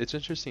cool. It's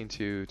interesting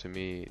too, to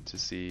me, to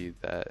see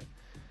that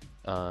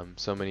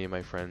so many of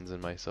my friends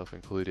and myself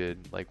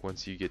included, like,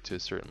 once you get to a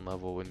certain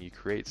level when you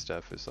create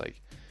stuff, it's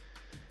like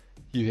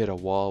you hit a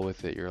wall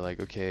with it. You're like,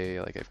 okay,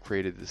 like, I've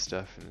created this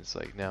stuff, and it's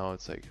like, now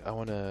it's like, I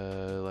want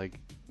to like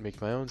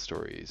make my own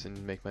stories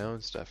and make my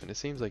own stuff. And it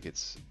seems like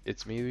it's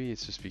maybe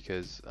it's just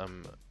because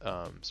I'm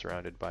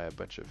surrounded by a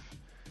bunch of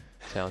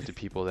talented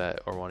people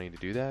that are wanting to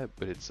do that.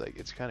 But it's like,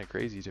 it's kind of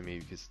crazy to me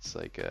because it's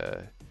like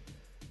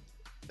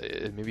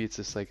maybe it's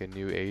just like a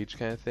new age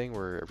kind of thing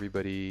where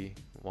everybody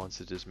wants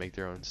to just make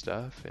their own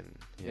stuff, and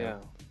Yeah.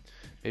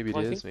 maybe it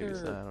Well, I is, think maybe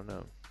it's not. I don't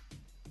know.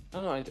 I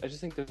don't know. I just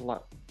think there's a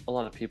lot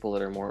of people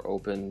that are more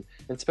open,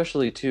 and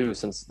especially too,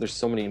 since there's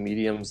so many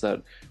mediums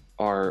that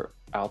are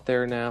out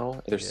there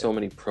now. There's Yeah, so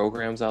many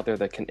programs out there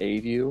that can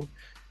aid you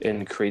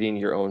in creating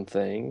your own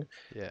thing.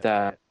 yeah,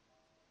 That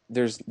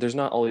there's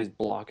not all these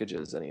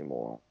blockages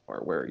anymore, or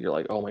where you're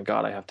like, oh my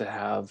god, I have to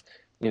have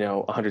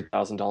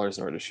 $100,000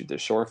 in order to shoot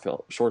this Short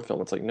film.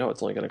 It's like, no,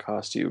 it's only going to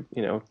cost you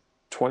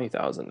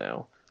 20,000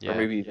 now, or yeah.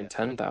 maybe even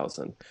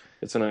 10,000.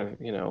 It's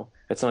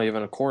not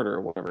even a quarter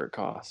of whatever it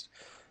cost.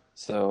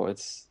 So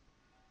it's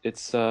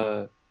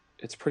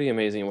it's pretty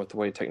amazing with the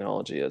way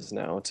technology is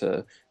now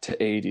to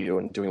aid you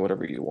in doing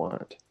whatever you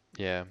want.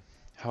 Yeah.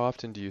 How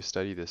often do you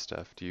study this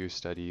stuff? Do you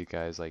study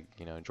guys like,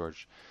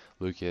 George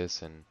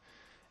Lucas and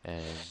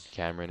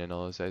Cameron and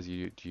all those guys?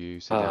 Do you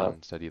sit down Uh,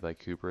 and study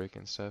like Kubrick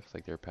and stuff,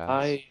 like their paths?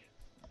 I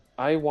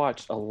I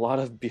watched a lot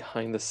of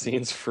behind the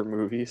scenes for Oh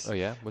movies.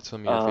 yeah? What's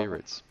some of your Um,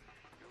 favorites?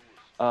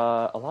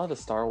 a lot of the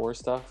Star Wars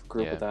stuff.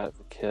 Grew up Yeah. with that as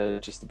a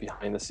kid, just the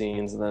behind the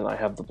scenes, and then I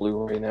have the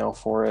Blu-ray now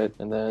for it.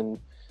 And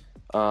then,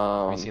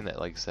 Have you seen um, that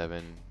like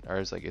seven or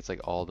it's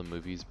like all the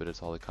movies, but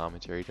it's all the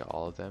commentary to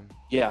all of them?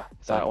 yeah,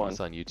 that It's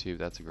one. on YouTube.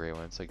 That's a great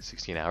one. It's like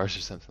 16 hours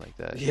or something like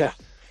that. Yeah, and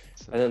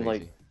Something then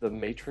like crazy. the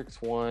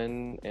Matrix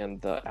one and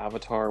the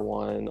Avatar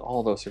one.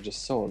 All those are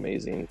just so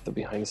amazing. The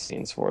behind the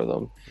scenes for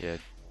them. Yeah,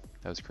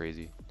 that was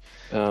crazy.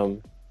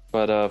 Um,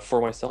 but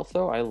for myself,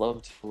 though, I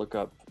love to look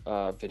up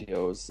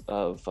videos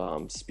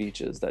of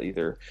speeches that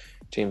either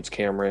James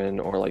Cameron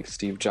or like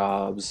Steve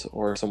Jobs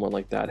or someone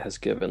like that has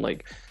given.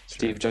 Like Sure.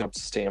 Steve Jobs'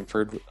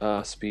 Stanford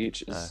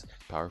speech Uh, is, it's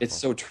Powerful.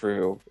 so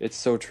true. It's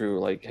so true.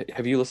 Like,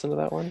 have you listened to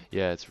that one?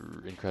 Yeah, it's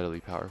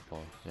incredibly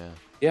powerful. Yeah.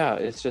 Yeah,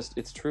 it's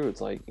true.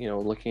 It's like,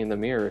 looking in the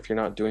mirror. If you're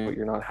not doing what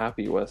you're not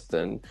happy with,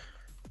 then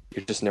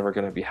you're just never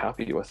going to be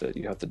happy with it.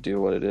 You have to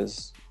do what it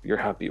is you're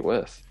happy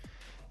with.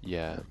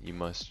 Yeah, you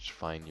must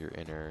find your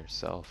inner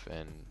self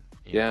and,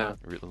 Yeah,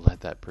 let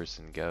that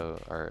person go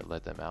or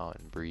let them out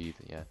and breathe.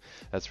 Yeah.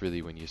 That's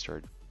really when you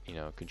start,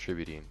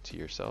 contributing to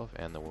yourself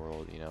and the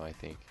world, I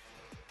think.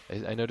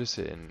 I notice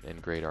it in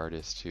great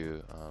artists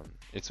too.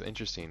 It's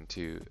interesting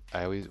too.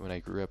 When I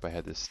grew up, I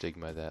had this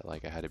stigma that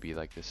like I had to be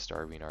like this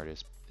starving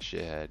artist,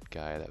 shithead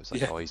guy that was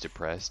like yeah, always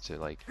depressed to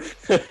like,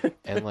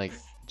 and like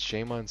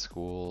shame on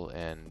school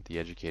and the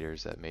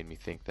educators that made me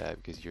think that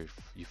because you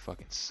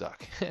fucking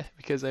suck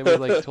because I was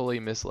like totally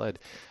misled.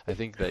 I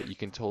think that you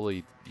can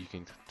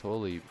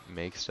totally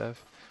make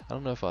stuff. I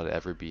don't know if I'd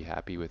ever be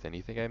happy with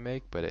anything I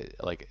make, but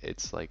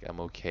it's like I'm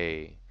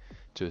okay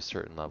to a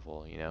certain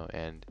level,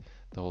 and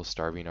the whole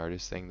starving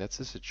artist thing, that's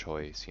just a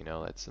choice,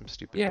 that's some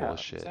stupid yeah,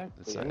 bullshit.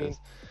 It's exactly. I not, mean,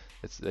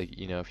 it's like,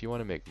 if you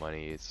want to make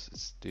money,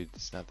 dude,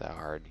 it's not that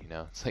hard,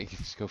 It's like, you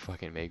just go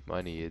fucking make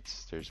money.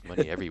 There's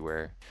money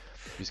everywhere.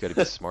 You just got to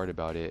be smart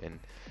about it. And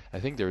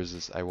I think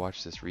I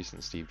watched this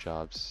recent Steve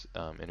Jobs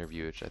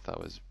interview, which I thought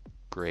was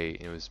great.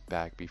 And it was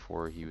back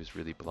before he was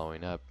really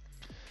blowing up.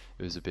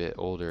 It was a bit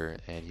older,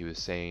 and he was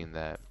saying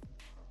that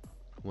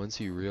once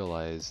you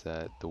realize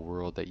that the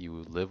world that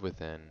you live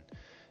within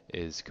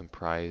is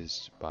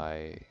comprised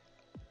by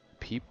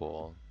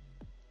people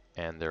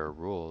and their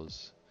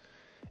rules,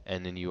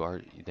 and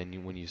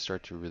when you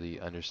start to really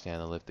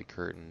understand and lift the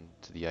curtain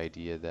to the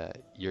idea that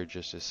you're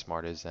just as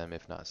smart as them,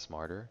 if not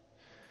smarter,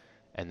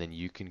 and then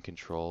you can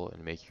control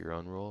and make your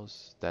own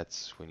rules,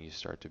 that's when you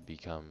start to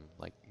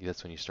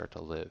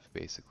live,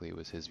 basically,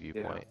 was his yeah,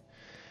 viewpoint.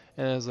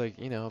 And I was like,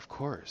 of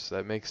course,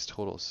 that makes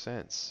total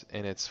sense.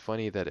 And it's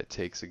funny that it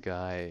takes a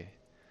guy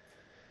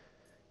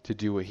to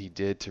do what he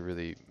did to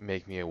really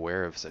make me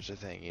aware of such a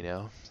thing,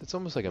 It's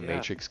almost like a yeah,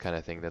 Matrix kind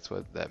of thing. That's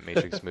what that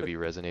Matrix movie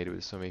resonated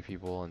with so many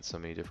people on so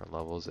many different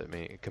levels.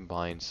 It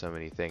combined so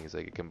many things.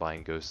 Like it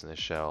combined Ghost in the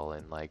Shell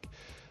and like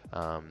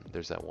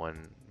there's that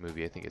one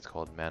movie, I think it's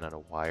called Man on a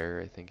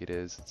Wire, I think it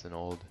is. It's an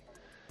old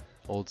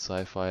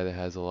sci-fi that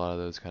has a lot of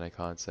those kind of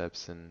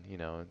concepts, and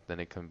then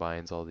it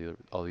combines all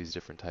these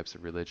different types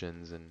of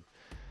religions and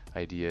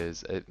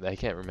ideas. I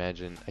can't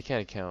imagine, I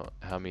can't count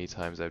how many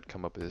times I would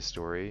come up with a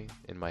story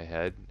in my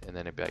head and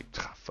then I'd be like,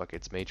 "Ah, fuck,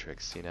 it's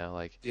Matrix,"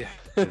 like yeah.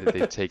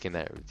 they've taken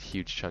that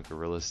huge chunk of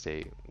real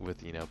estate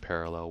with,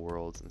 parallel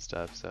worlds and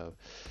stuff. So,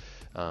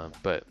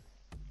 but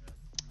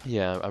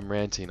yeah, I'm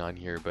ranting on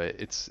here, but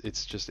it's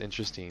just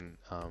interesting,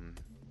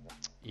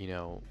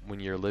 when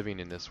you're living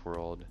in this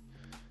world,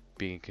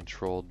 being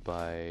controlled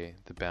by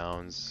the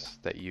bounds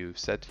that you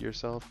set to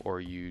yourself, or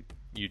you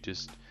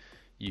just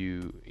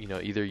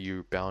either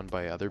you're bound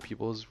by other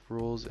people's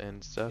rules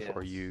and stuff,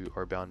 or Yes. you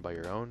are bound by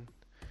your own.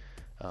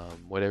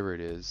 Whatever it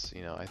is,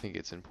 I think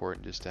it's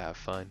important just to have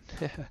fun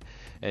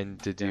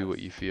and to do what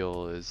Yes. you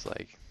feel is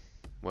like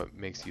what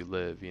makes you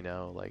live,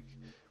 like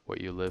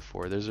what you live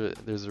for. There's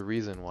a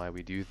reason why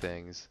we do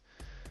things.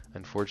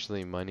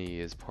 Unfortunately, money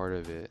is part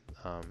of it.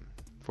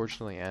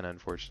 Fortunately and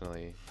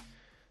unfortunately,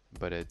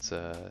 but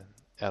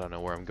I don't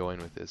know where I'm going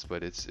with this,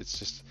 but it's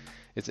just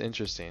it's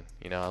interesting.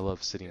 I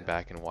love sitting Yeah.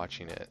 back and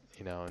watching it,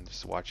 and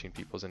just watching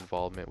people's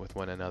involvement with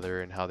one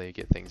another and how they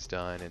get things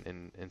done,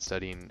 and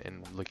studying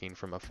and looking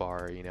from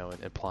afar,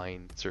 and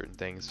applying certain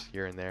things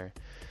here and there.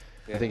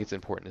 I think Yeah. it's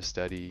important to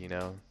study,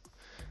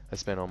 I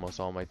spend almost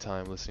all my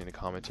time listening to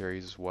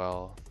commentaries as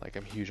well. Like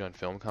I'm huge on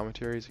film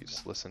commentaries. You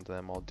just listen to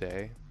them all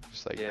day.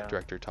 Just like Yeah.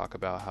 director talk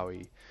about how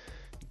he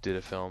did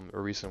a film. A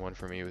recent one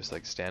for me was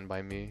like Stand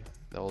By Me,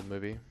 the old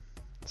movie.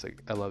 It's like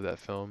I love that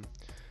film,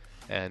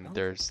 and Oh,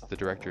 there's the oh.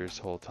 director's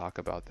whole talk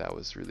about that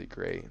was really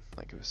great.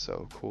 Like it was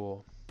so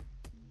cool.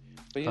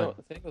 But Um,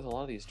 the thing with a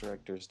lot of these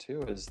directors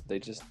too is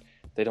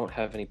they don't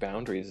have any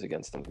boundaries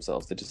against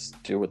themselves. They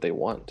just do what they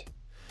want.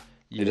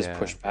 They just yeah,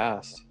 push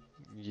past.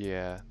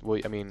 yeah.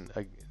 Well, I mean,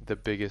 the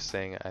biggest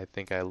thing I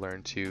think I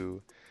learned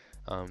too.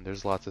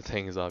 There's lots of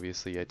things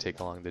obviously I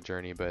take along the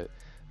journey, but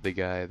the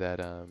guy that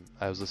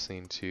I was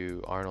listening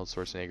to Arnold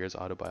Schwarzenegger's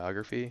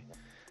autobiography,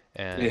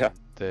 Yeah. and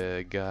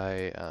the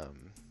guy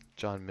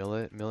John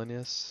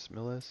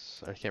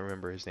Milius, I can't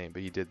remember his name,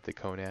 but he did the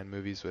Conan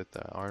movies with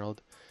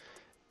Arnold.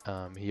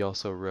 He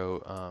also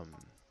wrote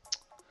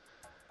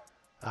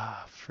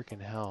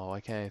freaking hell, why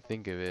can't I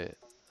think of it?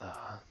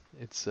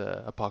 It's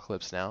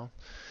Apocalypse Now.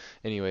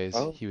 Anyways,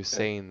 Oh, he was okay.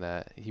 saying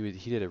that he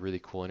did a really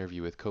cool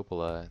interview with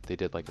Coppola. They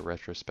did like a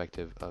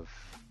retrospective of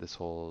this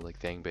whole like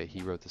thing, but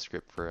he wrote the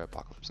script for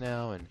Apocalypse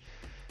Now, and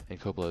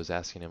Coppola was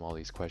asking him all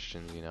these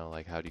questions,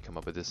 like how do you come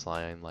up with this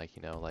line, like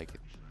like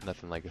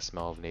nothing like a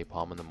smell of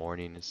napalm in the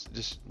morning. It's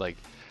just like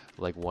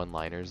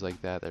one-liners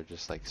like that. They're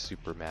just like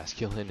super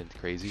masculine and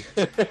crazy.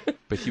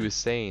 But he was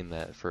saying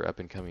that for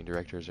up-and-coming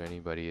directors or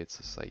anybody, it's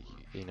just like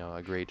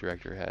a great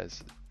director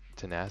has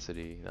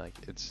tenacity. Like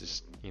it's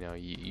just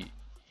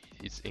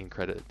it's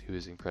incredible who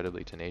is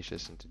incredibly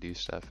tenacious and to do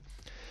stuff.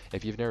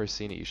 If you've never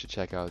seen it, you should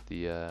check out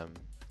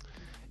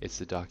it's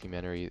the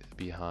documentary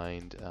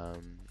behind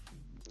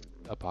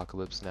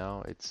Apocalypse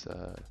Now. It's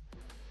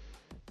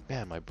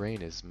man, my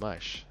brain is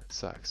mush. It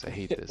sucks. I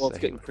hate Well, this. it's I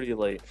hate getting pretty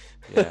late.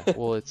 yeah.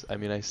 Well, it's I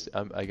mean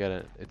I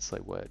gotta it's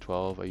like what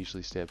 12. I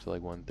usually stay up to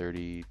like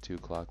 1:30, 2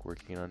 o'clock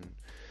working on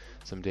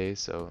some days,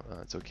 so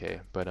it's okay.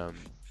 But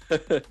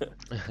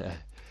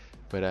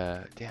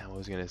damn, I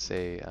was gonna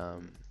say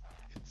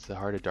it's The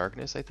Heart of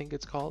Darkness, I think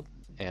it's called,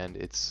 and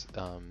it's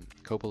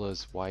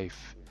Coppola's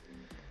wife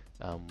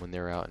when they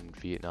were out in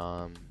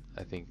Vietnam.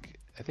 I think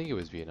it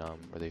was Vietnam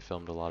where they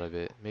filmed a lot of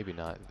it. Maybe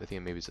not. I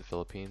think maybe it's the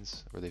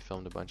Philippines where they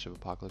filmed a bunch of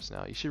Apocalypse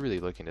Now. You should really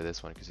look into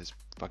this one because it's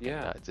fucking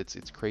Yeah. nuts.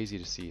 It's crazy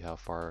to see how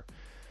far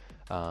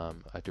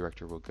a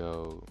director will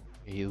go.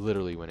 He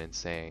literally went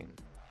insane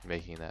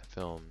making that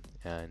film,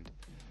 and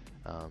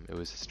it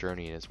was his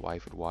journey. And his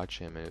wife would watch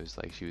him, and it was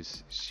like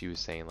she was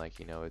saying like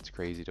it's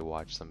crazy to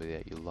watch somebody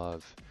that you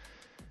love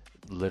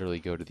literally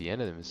go to the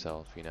end of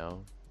himself,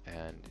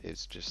 and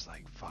it's just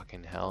like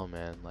fucking hell,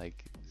 man.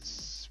 Like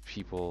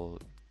people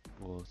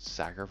will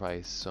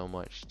sacrifice so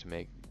much to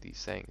make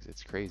these things.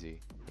 It's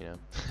crazy, you know.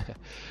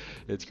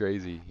 It's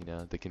crazy,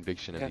 the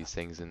conviction of Yeah. these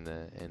things and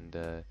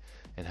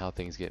how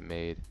things get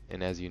made.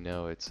 And as you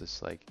know, it's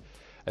just like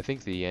I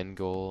think the end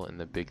goal and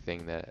the big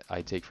thing that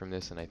I take from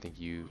this, and I think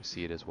you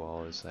see it as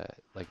well, is that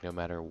like no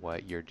matter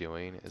what you're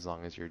doing, as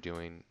long as you're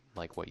doing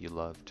like what you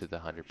love to the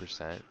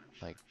 100%,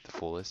 like the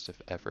fullest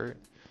of effort,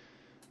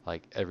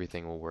 like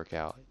everything will work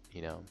out,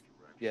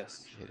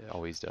 Yes. It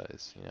always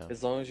does.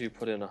 As long as you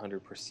put in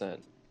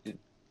 100%,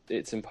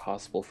 it's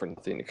impossible for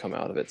nothing to come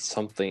out of it.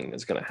 Something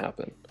is going to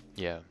happen.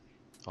 Yeah,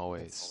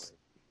 always. It's,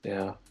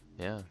 yeah.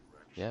 Yeah,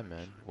 yeah,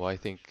 man. Well, I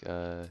think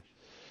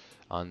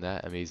on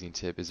that amazing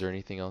tip, is there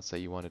anything else that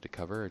you wanted to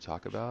cover or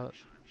talk about?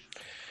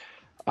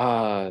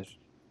 Uh,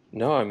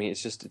 no, I mean,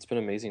 it's been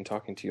amazing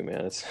talking to you,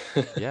 man. It's,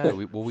 Yeah,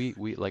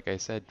 we like I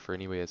said, for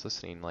anybody that's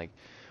listening, like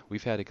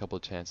we've had a couple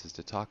chances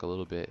to talk a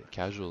little bit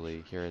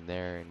casually here and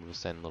there, and we'll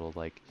send little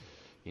like,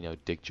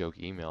 dick joke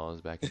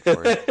emails back and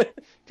forth.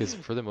 Because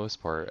for the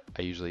most part,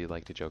 I usually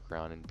like to joke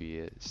around and be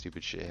a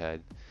stupid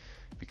shithead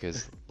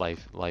because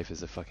life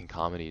is a fucking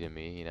comedy to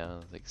me.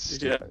 Like yeah.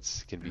 stupid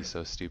can be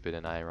so stupid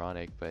and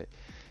ironic, but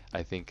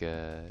I think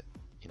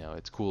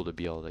it's cool to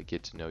be able to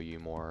get to know you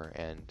more,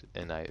 and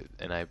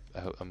I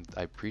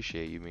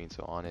appreciate you being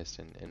so honest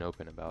and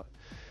open about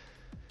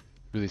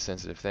really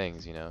sensitive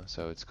things.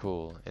 So it's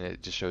cool, and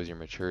it just shows your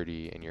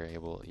maturity and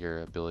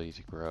your ability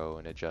to grow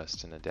and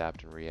adjust and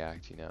adapt and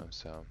react.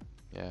 So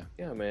yeah,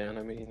 Yeah, man.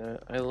 I mean,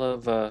 I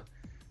love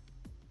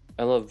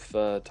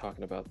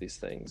talking about these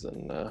things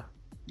and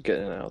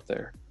getting it out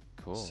there.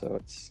 cool,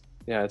 So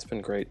yeah, it's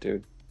been great,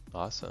 dude.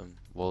 awesome.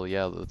 Well,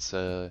 yeah, let's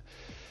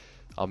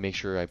I'll make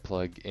sure I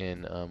plug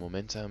in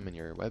Momentum and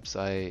your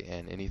website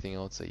and anything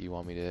else that you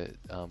want me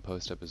to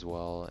post up as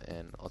well.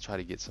 And I'll try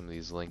to get some of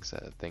these links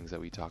at things that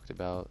we talked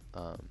about.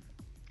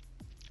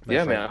 My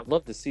Yeah, friend, man. I'd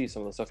love to see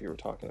some of the stuff you were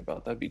talking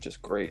about. That'd be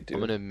just great, I'm dude.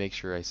 gonna make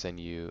sure I send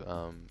you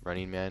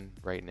Running Man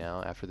right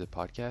now after the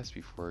podcast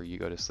before you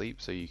go to sleep,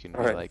 so you can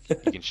All be right. like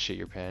you can shit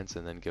your pants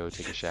and then go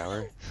take a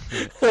shower.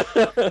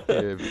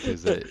 Yeah,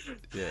 because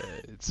yeah,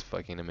 it's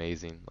fucking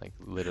amazing. Like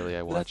literally, I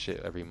That watch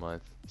it every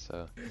month.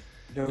 So.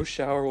 no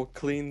shower will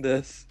clean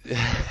this.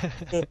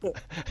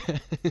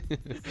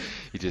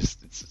 You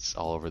just it's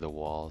all over the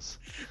walls,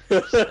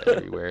 just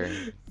everywhere.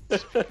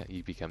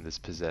 You become this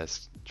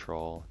possessed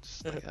troll,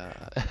 just like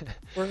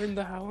Burn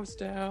the house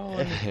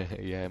down.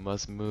 yeah, I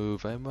must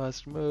move. I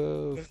must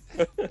move.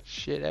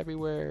 Shit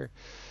everywhere.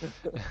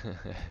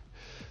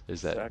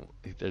 There's that.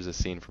 Exactly. There's a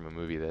scene from a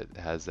movie that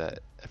has that.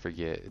 I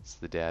forget. It's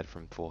the dad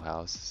from Full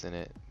House is in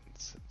it.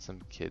 Some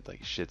kid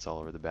like shits all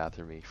over the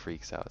bathroom. He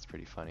freaks out. It's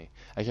pretty funny.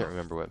 I can't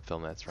remember what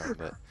film that's from,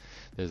 but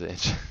there's a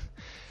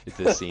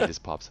this scene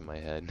just pops in my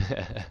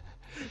head.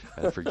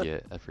 I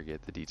forget. I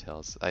forget the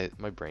details.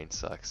 My brain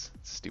sucks.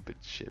 Stupid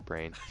shit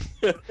brain.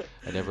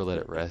 I never let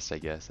it rest. I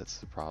guess that's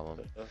the problem.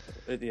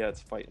 Yeah,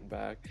 it's fighting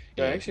back.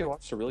 Yeah, I Yeah, actually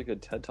watched a really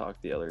good TED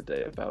Talk the other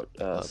day about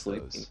love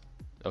sleeping. those.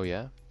 Oh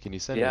yeah? Can you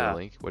send me the Yeah.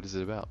 link? What is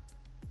it about?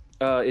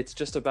 It's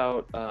just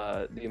about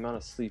the amount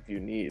of sleep you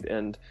need,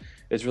 and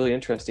it's really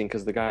interesting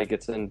because the guy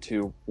gets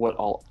into what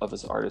all of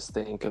his artists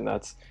think, and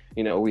that's,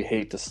 we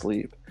hate to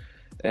sleep,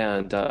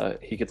 and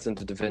he gets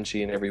into Da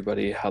Vinci and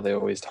everybody how they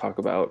always talk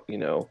about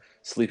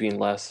sleeping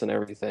less and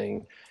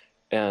everything,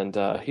 and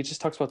he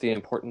just talks about the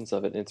importance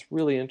of it, and it's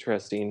really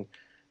interesting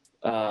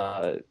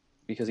uh,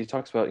 because he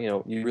talks about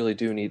you really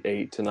do need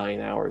 8 to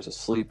 9 hours of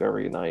sleep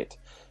every night.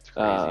 It's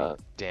crazy. Uh,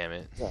 Damn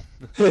it.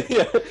 yeah,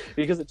 yeah,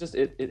 because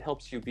it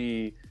helps you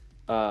be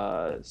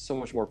so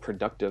much more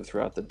productive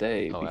throughout the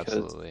day. Oh, Because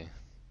absolutely.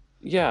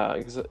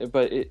 yeah,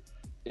 but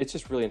it's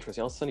just really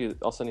interesting. I'll send you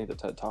the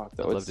TED Talk I'd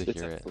though. love to It's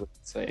hear it. absolutely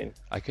insane.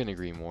 I couldn't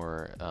agree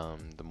more.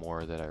 The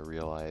more that I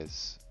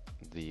realize,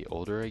 the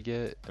older I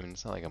get, I mean,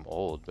 it's not like I'm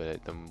old,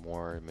 but the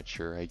more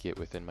mature I get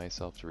within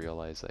myself to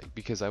realize, like,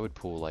 because I would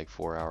pull like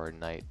 4 hour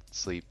night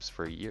sleeps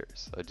for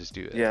years. I'd just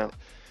do it. Yeah,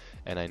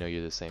 And I know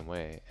you're the same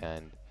way.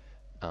 And,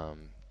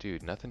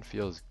 dude, nothing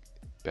feels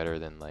better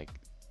than like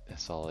a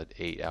solid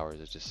 8 hours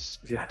of just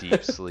yeah.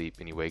 deep sleep,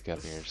 and you wake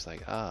up and you're just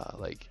like, ah,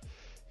 like,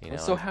 I'm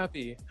so I'm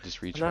happy.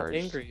 just I'm not recharged.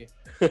 angry.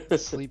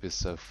 Sleep is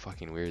so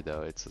fucking weird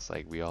though. It's just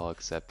like we all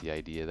accept the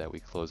idea that we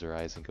close our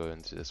eyes and go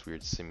into this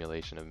weird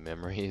simulation of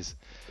memories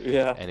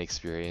Yeah, and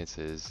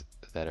experiences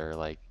that are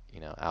like,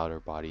 outer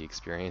body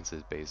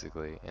experiences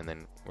basically. And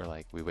then we're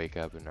like, we wake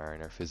up and are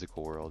in our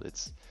physical world.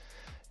 It's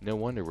no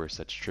wonder we're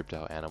such tripped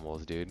out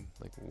animals, dude.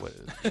 Like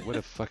what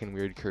a fucking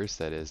weird curse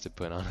that is to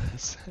put on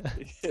us.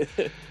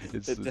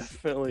 it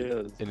definitely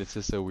is. And it's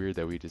just so weird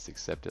that we just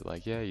accept it.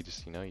 Like, yeah, you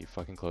just, you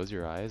fucking close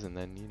your eyes and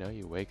then,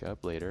 you wake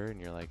up later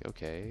and you're like,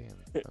 okay.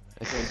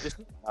 And just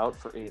out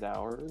for 8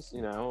 hours,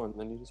 and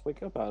then you just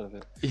wake up out of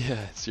it.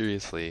 Yeah,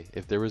 seriously.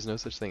 If there was no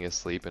such thing as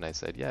sleep and I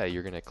said, yeah,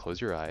 you're gonna close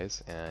your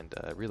eyes and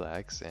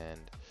relax and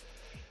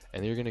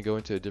you're gonna go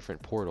into a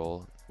different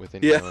portal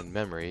within your Yeah. own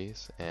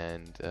memories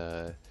and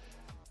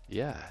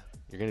yeah,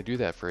 you're gonna do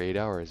that for 8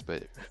 hours,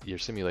 but your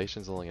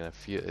simulation's only gonna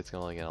it's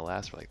only gonna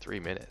last for like 3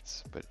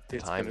 minutes, but the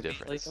It's time gonna be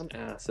like difference. on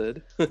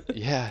acid.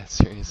 Yeah,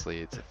 seriously,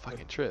 it's a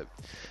fucking trip.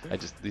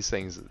 These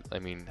things, I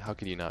mean, how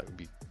could you not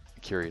be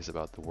curious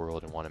about the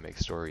world and want to make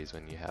stories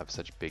when you have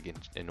such big,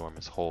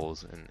 enormous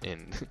holes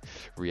in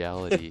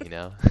reality,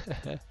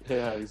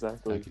 Yeah, How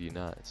exactly. could you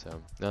not?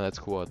 So, no, that's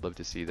cool. I'd love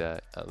to see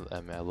that.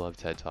 I mean, I love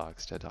TED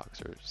Talks. TED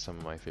Talks are some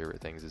of my favorite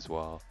things as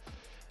well.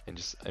 And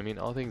just, I mean,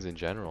 all things in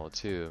general,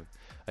 too.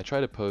 I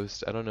try to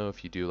post, I don't know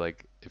if you do,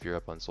 like, if you're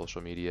up on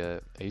social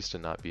media. I used to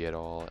not be at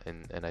all,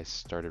 and I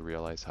started to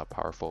realize how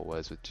powerful it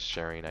was with just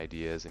sharing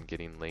ideas and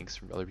getting links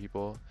from other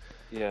people.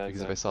 Yeah,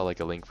 Because if I saw, exactly. like,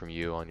 a link from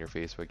you on your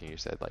Facebook and you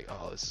said, like,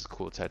 oh, this is a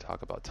cool TED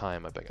Talk about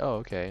time, I'd be like, oh,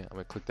 okay, I'm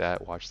gonna click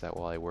that, watch that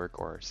while I work,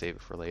 or save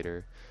it for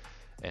later.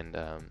 And,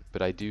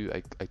 but I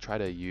try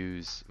to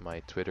use my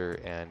Twitter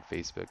and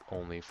Facebook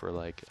only for,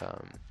 like,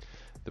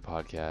 the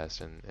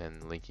podcast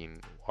and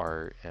linking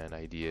art and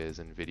ideas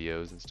and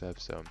videos and stuff.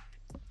 So,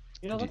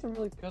 do, That's a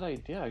really good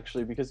idea,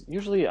 actually, because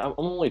usually I'm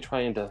only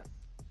trying to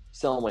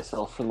sell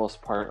myself for the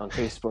most part on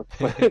Facebook,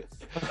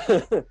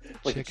 but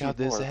like a check out cheap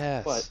this horse.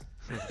 But ass.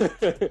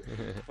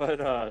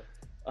 but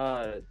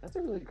that's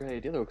a really great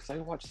idea though, because I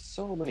watch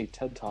so many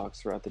TED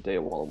Talks throughout the day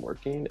while I'm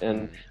working,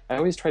 and Mm. I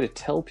always try to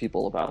tell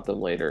people about them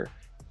later,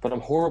 but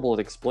I'm horrible at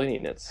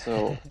explaining it.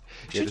 So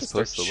I Yeah, should just just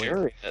start post the link.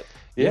 sharing it.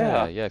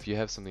 Yeah, Yeah, yeah, if you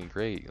have something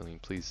great, I mean,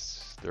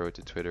 please throw it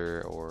to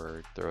Twitter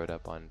or throw it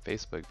up on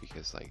Facebook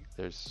because like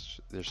there's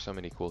so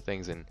many cool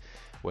things. And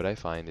what I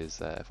find is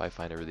that if I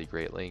find a really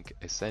great link,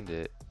 I send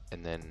it,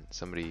 and then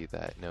somebody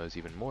that knows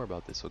even more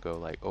about this will go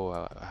like,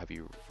 "Oh, have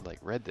you like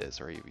read this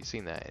or have you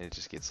seen that?" And it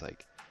just gets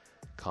like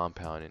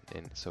compound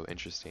and so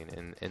interesting.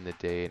 And in the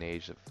day and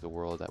age of the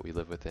world that we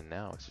live within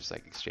now, it's just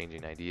like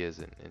exchanging ideas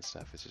and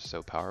stuff. It's just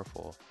so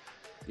powerful.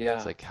 It's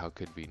yeah. like, how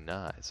could we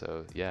not?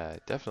 So yeah,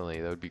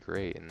 definitely that would be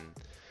great. And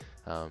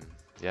um,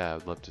 yeah,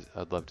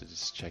 I'd love to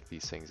just check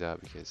these things out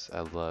because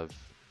I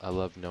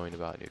love knowing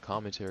about new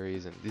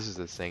commentaries, and this is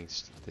the same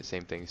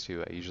things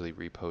too. I usually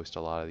repost a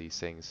lot of these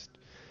things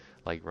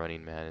like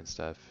Running Man and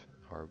stuff,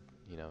 or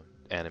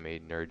anime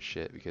nerd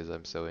shit because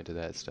I'm so into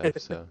that stuff.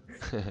 So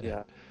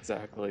Yeah,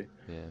 exactly.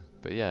 yeah,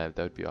 but yeah,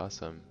 that would be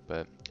awesome.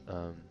 But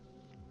um,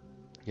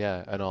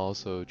 yeah, and I'll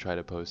also try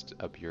to post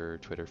up your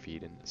Twitter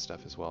feed and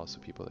stuff as well, so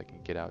people that can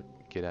get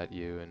at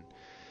you and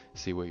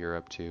see what you're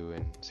up to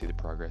and see the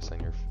progress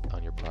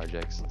on your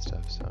projects and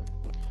stuff. So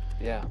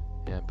Yeah.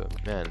 yeah,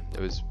 but man, it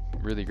was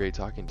really great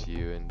talking to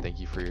you, and thank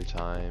you for your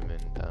time.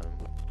 And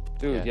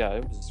Dude, yeah, yeah,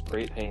 it was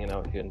great hanging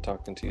out here and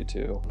talking to you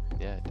too.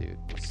 yeah, dude.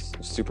 It's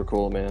super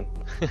cool, man.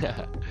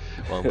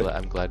 Well,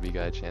 I'm glad we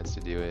got a chance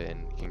to do it,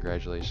 and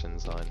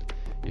congratulations on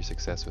your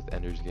success with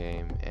Ender's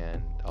Game,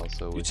 and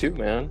also You with too,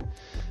 man.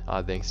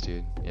 thanks,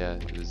 dude. Yeah,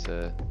 it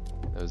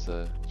was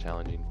a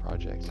challenging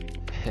project.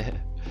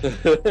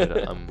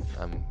 But I'm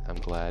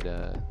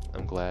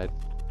glad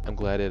I'm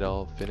glad it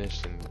all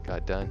finished and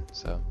got done.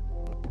 So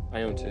I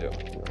am too.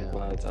 I'm yeah,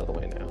 glad it's out of the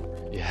way now.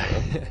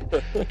 yeah,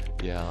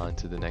 yeah. On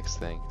to the next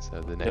thing.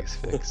 So the next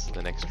fix,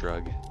 the next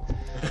drug,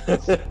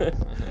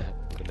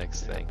 the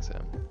next thing. So,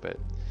 but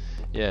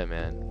Yeah,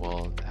 man.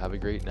 Well, have a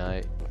great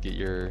night. Get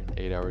your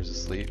 8 hours of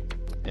sleep.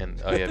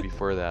 And oh yeah,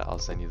 before that, I'll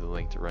send you the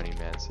link to Running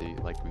Man. So you,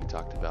 like we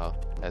talked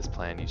about, as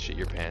planned, you shit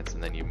your pants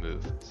and then you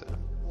move. So.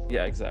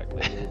 Yeah,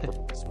 exactly. You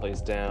put this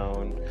place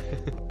down.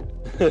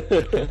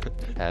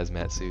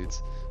 Hazmat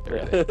suits.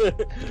 Yeah.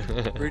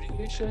 Everything.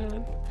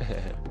 Radiation.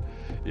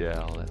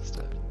 Yeah, all that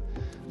stuff.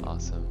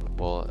 Awesome.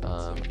 Well,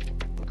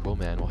 cool,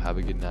 man. Well, have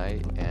a good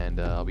night, and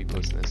I'll be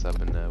posting this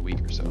up in a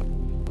week or so.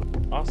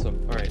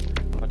 Awesome. All right.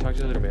 I'll talk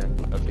to you later,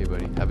 man. Okay,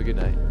 buddy. Have a good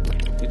night.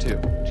 You too.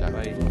 Ciao.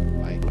 Bye.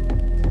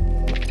 Bye.